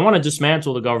for. I want to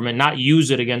dismantle the government, not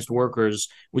use it against workers,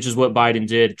 which is what Biden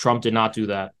did. Trump did not do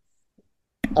that.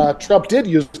 Trump did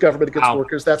use government against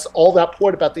workers. That's all that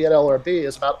point about the NLRB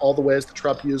is about all the ways that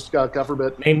Trump used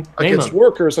government against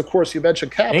workers. Of course, you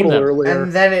mentioned capital earlier.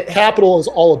 And then capital is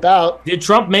all about... Did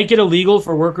Trump make it illegal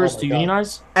for workers to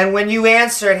unionize? And when you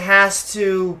answer, it has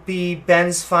to be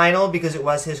Ben's final because it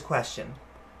was his question.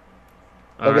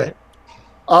 Okay.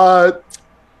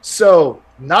 So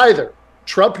neither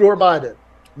Trump nor Biden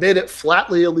made it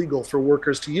flatly illegal for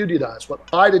workers to unionize. What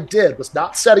Biden did was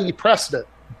not setting a precedent,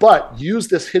 but use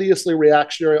this hideously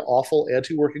reactionary, awful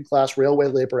anti-working class Railway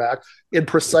Labor Act in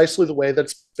precisely the way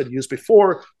that's been used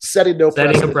before, setting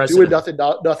precedent, doing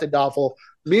nothing novel.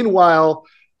 Meanwhile,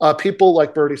 people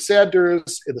like Bernie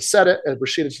Sanders in the Senate and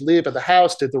Rashida Tlaib in the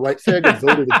House did the right thing and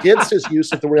voted against his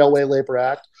use of the Railway Labor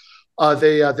Act.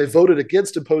 They voted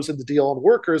against imposing the deal on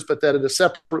workers, but then in a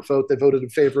separate vote, they voted in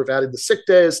favor of adding the sick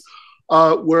days,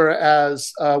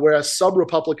 whereas some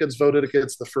Republicans voted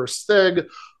against the first thing.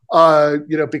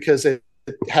 Because it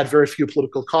had very few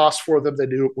political costs for them. They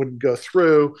knew it wouldn't go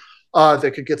through.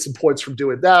 They could get some points from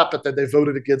doing that, but then they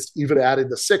voted against even adding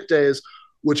the sick days,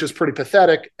 which is pretty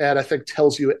pathetic and I think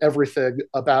tells you everything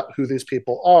about who these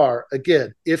people are.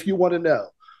 Again, if you want to know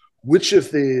which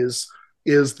of these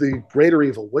is the greater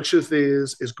evil, which of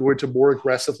these is going to more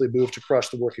aggressively move to crush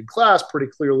the working class, pretty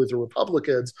clearly the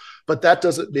Republicans, but that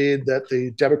doesn't mean that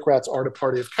the Democrats aren't a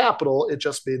party of capital. It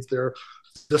just means they're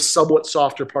the somewhat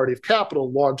softer party of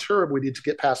capital. Long term, we need to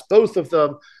get past both of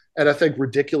them. And I think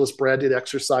ridiculous branding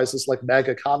exercises like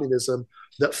MAGA communism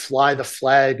that fly the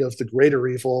flag of the greater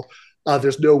evil,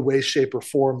 there's no way, shape, or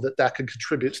form that can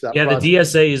contribute to that. Yeah, project. The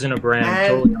DSA isn't a brand. And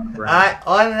totally not a brand.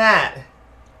 On that,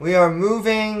 we are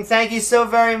moving. Thank you so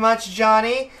very much,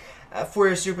 Johnny, for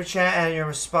your super chat and your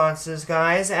responses,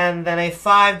 guys. And then a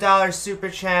 $5 super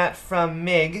chat from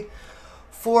Mig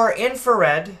for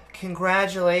Infrared.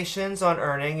 Congratulations on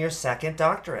earning your second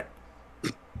doctorate.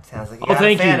 Sounds like you got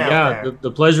thank a fan you. out Yeah,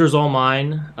 the pleasure is all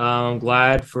mine. I'm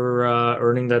glad for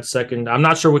earning that second. I'm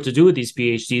not sure what to do with these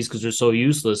PhDs because they're so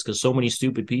useless because so many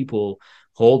stupid people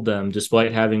hold them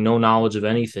despite having no knowledge of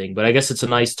anything. But I guess it's a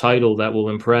nice title that will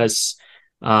impress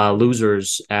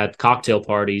losers at cocktail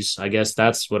parties. I guess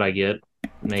that's what I get,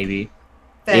 maybe,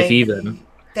 if even.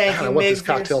 Thank you, I want this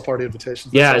cocktail party invitation.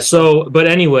 Yeah. So, but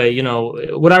anyway,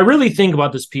 what I really think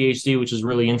about this PhD, which is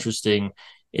really interesting,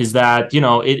 is that,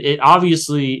 it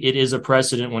obviously it is a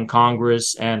precedent when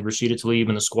Congress and Rashida Tlaib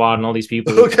and the squad and all these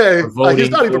people are voting he's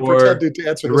not even pretending to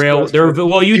answer this question.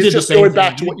 Well, you did the same going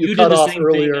back to what you cut off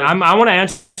earlier. I want to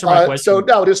answer my question. So,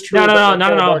 no, it is true. No,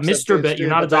 Mr. Bett, you're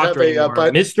not a doctor anymore.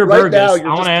 Mr. Burgess, I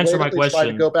want to answer my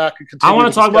question. Go back and I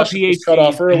want to talk about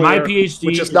PhD. My PhD,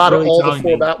 which is not all the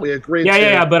format we agreed to.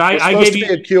 Yeah, but I gave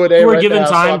you were given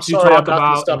time to talk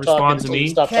about and respond to me.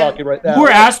 Stop talking right now. You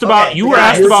were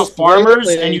asked about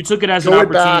farmers, and you took it as an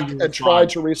opportunity and tried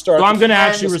to restart. So I'm going to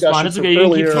actually respond. It's okay. You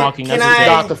can keep talking.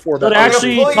 That's okay. But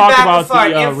actually talk about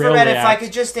the Railway Act. If I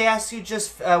could just ask you,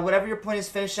 whatever your point is,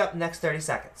 finish up in the next 30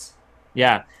 seconds.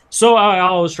 Yeah. So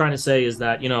all I was trying to say is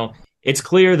that, it's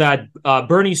clear that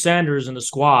Bernie Sanders and the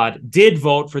squad did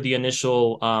vote for the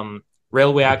initial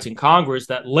Railway Act in Congress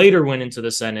that later went into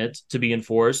the Senate to be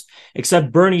enforced,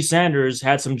 except Bernie Sanders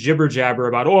had some jibber jabber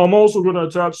about, I'm also going to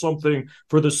attach something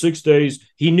for the 6 days.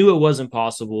 He knew it wasn't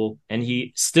possible, and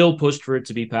he still pushed for it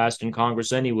to be passed in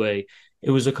Congress anyway.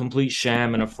 It was a complete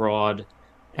sham and a fraud.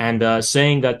 And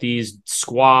saying that these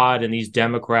squad and these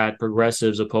Democrat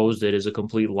progressives opposed it is a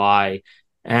complete lie.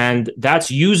 And that's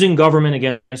using government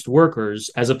against workers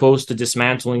as opposed to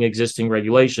dismantling existing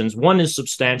regulations. One is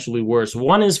substantially worse.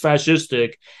 One is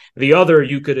fascistic. The other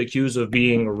you could accuse of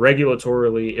being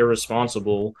regulatorily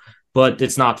irresponsible, but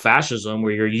it's not fascism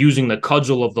where you're using the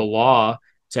cudgel of the law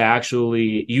to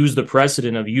actually use the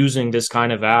precedent of using this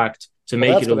kind of act to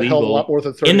make it illegal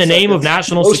in the name of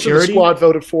national security. Most of the squad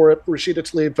voted for it. Rashida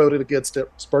Tlaib voted against it.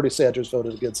 Bernie Sanders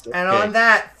voted against it. And on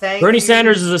that, Bernie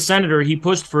Sanders is a senator. He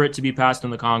pushed for it to be passed in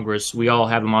the Congress. We all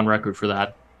have him on record for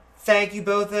that. Thank you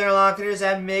both interlocutors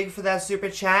and Mig for that super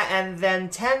chat. And then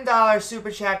 $10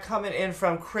 super chat coming in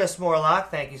from Chris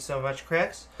Morlock. Thank you so much,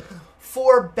 Chris.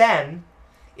 For Ben,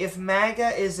 if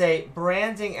MAGA is a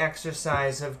branding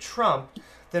exercise of Trump,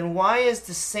 then why is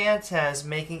DeSantis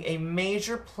making a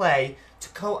major play to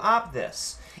co-opt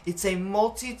this? It's a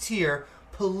multi-tier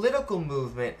political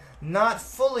movement not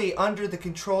fully under the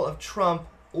control of Trump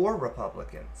or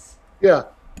Republicans. Yeah.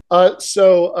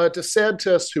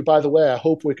 DeSantis, who, by the way, I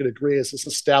hope we can agree is as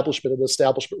establishment and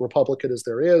establishment Republican as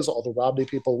there is, all the Romney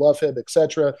people love him,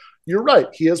 etc. You're right.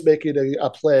 He is making a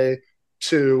play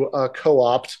to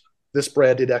co-opt this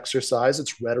branded exercise.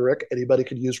 It's rhetoric. Anybody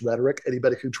can use rhetoric.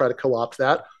 Anybody can try to co-opt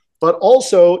that. But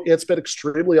also, it's been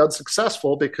extremely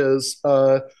unsuccessful because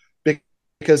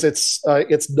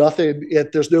it's nothing.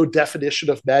 There's no definition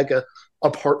of MAGA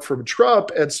apart from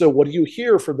Trump. And so, what do you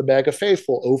hear from the MAGA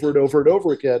faithful over and over and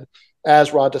over again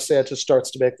as Ron DeSantis starts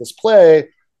to make this play?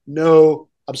 No,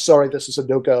 I'm sorry, this is a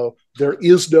no go. There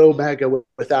is no MAGA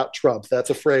without Trump. That's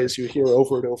a phrase you hear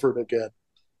over and over and again.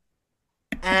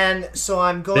 And so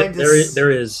I'm going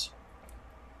there is.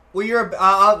 Well,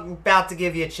 I'm about to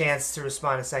give you a chance to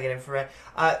respond in a second, Infrared.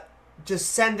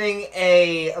 Just sending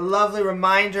a lovely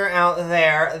reminder out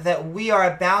there that we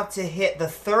are about to hit the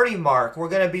 30 mark. We're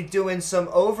going to be doing some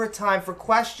overtime for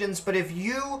questions, but if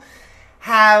you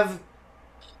have...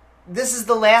 This is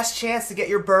the last chance to get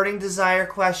your burning desire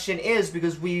question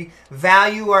because we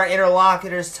value our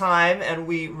interlocutors' time and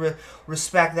we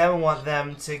respect them and want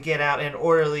them to get out in an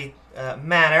orderly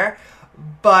manner.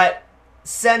 But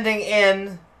sending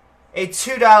in a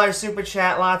 $2 super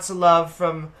chat, lots of love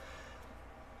from...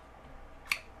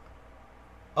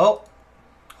 Oh,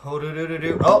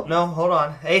 no, hold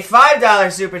on. A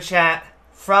 $5 super chat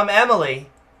from Emily.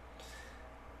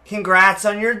 Congrats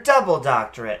on your double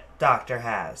doctorate, Dr.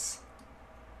 Has.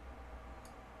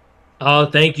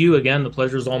 Thank you again. The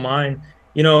pleasure is all mine.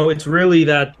 It's really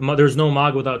that there's no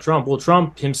MAGA without Trump. Well,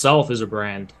 Trump himself is a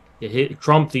brand.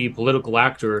 Trump, the political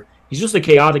actor, he's just a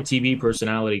chaotic TV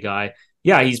personality guy.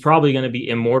 Yeah, he's probably going to be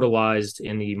immortalized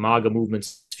in the MAGA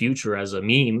movement's future as a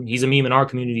meme. He's a meme in our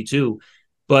community too.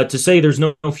 But to say there's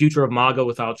no future of MAGA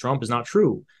without Trump is not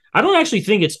true. I don't actually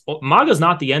think MAGA is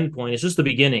not the end point. It's just the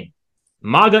beginning.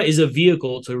 MAGA is a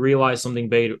vehicle to realize something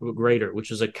greater, which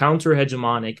is a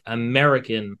counter-hegemonic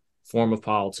American form of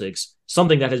politics,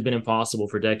 something that has been impossible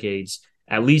for decades,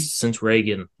 at least since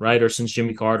Reagan, right? Or since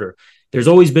Jimmy Carter. There's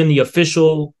always been the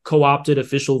official, co-opted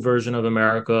official version of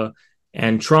America,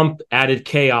 and Trump added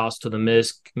chaos to the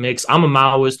mix. I'm a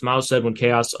Maoist. Mao said when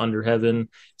chaos under heaven,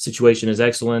 situation is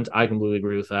excellent. I completely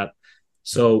agree with that.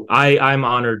 So I'm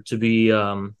honored to be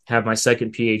have my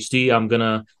second PhD. I'm going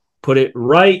to put it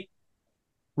right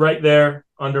there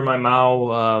under my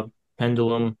Mao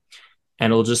pendulum,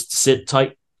 and it'll just sit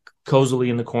tight, cozily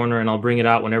in the corner, and I'll bring it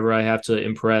out whenever I have to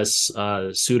impress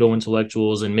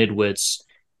pseudo-intellectuals and midwits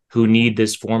who need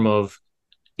this form of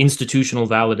institutional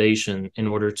validation in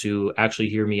order to actually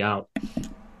hear me out.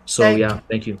 So,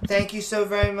 thank you. Thank you so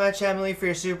very much, Emily, for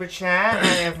your super chat,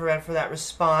 and Infrared for that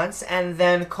response. And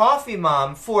then Coffee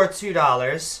Mom for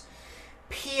 $2.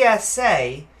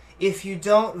 PSA, if you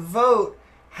don't vote,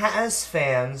 Has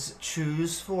fans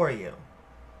choose for you.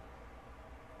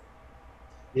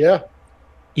 Yeah.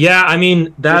 Yeah, I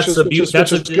mean that's good.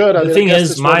 The thing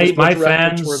is, my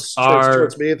fans are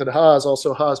towards me than Haas.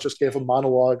 Also, Haas just gave a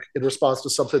monologue in response to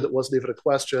something that wasn't even a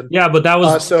question. Yeah, but that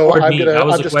was toward me. That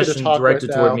was a question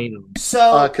directed toward me.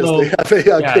 So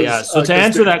to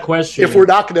answer that question, if we're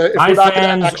not going to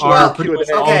actually do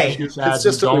Q&A,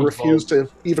 consistently refuse to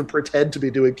even pretend to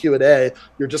be doing Q&A,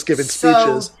 you're just giving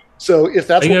speeches. So if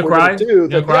that's what we're going to do,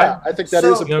 then I think that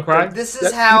is important. This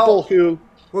is how we're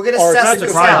going to suss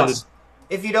this out.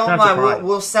 If you don't mind,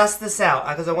 we'll suss this out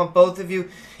because I want both of you.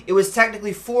 It was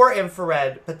technically for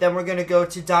Infrared, but then we're going to go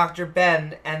to Dr.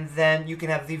 Ben, and then you can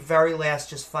have the very last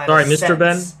just final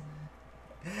sentence.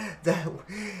 Mr. Ben?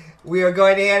 We are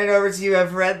going to hand it over to you,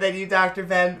 Infrared, then you, Dr.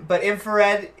 Ben. But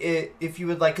Infrared, if you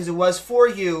would like, because it was for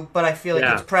you, but I feel like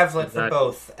it's prevalent for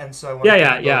both, and so I want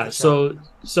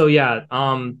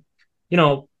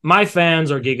to my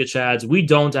fans are Giga Chads. We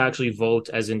don't actually vote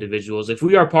as individuals. If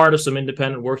we are part of some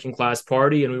independent working class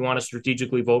party and we want to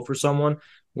strategically vote for someone,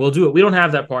 we'll do it. We don't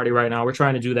have that party right now. We're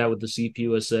trying to do that with the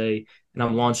CPUSA, and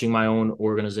I'm launching my own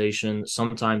organization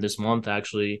sometime this month,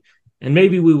 actually. And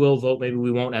maybe we will vote, maybe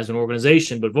we won't as an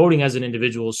organization, but voting as an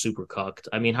individual is super cucked.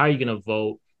 I mean, how are you going to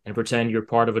vote and pretend you're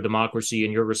part of a democracy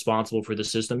and you're responsible for the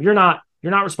system? You're not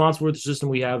responsible for the system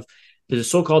we have. The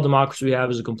so-called democracy we have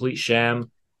is a complete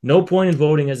sham. No point in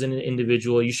voting as an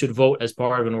individual. You should vote as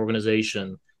part of an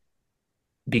organization.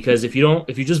 Because if you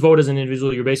just vote as an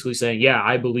individual, you're basically saying, yeah,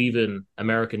 I believe in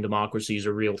American democracy is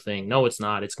a real thing. No, it's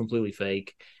not. It's completely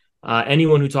fake.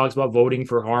 Anyone who talks about voting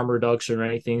for harm reduction or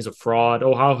anything is a fraud.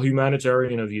 Oh, how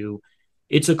humanitarian of you.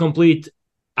 It's a complete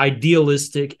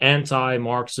idealistic,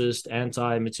 anti-Marxist,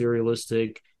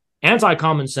 anti-materialistic,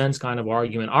 anti-common sense kind of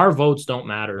argument. Our votes don't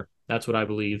matter. That's what I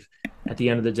believe. At the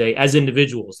end of the day, as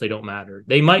individuals, they don't matter.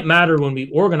 They might matter when we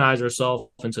organize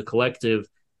ourselves into collective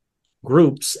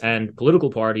groups and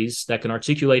political parties that can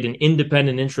articulate an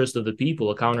independent interest of the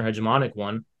people, a counter-hegemonic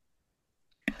one.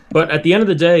 But at the end of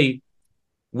the day,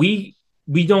 we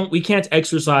can't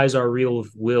exercise our real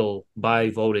will by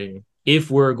voting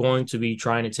if we're going to be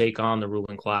trying to take on the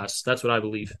ruling class. That's what I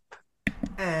believe.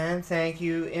 And thank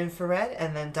you, Infrared.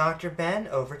 And then Dr. Ben,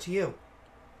 over to you.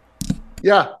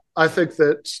 Yeah, I think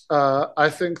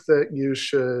that you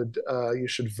should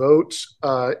vote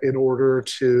in order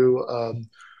to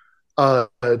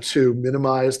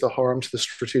minimize the harm to the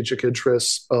strategic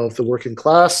interests of the working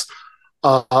class.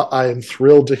 I am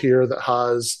thrilled to hear that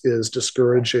Haas is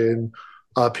discouraging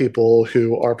people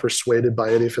who are persuaded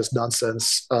by any of his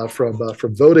nonsense from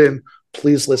voting.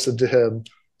 Please listen to him.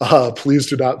 Please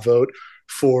do not vote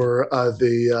for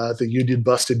the union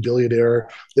busting billionaire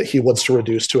that he wants to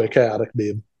reduce to a chaotic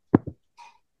meme.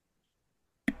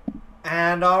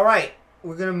 And all right,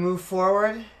 we're gonna move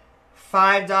forward.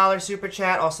 $5 super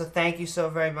chat. Also, thank you so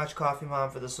very much, Coffee Mom,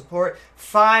 for the support.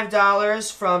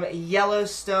 $5 from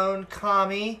Yellowstone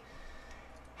Kami.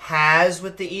 Has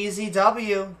with the easy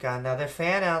W. Got another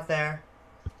fan out there.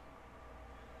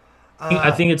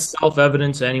 I think it's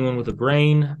self-evident to anyone with a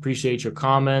brain. Appreciate your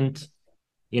comment.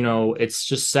 It's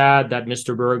just sad that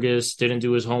Mr. Burgess didn't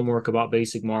do his homework about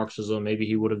basic Marxism. Maybe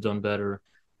he would have done better.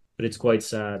 But it's quite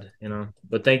sad,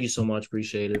 But thank you so much.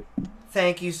 Appreciate it.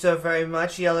 Thank you so very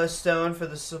much, Yellowstone, for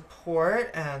the support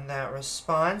and that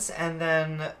response. And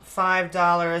then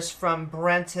 $5 from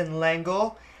Brenton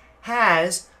Lengel.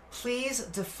 Has, please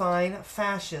define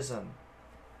fascism.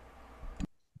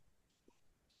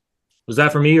 Was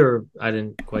that for me, or I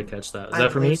didn't quite catch that? Is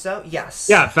that for me? So, yes.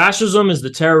 Yeah, fascism is the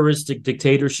terroristic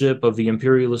dictatorship of the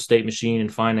imperialist state machine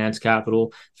and finance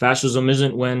capital. Fascism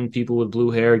isn't when people with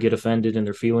blue hair get offended and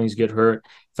their feelings get hurt.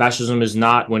 Fascism is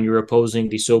not when you're opposing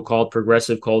the so-called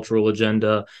progressive cultural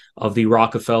agenda of the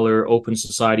Rockefeller Open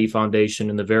Society Foundation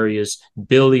and the various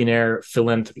billionaire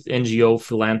NGO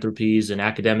philanthropies and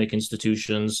academic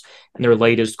institutions and their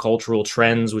latest cultural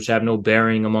trends, which have no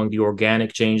bearing among the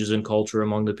organic changes in culture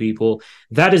among the people.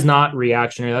 That is not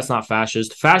reactionary. That's not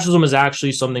fascist. Fascism is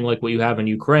actually something like what you have in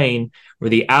Ukraine, where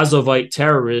the Azovite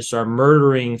terrorists are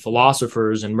murdering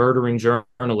philosophers and murdering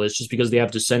journalists just because they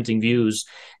have dissenting views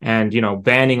and,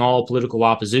 banning all political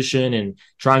opposition and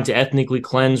trying to ethnically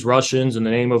cleanse Russians in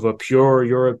the name of a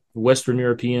pure Western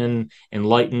European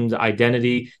enlightened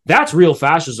identity. That's real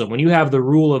fascism. When you have the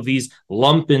rule of these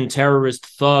lumpen terrorist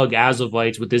thug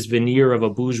Azovites with this veneer of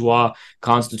a bourgeois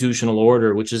constitutional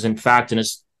order, which is in fact in a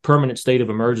permanent state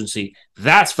of emergency,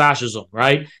 that's fascism,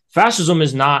 right? Fascism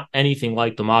is not anything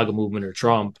like the MAGA movement or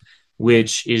Trump,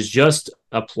 which is just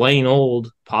a plain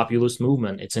old populist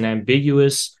movement. It's an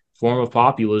ambiguous form of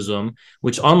populism,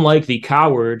 which, unlike the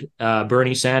coward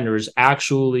Bernie Sanders,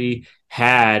 actually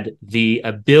had the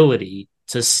ability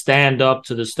to stand up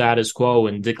to the status quo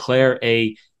and declare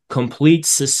a complete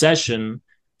secession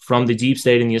from the deep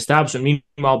state and the establishment.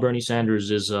 Meanwhile, Bernie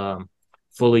Sanders is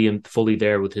fully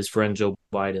there with his friend Joe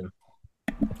Biden.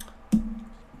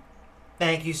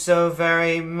 Thank you so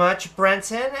very much,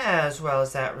 Brenton, as well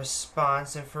as that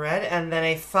response, Infrared. And then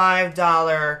a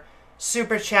 $5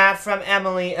 super chat from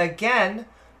Emily again.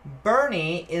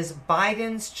 Bernie is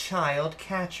Biden's child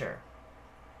catcher.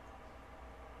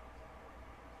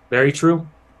 Very true.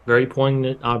 Very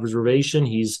poignant observation.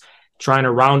 He's trying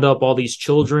to round up all these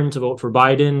children to vote for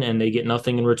Biden, and they get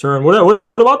nothing in return. What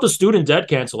about the student debt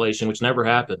cancellation, which never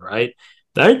happened, right?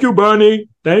 Thank you, Bernie.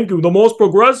 Thank you. The most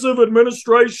progressive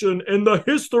administration in the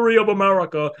history of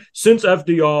America since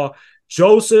FDR.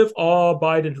 Joseph R.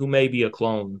 Biden, who may be a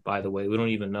clone, by the way. We don't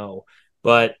even know.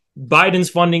 But Biden's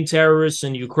funding terrorists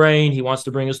in Ukraine. He wants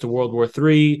to bring us to World War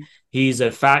III. He's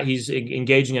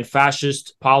engaging in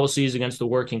fascist policies against the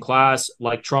working class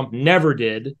like Trump never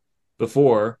did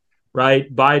before, right?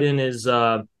 Biden is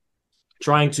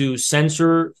trying to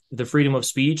censor the freedom of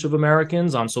speech of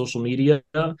Americans on social media,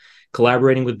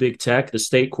 collaborating with big tech, the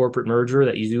state-corporate merger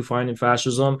that you do find in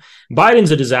fascism.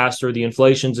 Biden's a disaster. The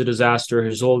inflation's a disaster.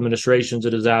 His whole administration's a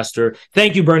disaster.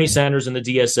 Thank you, Bernie Sanders and the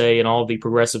DSA and all of the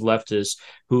progressive leftists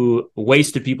who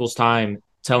wasted people's time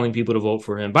telling people to vote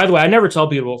for him. By the way, I never tell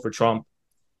people to vote for Trump.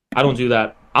 I don't do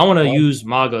that. I want to use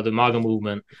MAGA, the MAGA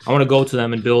movement. I want to go to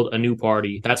them and build a new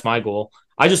party. That's my goal.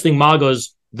 I just think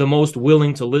MAGA's the most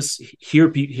willing to hear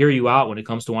you out when it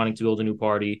comes to wanting to build a new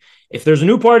party. If there's a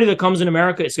new party that comes in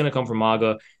America, it's going to come from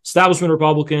MAGA. Establishment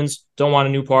Republicans don't want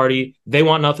a new party. They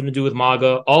want nothing to do with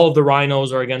MAGA. All of the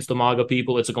rhinos are against the MAGA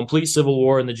people. It's a complete civil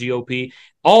war in the GOP.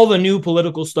 All the new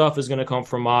political stuff is going to come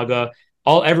from MAGA.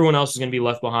 everyone else is going to be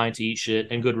left behind to eat shit,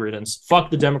 and good riddance.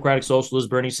 Fuck the Democratic Socialists,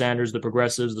 Bernie Sanders, the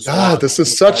progressives, the God, SWAT, this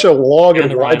is such a long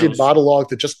and the winding rhinos. monologue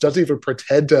that just doesn't even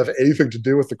pretend to have anything to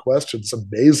do with the question. It's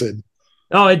amazing.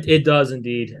 Oh, it does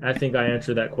indeed. I think I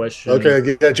answered that question.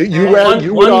 Okay, yeah,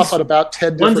 you went off on about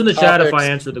 10 different one's in the topics chat if I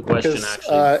answered the question,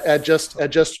 because, actually.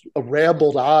 and just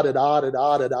rambled on and on and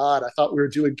on and on. I thought we were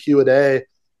doing Q&A.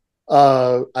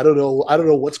 I don't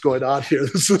know what's going on here.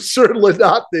 This is certainly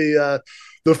not the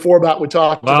format we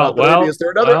talked about. But maybe, is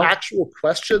there another actual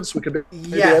question so we can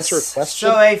maybe answer a question?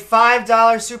 So a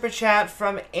 $5 super chat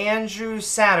from Andrew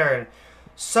Saturn.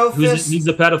 He's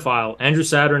a pedophile. Andrew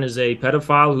Saturn is a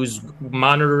pedophile who's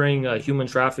monitoring human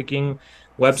trafficking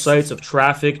websites of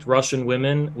trafficked Russian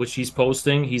women, which he's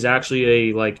posting. He's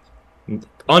actually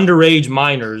underage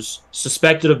minors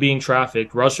suspected of being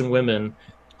trafficked, Russian women,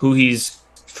 who he's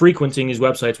frequenting his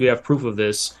websites. We have proof of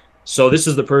this. So this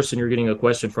is the person you're getting a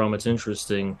question from. It's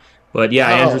interesting. But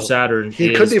yeah, Andrew Saturn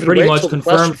is pretty much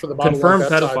confirmed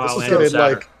pedophile. Andrew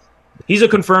Saturn. He's a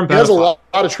confirmed pedophile. He has a lot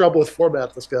of trouble with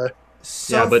format, this guy.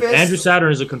 Yeah, but Andrew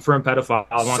Saturn is a confirmed pedophile.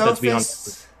 I want that to be on.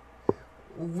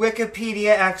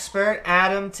 Wikipedia expert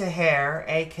Adam Taher,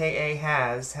 a.k.a.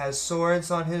 has swords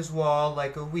on his wall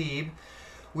like a weeb.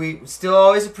 We still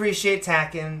always appreciate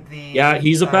tacking the... Yeah,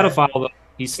 he's a pedophile, though.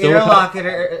 He's still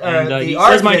interlocutor, he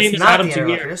says my name is Adam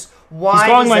Taher. Why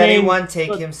does anyone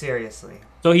take him seriously?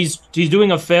 So he's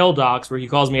doing a fail docs where he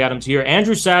calls me Adam Taher.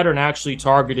 Andrew Saturn actually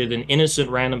targeted an innocent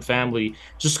random family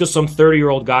just because some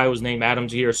 30-year-old guy was named Adam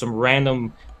Taher, some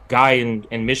random guy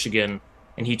in Michigan,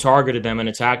 and he targeted them and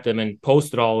attacked them and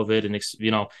posted all of it. And,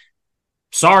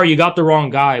 sorry, you got the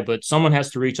wrong guy, but someone has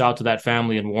to reach out to that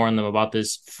family and warn them about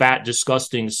this fat,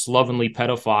 disgusting, slovenly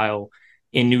pedophile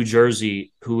in New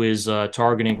Jersey who is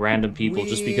targeting random people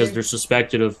just because they're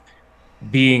suspected of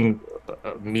being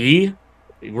me.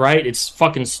 Right? It's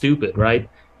fucking stupid, right?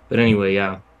 But anyway,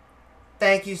 yeah.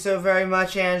 Thank you so very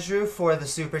much, Andrew, for the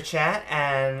super chat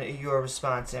and your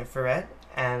response, Infrared.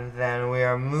 And then we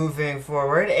are moving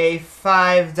forward. A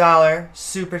 $5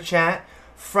 super chat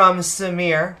from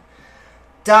Samir.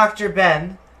 Dr.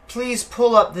 Ben, please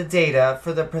pull up the data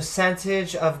for the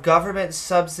percentage of government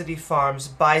subsidy farms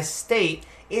by state.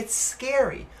 It's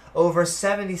scary. Over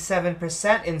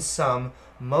 77% in some,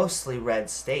 mostly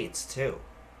red states, too.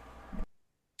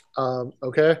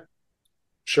 Okay,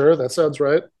 sure, that sounds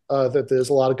right. That there's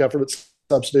a lot of government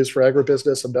subsidies for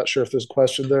agribusiness. I'm not sure if there's a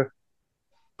question there,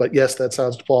 but yes, that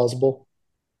sounds plausible.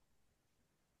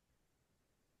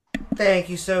 Thank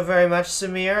you so very much,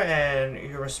 Samir, and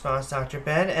your response, Dr.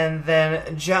 Ben. And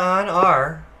then John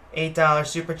R., $8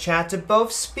 super chat to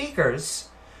both speakers.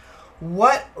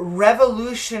 What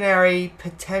revolutionary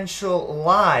potential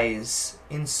lies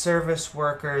in service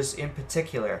workers in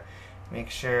particular? Make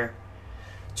sure...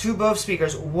 To both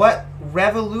speakers, what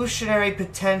revolutionary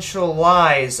potential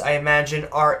lies, I imagine,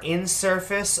 are in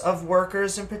service of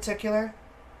workers in particular?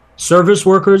 Service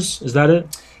workers, is that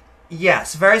it?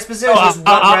 Yes, very specific.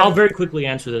 I'll very quickly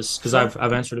answer this because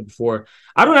I've answered it before.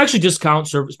 I don't actually discount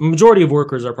service. Majority of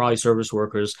workers are probably service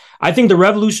workers. I think the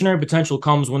revolutionary potential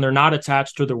comes when they're not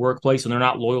attached to their workplace and they're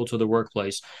not loyal to their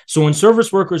workplace. So when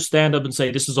service workers stand up and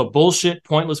say, this is a bullshit,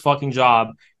 pointless fucking job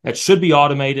that should be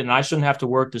automated and I shouldn't have to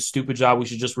work this stupid job. We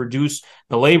should just reduce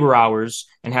the labor hours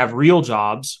and have real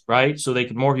jobs, right? So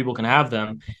more people can have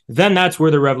them. Then that's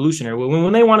where they're revolutionary.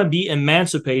 When they want to be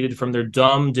emancipated from their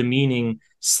dumb, demeaning,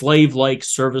 slave-like,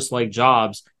 service-like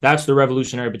jobs, that's the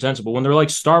revolutionary potential. But when they're like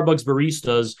Starbucks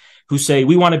baristas who say,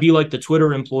 we want to be like the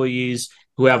Twitter employees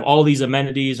who have all these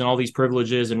amenities and all these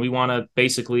privileges, and we want to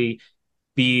basically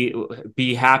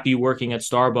be happy working at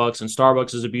Starbucks, and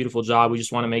Starbucks is a beautiful job. We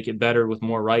just want to make it better with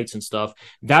more rights and stuff.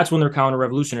 That's when they're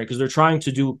counter-revolutionary because they're trying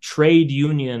to do trade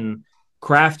union,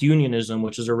 craft unionism,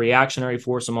 which is a reactionary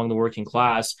force among the working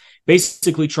class,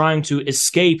 basically trying to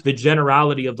escape the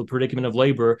generality of the predicament of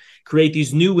labor, create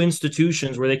these new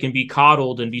institutions where they can be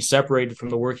coddled and be separated from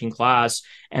the working class,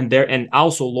 and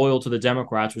also loyal to the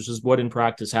Democrats, which is what in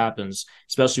practice happens,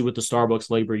 especially with the Starbucks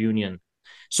labor union.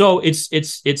 So it's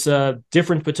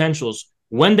different potentials.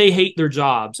 When they hate their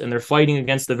jobs and they're fighting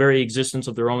against the very existence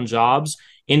of their own jobs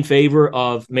in favor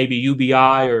of maybe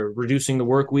UBI or reducing the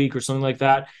work week or something like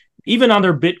that, even on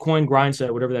their Bitcoin grind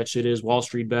set, whatever that shit is, Wall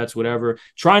Street bets, whatever,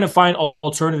 trying to find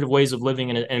alternative ways of living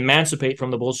and emancipate from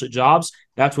the bullshit jobs,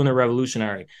 that's when they're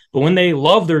revolutionary. But when they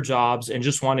love their jobs and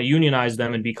just want to unionize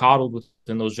them and be coddled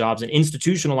within those jobs and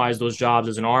institutionalize those jobs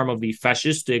as an arm of the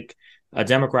fascistic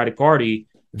Democratic Party,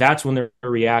 that's when they're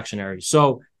reactionary.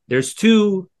 So there's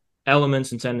two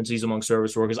elements and tendencies among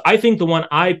service workers. I think the one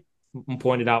I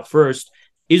pointed out first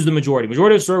is the majority.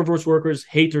 Majority of service workers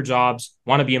hate their jobs,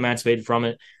 want to be emancipated from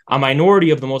it. A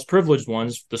minority of the most privileged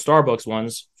ones, the Starbucks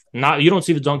ones, you don't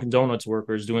see the Dunkin' Donuts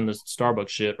workers doing the Starbucks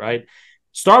shit, right?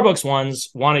 Starbucks ones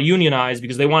want to unionize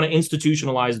because they want to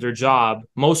institutionalize their job.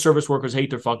 Most service workers hate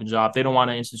their fucking job. They don't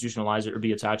want to institutionalize it or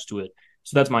be attached to it.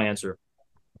 So that's my answer.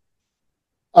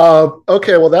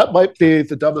 Okay, well, that might be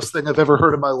the dumbest thing I've ever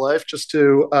heard in my life.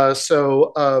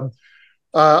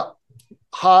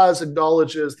 Haas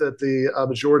acknowledges that the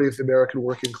majority of the American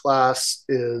working class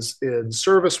is in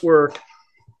service work,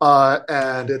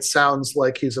 and it sounds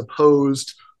like he's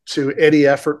opposed to any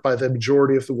effort by the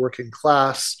majority of the working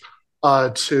class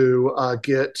to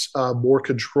get more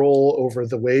control over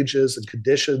the wages and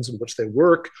conditions in which they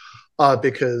work,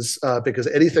 because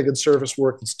anything in service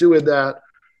work that's doing that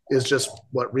is just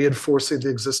reinforcing the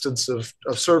existence of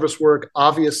service work.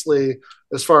 Obviously,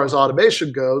 as far as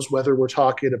automation goes, whether we're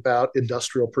talking about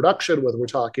industrial production, whether we're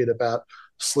talking about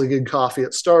slinging coffee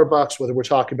at Starbucks, whether we're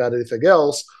talking about anything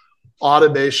else,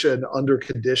 automation under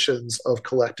conditions of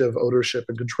collective ownership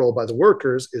and control by the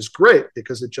workers is great,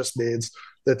 because it just means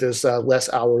that there's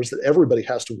less hours that everybody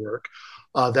has to work.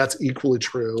 That's equally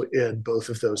true in both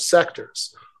of those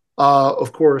sectors.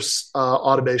 Of course,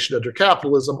 automation under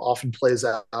capitalism often plays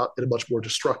out in a much more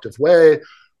destructive way.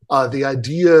 The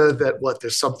idea that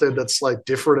there's something that's like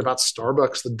different about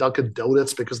Starbucks than Dunkin'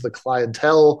 Donuts because of the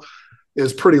clientele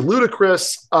is pretty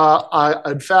ludicrous. I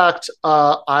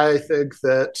think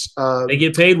that they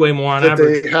get paid way more on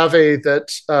average. They have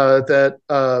that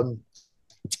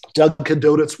Dunkin'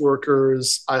 Donuts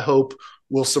workers, I hope,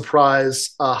 will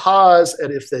surprise Haas,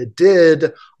 and if they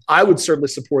did, I would certainly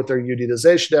support their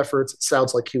unionization efforts. It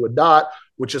sounds like he would not,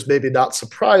 which is maybe not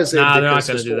surprising, because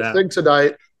this whole thing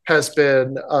tonight has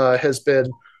been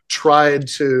trying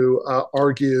to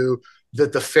argue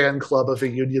that the fan club of a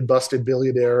union-busting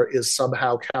billionaire is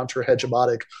somehow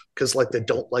counter-hegemonic because they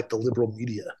don't like the liberal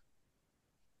media.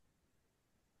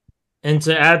 And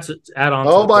to add on.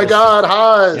 Oh my God,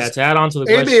 Haas! Yeah, to add on to the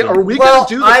question. Amy, are we going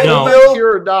to do this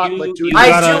here or not? I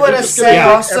do want to say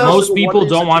also, most people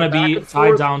don't want to be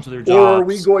tied down to their jobs. Or are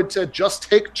we going to just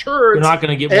take turns? You're not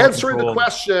going to get answering the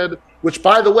question, which,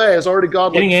 by the way, has already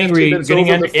gone getting angry.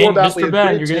 Getting angry, Mr.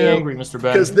 Ben. You're getting angry, Mr.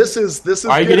 Ben. Because this is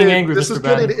getting angry, this Mr. is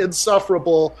Ben? getting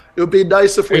insufferable. It would be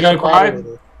nice if we had a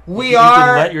moderator. We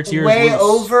are way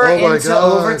over into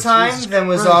overtime than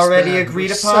was already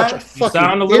agreed upon. You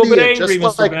sound a little bit angry,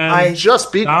 Mr. Ben.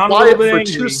 Just be quiet for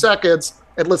 2 seconds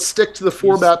and let's stick to the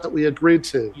format that we agreed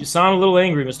to. You sound a little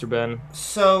angry, Mr. Ben.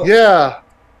 So yeah,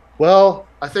 well,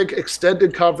 I think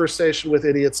extended conversation with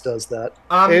idiots does that.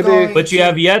 But you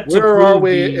have yet to prove. Where are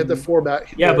we in the format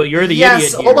here? Yeah, but you're the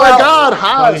idiot here. Oh my God,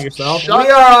 Haas! We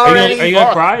are already. Are you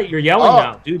gonna cry? You're yelling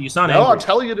now, dude. You sound angry. No, I'm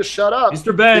telling you to shut up,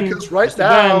 Mr. Ben. Because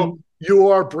now you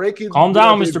are breaking the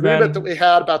agreement that we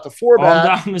had about the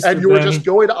format, and you were just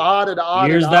going on and on.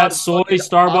 Here's that soy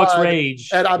Starbucks rage.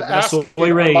 And I'm asking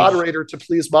the moderator to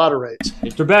please moderate.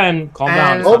 Mr. Ben, calm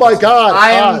down. Oh my God!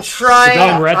 I am trying.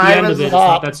 Ben, we're at the end of it. It's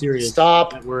not that serious.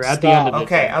 Stop. We're at the end of it.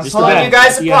 Okay, I'm pulling you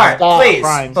guys apart. Please,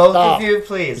 both of you,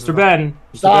 please. Mr. Ben,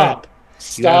 stop.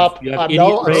 Stop.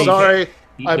 I'm sorry.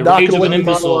 I'm not going to let you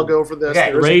monologue over this.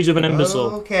 The rage of an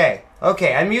imbecile. Okay.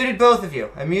 I muted both of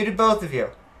you.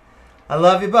 I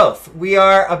love you both. We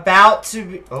are about to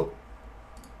be... Oh.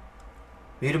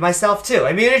 Muted myself too.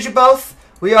 I muted you both.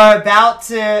 We are about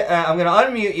to... I'm going to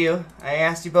unmute you. I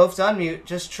asked you both to unmute.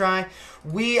 Just try.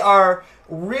 We are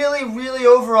really, really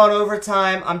over on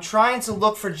overtime. I'm trying to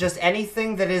look for just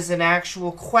anything that is an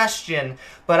actual question.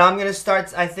 But I'm going to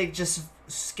start, I think, just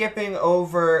skipping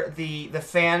over the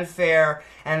fanfare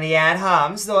and the ad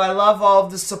homs. Though I love all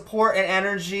of the support and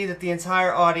energy that the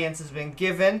entire audience has been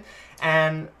given.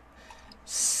 And...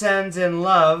 send in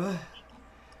love.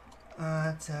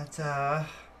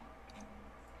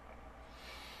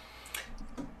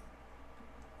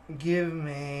 Give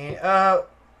me. Yeah,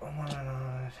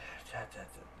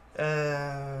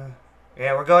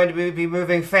 we're going to be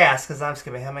moving fast because I'm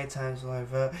skipping. How many times will I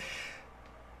vote?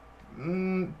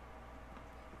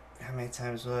 How many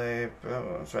times will I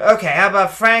vote? Okay, how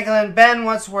about Franklin? Ben,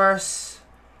 what's worse?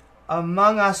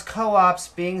 Among Us co-ops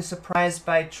being surprised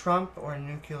by Trump or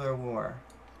nuclear war?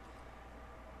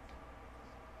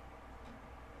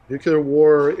 Nuclear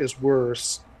war is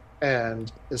worse.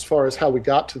 And as far as how we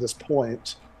got to this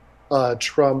point,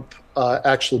 Trump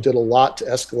actually did a lot to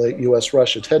escalate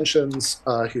U.S.-Russia tensions.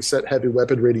 He sent heavy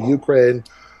weaponry to Ukraine,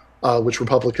 which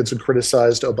Republicans had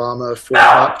criticized Obama for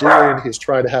not doing. He's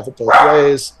trying to have it both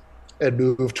ways and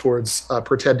move towards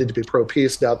pretending to be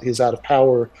pro-peace now that he's out of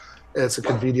power. It's a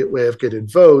convenient way of getting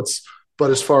votes, But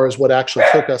as far as what actually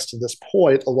took us to this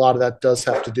point, a lot of that does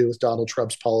have to do with Donald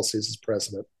Trump's policies as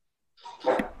president.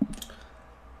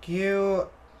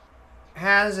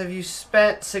 Have you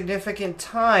spent significant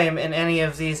time in any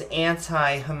of these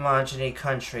anti-homogeny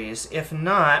countries? If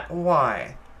not,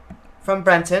 why? From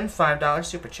Brenton, $5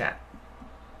 super chat.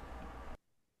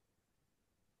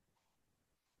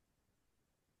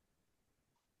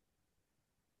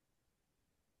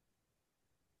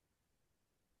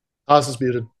 Oz is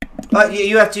muted.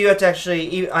 You have to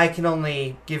actually. I can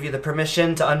only give you the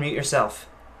permission to unmute yourself.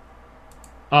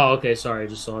 Oh, okay. Sorry, I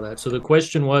just saw that. So the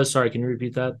question was, sorry, can you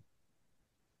repeat that?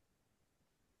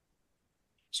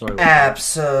 Sorry.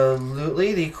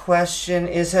 Absolutely. The question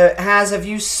is, have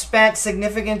you spent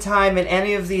significant time in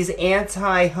any of these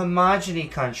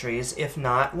anti-homogeny countries? If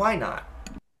not, why not?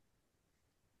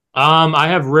 I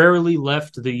have rarely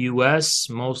left the U.S.,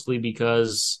 mostly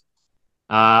because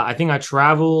I think I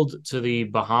traveled to the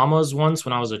Bahamas once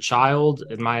when I was a child.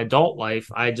 In my adult life,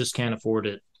 I just can't afford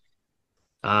it.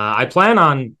 I plan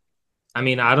on, I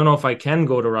don't know if I can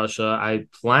go to Russia. I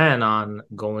plan on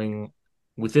going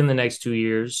within the next 2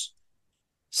 years.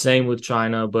 Same with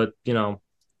China, but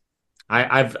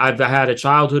I've had a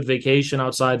childhood vacation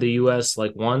outside the U.S.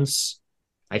 like once.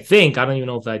 I don't even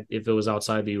know if it was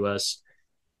outside the U.S.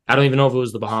 I don't even know if it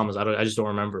was the Bahamas. I just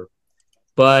don't remember.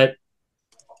 But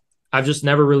I've just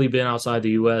never really been outside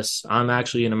the U.S. I'm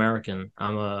actually an American.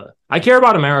 I care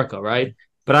about America, right?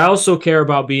 But I also care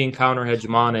about being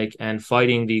counter-hegemonic and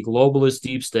fighting the globalist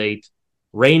deep state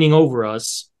reigning over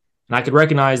us. And I could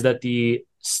recognize that the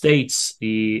states,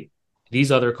 these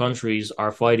other countries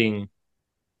are fighting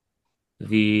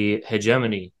the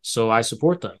hegemony. So I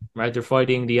support them, right? They're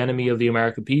fighting the enemy of the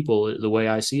American people, the way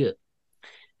I see it.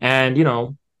 And,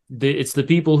 it's the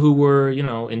people who were,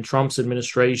 in Trump's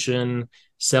administration,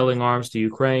 selling arms to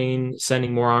Ukraine,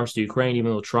 sending more arms to Ukraine, even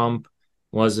though Trump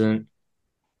wasn't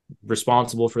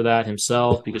responsible for that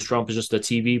himself, because Trump is just a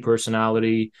TV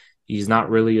personality. He's not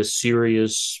really a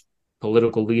serious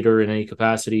political leader in any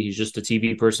capacity. He's just a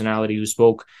TV personality who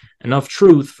spoke enough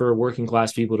truth for working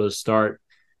class people to start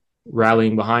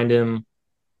rallying behind him.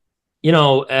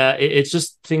 It's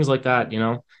just things like that,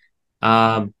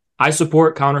 I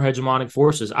support counter-hegemonic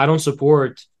forces. I don't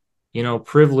support,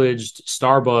 privileged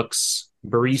Starbucks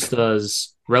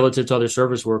baristas relative to other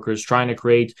service workers trying to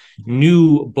create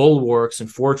new bulwarks and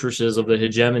fortresses of the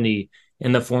hegemony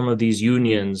in the form of these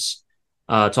unions,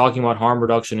 talking about harm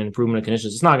reduction and improvement of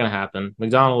conditions. It's not going to happen.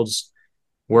 McDonald's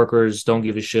workers don't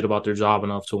give a shit about their job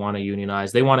enough to want to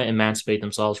unionize. They want to emancipate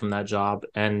themselves from that job.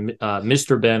 And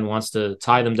Mr. Ben wants to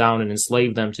tie them down and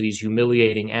enslave them to these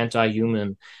humiliating,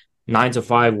 anti-human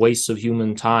 9-to-5 wastes of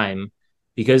human time,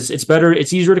 because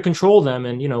it's easier to control them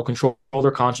and, control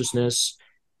their consciousness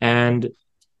and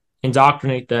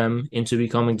indoctrinate them into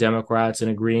becoming Democrats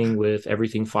and agreeing with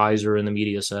everything Pfizer and the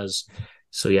media says.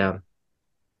 So, yeah.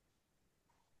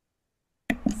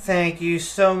 Thank you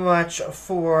so much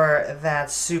for that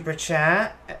super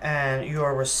chat and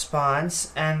your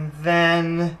response. And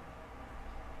then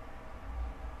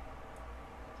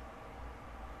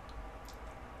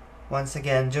once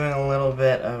again, doing a little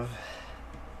bit of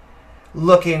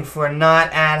looking for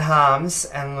not ad homs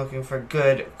and looking for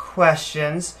good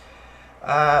questions.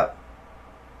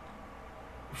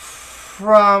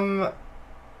 From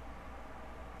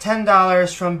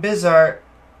 $10 from Bizart.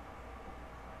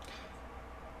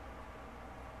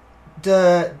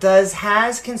 Does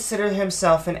Has consider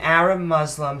himself an Arab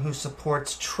Muslim who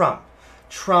supports Trump?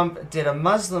 Trump did a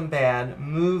Muslim ban,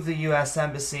 moved the U.S.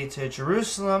 Embassy to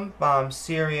Jerusalem, bombed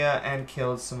Syria, and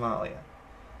killed Somalia.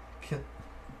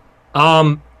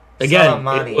 Again,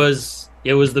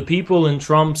 it was the people in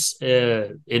Trump's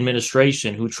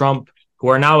administration who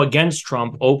are now against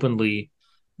Trump openly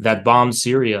that bombed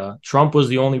Syria. Trump was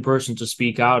the only person to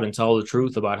speak out and tell the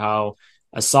truth about how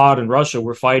Assad and Russia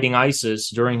were fighting ISIS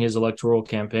during his electoral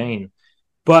campaign.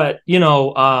 But,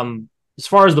 as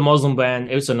far as the Muslim ban,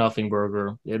 it's a nothing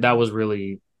burger. That was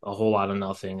really a whole lot of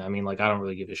nothing. I don't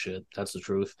really give a shit. That's the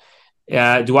truth.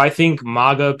 Do I think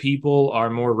MAGA people are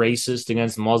more racist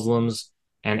against Muslims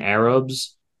and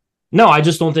Arabs? No, I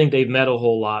just don't think they've met a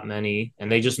whole lot many,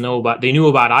 and they knew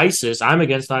about ISIS. I'm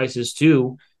against ISIS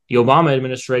too. The Obama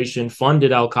administration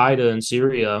funded Al-Qaeda in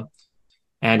Syria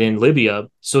and in Libya,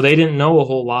 so they didn't know a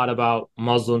whole lot about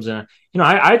Muslims. And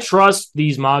I trust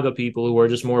these MAGA people who are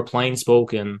just more plain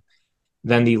spoken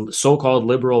than the so-called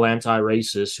liberal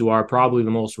anti-racists, who are probably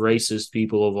the most racist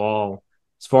people of all,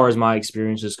 as far as my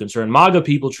experience is concerned. MAGA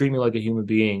people treat me like a human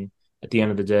being at the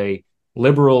end of the day.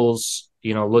 Liberals,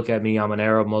 look at me, I'm an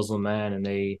Arab Muslim man, and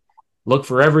they look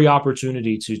for every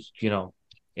opportunity to,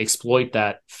 exploit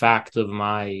that fact of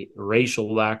my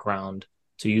racial background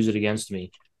to use it against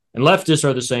me. And leftists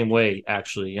are the same way,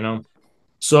 actually,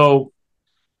 So,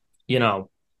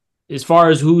 as far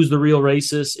as who's the real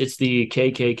racist, it's the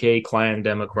KKK Klan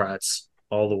Democrats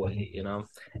all the way,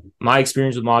 My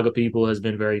experience with MAGA people has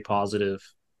been very positive,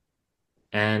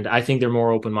 and I think they're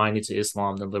more open-minded to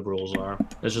Islam than liberals are.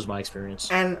 That's just my experience.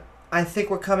 And I think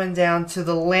we're coming down to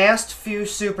the last few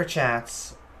super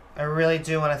chats. I really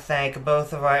do want to thank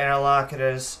both of our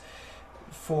interlocutors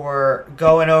for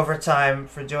going overtime,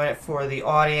 for doing it for the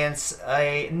audience.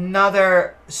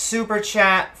 Another super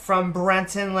chat from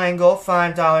Brenton Langle,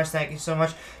 $5. Thank you so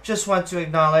much. Just want to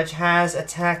acknowledge, has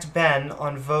attacked Ben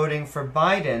on voting for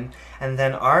Biden and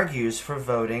then argues for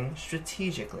voting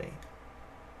strategically.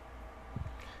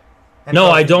 And no,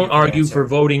 I don't argue for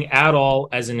voting at all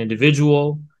as an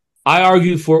individual. I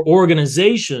argue for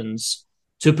organizations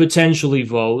to potentially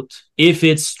vote if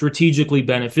it's strategically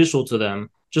beneficial to them,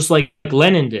 just like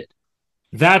Lenin did.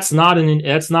 That's not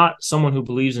someone who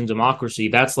believes in democracy.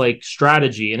 That's like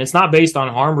strategy. And it's not based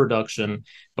on harm reduction,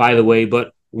 by the way,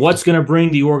 but what's going to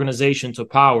bring the organization to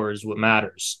power is what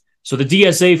matters. So the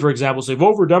DSA, for example, say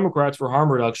vote for Democrats for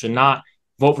harm reduction, not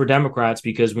vote for Democrats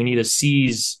because we need to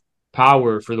seize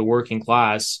power for the working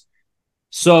class.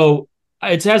 So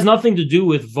it has nothing to do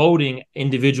with voting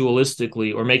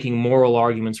individualistically or making moral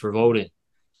arguments for voting.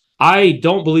 I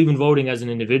don't believe in voting as an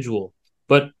individual,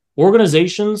 but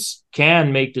organizations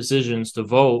can make decisions to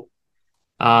vote,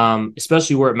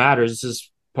 especially where it matters. This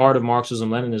is part of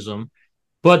Marxism-Leninism.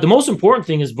 But the most important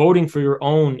thing is voting for your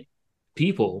own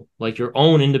people, like your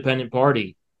own independent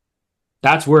party.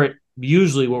 That's where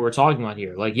usually what we're talking about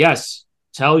here. Like, yes,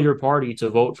 tell your party to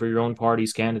vote for your own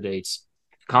party's candidates.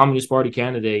 Communist Party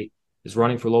candidate is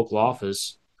running for local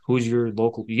office. Who's your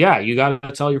local? Yeah, you got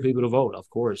to tell your people to vote, of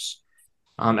course.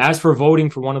 As for voting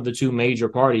for one of the two major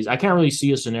parties, I can't really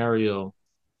see a scenario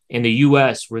in the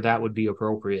U.S. where that would be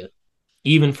appropriate,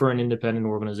 even for an independent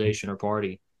organization or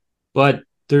party. But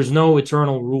there's no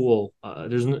eternal rule.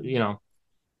 The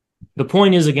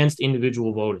point is against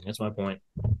individual voting. That's my point.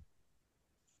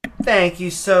 Thank you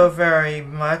so very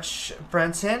much,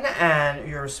 Brenton, and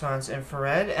your response,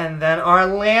 Infrared. And then our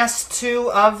last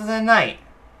two of the night.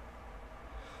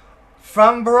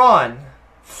 From Braun,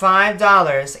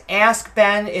 $5. Ask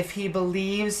Ben if he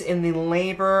believes in the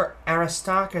labor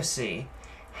aristocracy.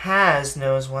 Has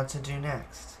knows what to do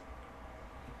next.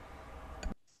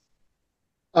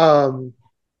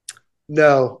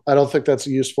 No, I don't think that's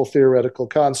a useful theoretical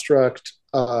construct.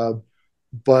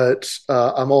 But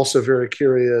I'm also very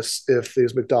curious if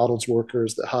these McDonald's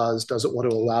workers that Haas doesn't want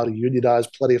to allow to unionize.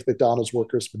 Plenty of McDonald's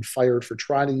workers have been fired for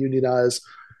trying to unionize.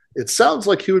 It sounds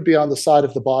like he would be on the side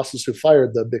of the bosses who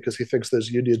fired them because he thinks those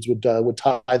unions would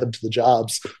tie them to the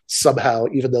jobs somehow,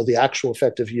 even though the actual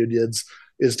effect of unions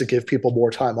is to give people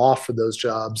more time off for those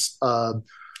jobs.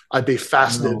 I'd be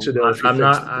fascinated to know if he thinks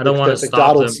I don't want to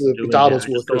stop them. McDonald's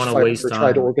workers fighting for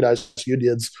trying to organize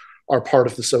unions are part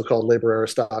of the so-called labor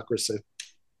aristocracy.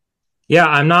 Yeah,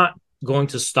 I'm not going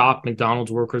to stop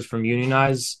McDonald's workers from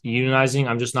unionizing.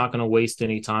 I'm just not going to waste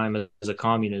any time as a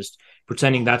communist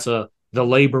pretending that's the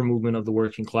labor movement of the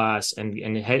working class and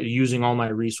using all my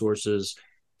resources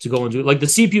to go and do it. Like the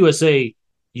CPUSA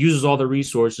uses all the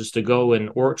resources to go and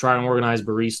try and organize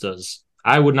baristas.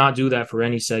 I would not do that for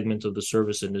any segment of the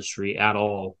service industry at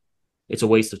all. It's a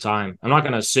waste of time. I'm not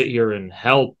going to sit here and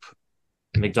help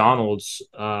McDonald's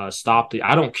stop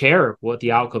I don't care what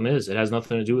the outcome is. It has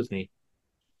nothing to do with me.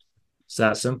 It's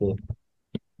that simple.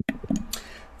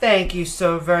 Thank you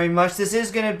so very much. This is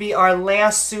going to be our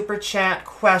last super chat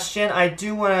question. I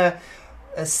do want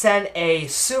to send a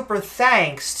super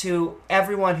thanks to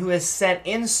everyone who has sent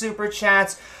in super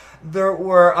chats. There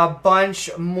were a bunch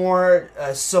more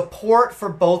support for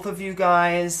both of you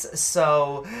guys,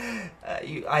 so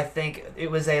I think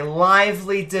it was a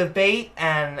lively debate,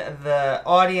 and the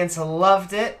audience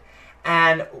loved it.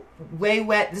 And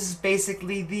this is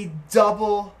basically the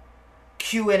double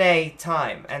Q&A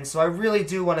time, and so I really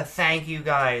do want to thank you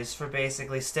guys for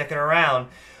basically sticking around.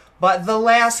 But the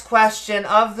last question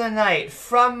of the night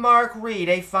from Mark Reed,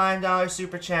 a $5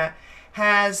 super chat,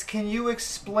 can you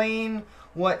explain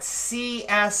what C,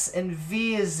 S, and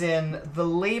V is in the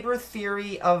labor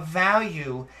theory of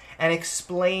value and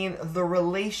explain the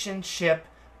relationship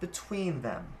between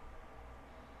them?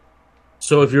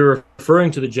 So if you're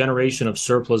referring to the generation of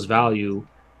surplus value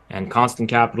and constant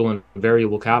capital and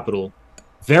variable capital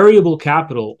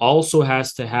also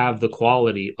has to have the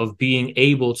quality of being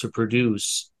able to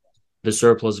produce the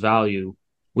surplus value,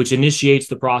 which initiates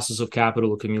the process of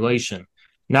capital accumulation.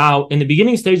 Now, in the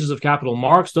beginning stages of capital,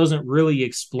 Marx doesn't really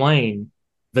explain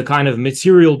the kind of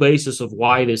material basis of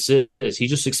why this is. He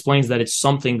just explains that it's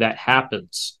something that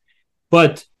happens.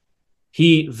 But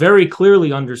he very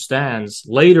clearly understands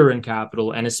later in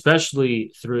Capital, and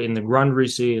especially through in the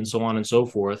Grundrisse and so on and so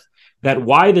forth, that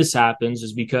why this happens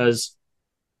is because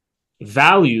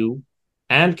value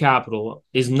and capital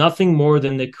is nothing more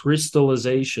than the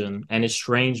crystallization and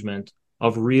estrangement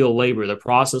of real labor, the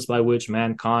process by which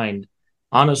mankind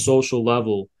on a social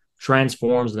level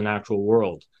transforms the natural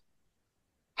world.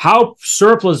 How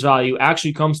surplus value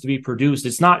actually comes to be produced,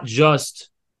 it's not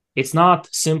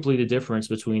simply the difference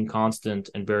between constant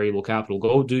and variable capital.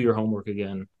 Go do your homework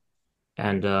again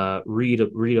and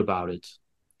read about it.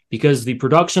 Because the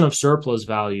production of surplus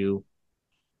value,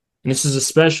 and this is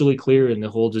especially clear in the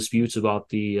whole disputes about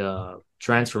the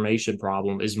transformation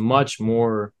problem, is much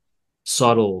more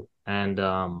subtle and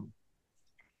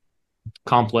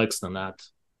complex than that.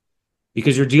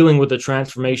 Because you're dealing with the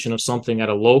transformation of something at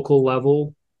a local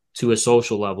level to a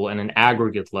social level and an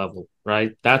aggregate level,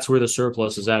 right? That's where the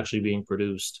surplus is actually being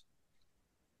produced.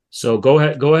 So go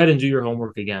ahead and do your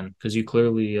homework again, because you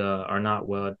clearly are not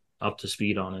well up to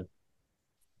speed on it.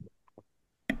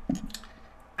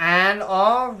 And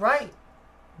all right,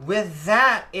 with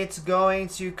that, it's going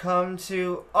to come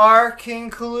to our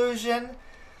conclusion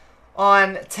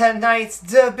on tonight's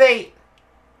debate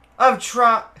of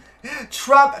Trump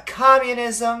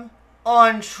communism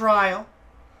on trial.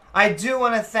 I do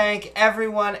want to thank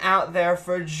everyone out there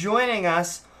for joining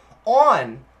us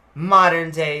on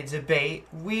Modern Day Debate.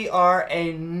 We are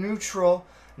a neutral,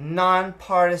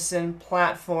 nonpartisan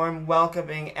platform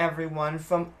welcoming everyone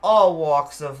from all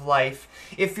walks of life.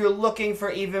 If you're looking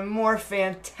for even more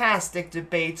fantastic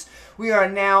debates, we are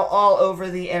now all over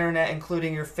the internet,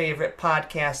 including your favorite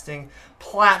podcasting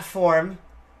platform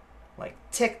like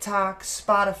TikTok,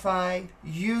 Spotify,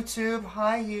 YouTube.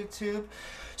 Hi, YouTube.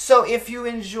 So if you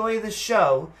enjoy the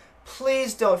show,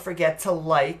 please don't forget to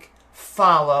like,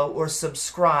 follow, or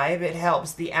subscribe. It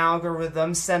helps the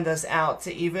algorithm send us out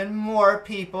to even more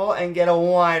people and get a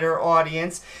wider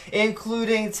audience,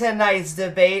 including tonight's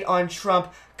debate on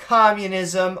Trump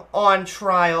communism on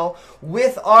trial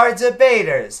with our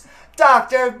debaters,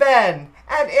 Dr. Ben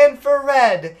and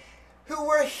Infrared, who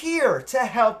were here to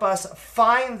help us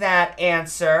find that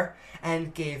answer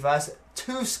and gave us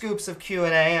 2 scoops of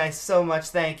Q&A. I so much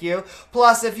thank you.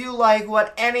 Plus, if you like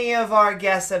what any of our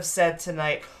guests have said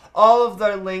tonight, all of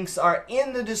their links are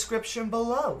in the description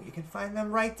below. You can find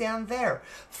them right down there.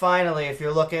 Finally, if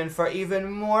you're looking for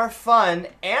even more fun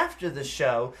after the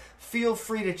show, feel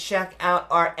free to check out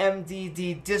our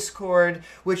MDD Discord,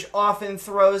 which often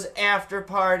throws after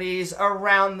parties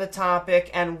around the topic.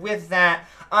 And with that,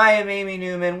 I am Amy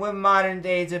Newman with Modern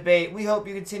Day Debate. We hope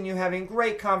you continue having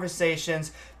great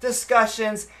conversations,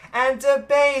 discussions, and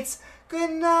debates.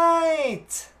 Good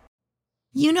night!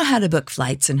 You know how to book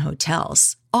flights and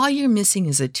hotels. All you're missing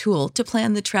is a tool to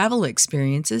plan the travel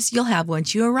experiences you'll have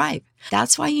once you arrive.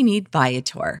 That's why you need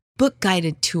Viator. Book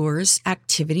guided tours,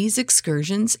 activities,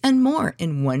 excursions, and more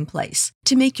in one place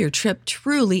to make your trip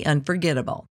truly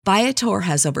unforgettable. Viator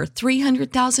has over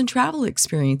 300,000 travel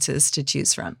experiences to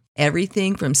choose from.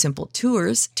 Everything from simple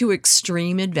tours to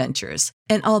extreme adventures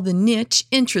and all the niche,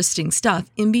 interesting stuff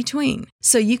in between.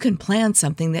 So you can plan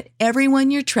something that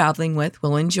everyone you're traveling with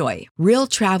will enjoy. Real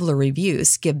traveler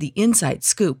reviews give the inside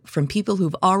scoop from people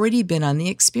who've already been on the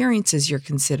experiences you're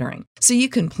considering. So you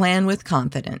can plan with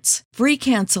confidence. Free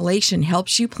cancellation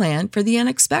helps you plan for the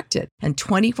unexpected. And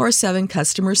 24/7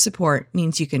 customer support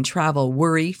means you can travel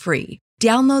worry-free.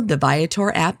 Download the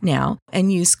Viator app now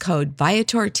and use code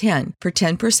Viator10 for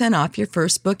 10% off your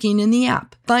first booking in the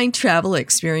app. Find travel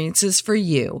experiences for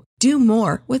you. Do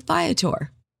more with Viator.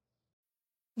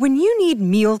 When you need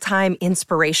mealtime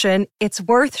inspiration, it's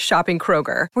worth shopping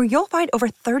Kroger, where you'll find over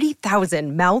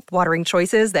 30,000 mouth-watering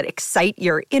choices that excite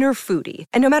your inner foodie.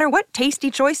 And no matter what tasty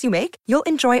choice you make, you'll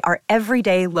enjoy our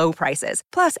everyday low prices,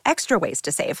 plus extra ways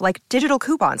to save, like digital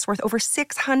coupons worth over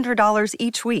 $600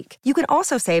 each week. You can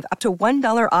also save up to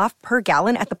 $1 off per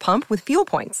gallon at the pump with fuel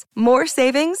points. More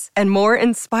savings and more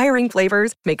inspiring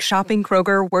flavors make shopping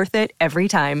Kroger worth it every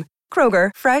time.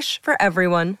 Kroger, fresh for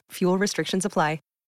everyone. Fuel restrictions apply.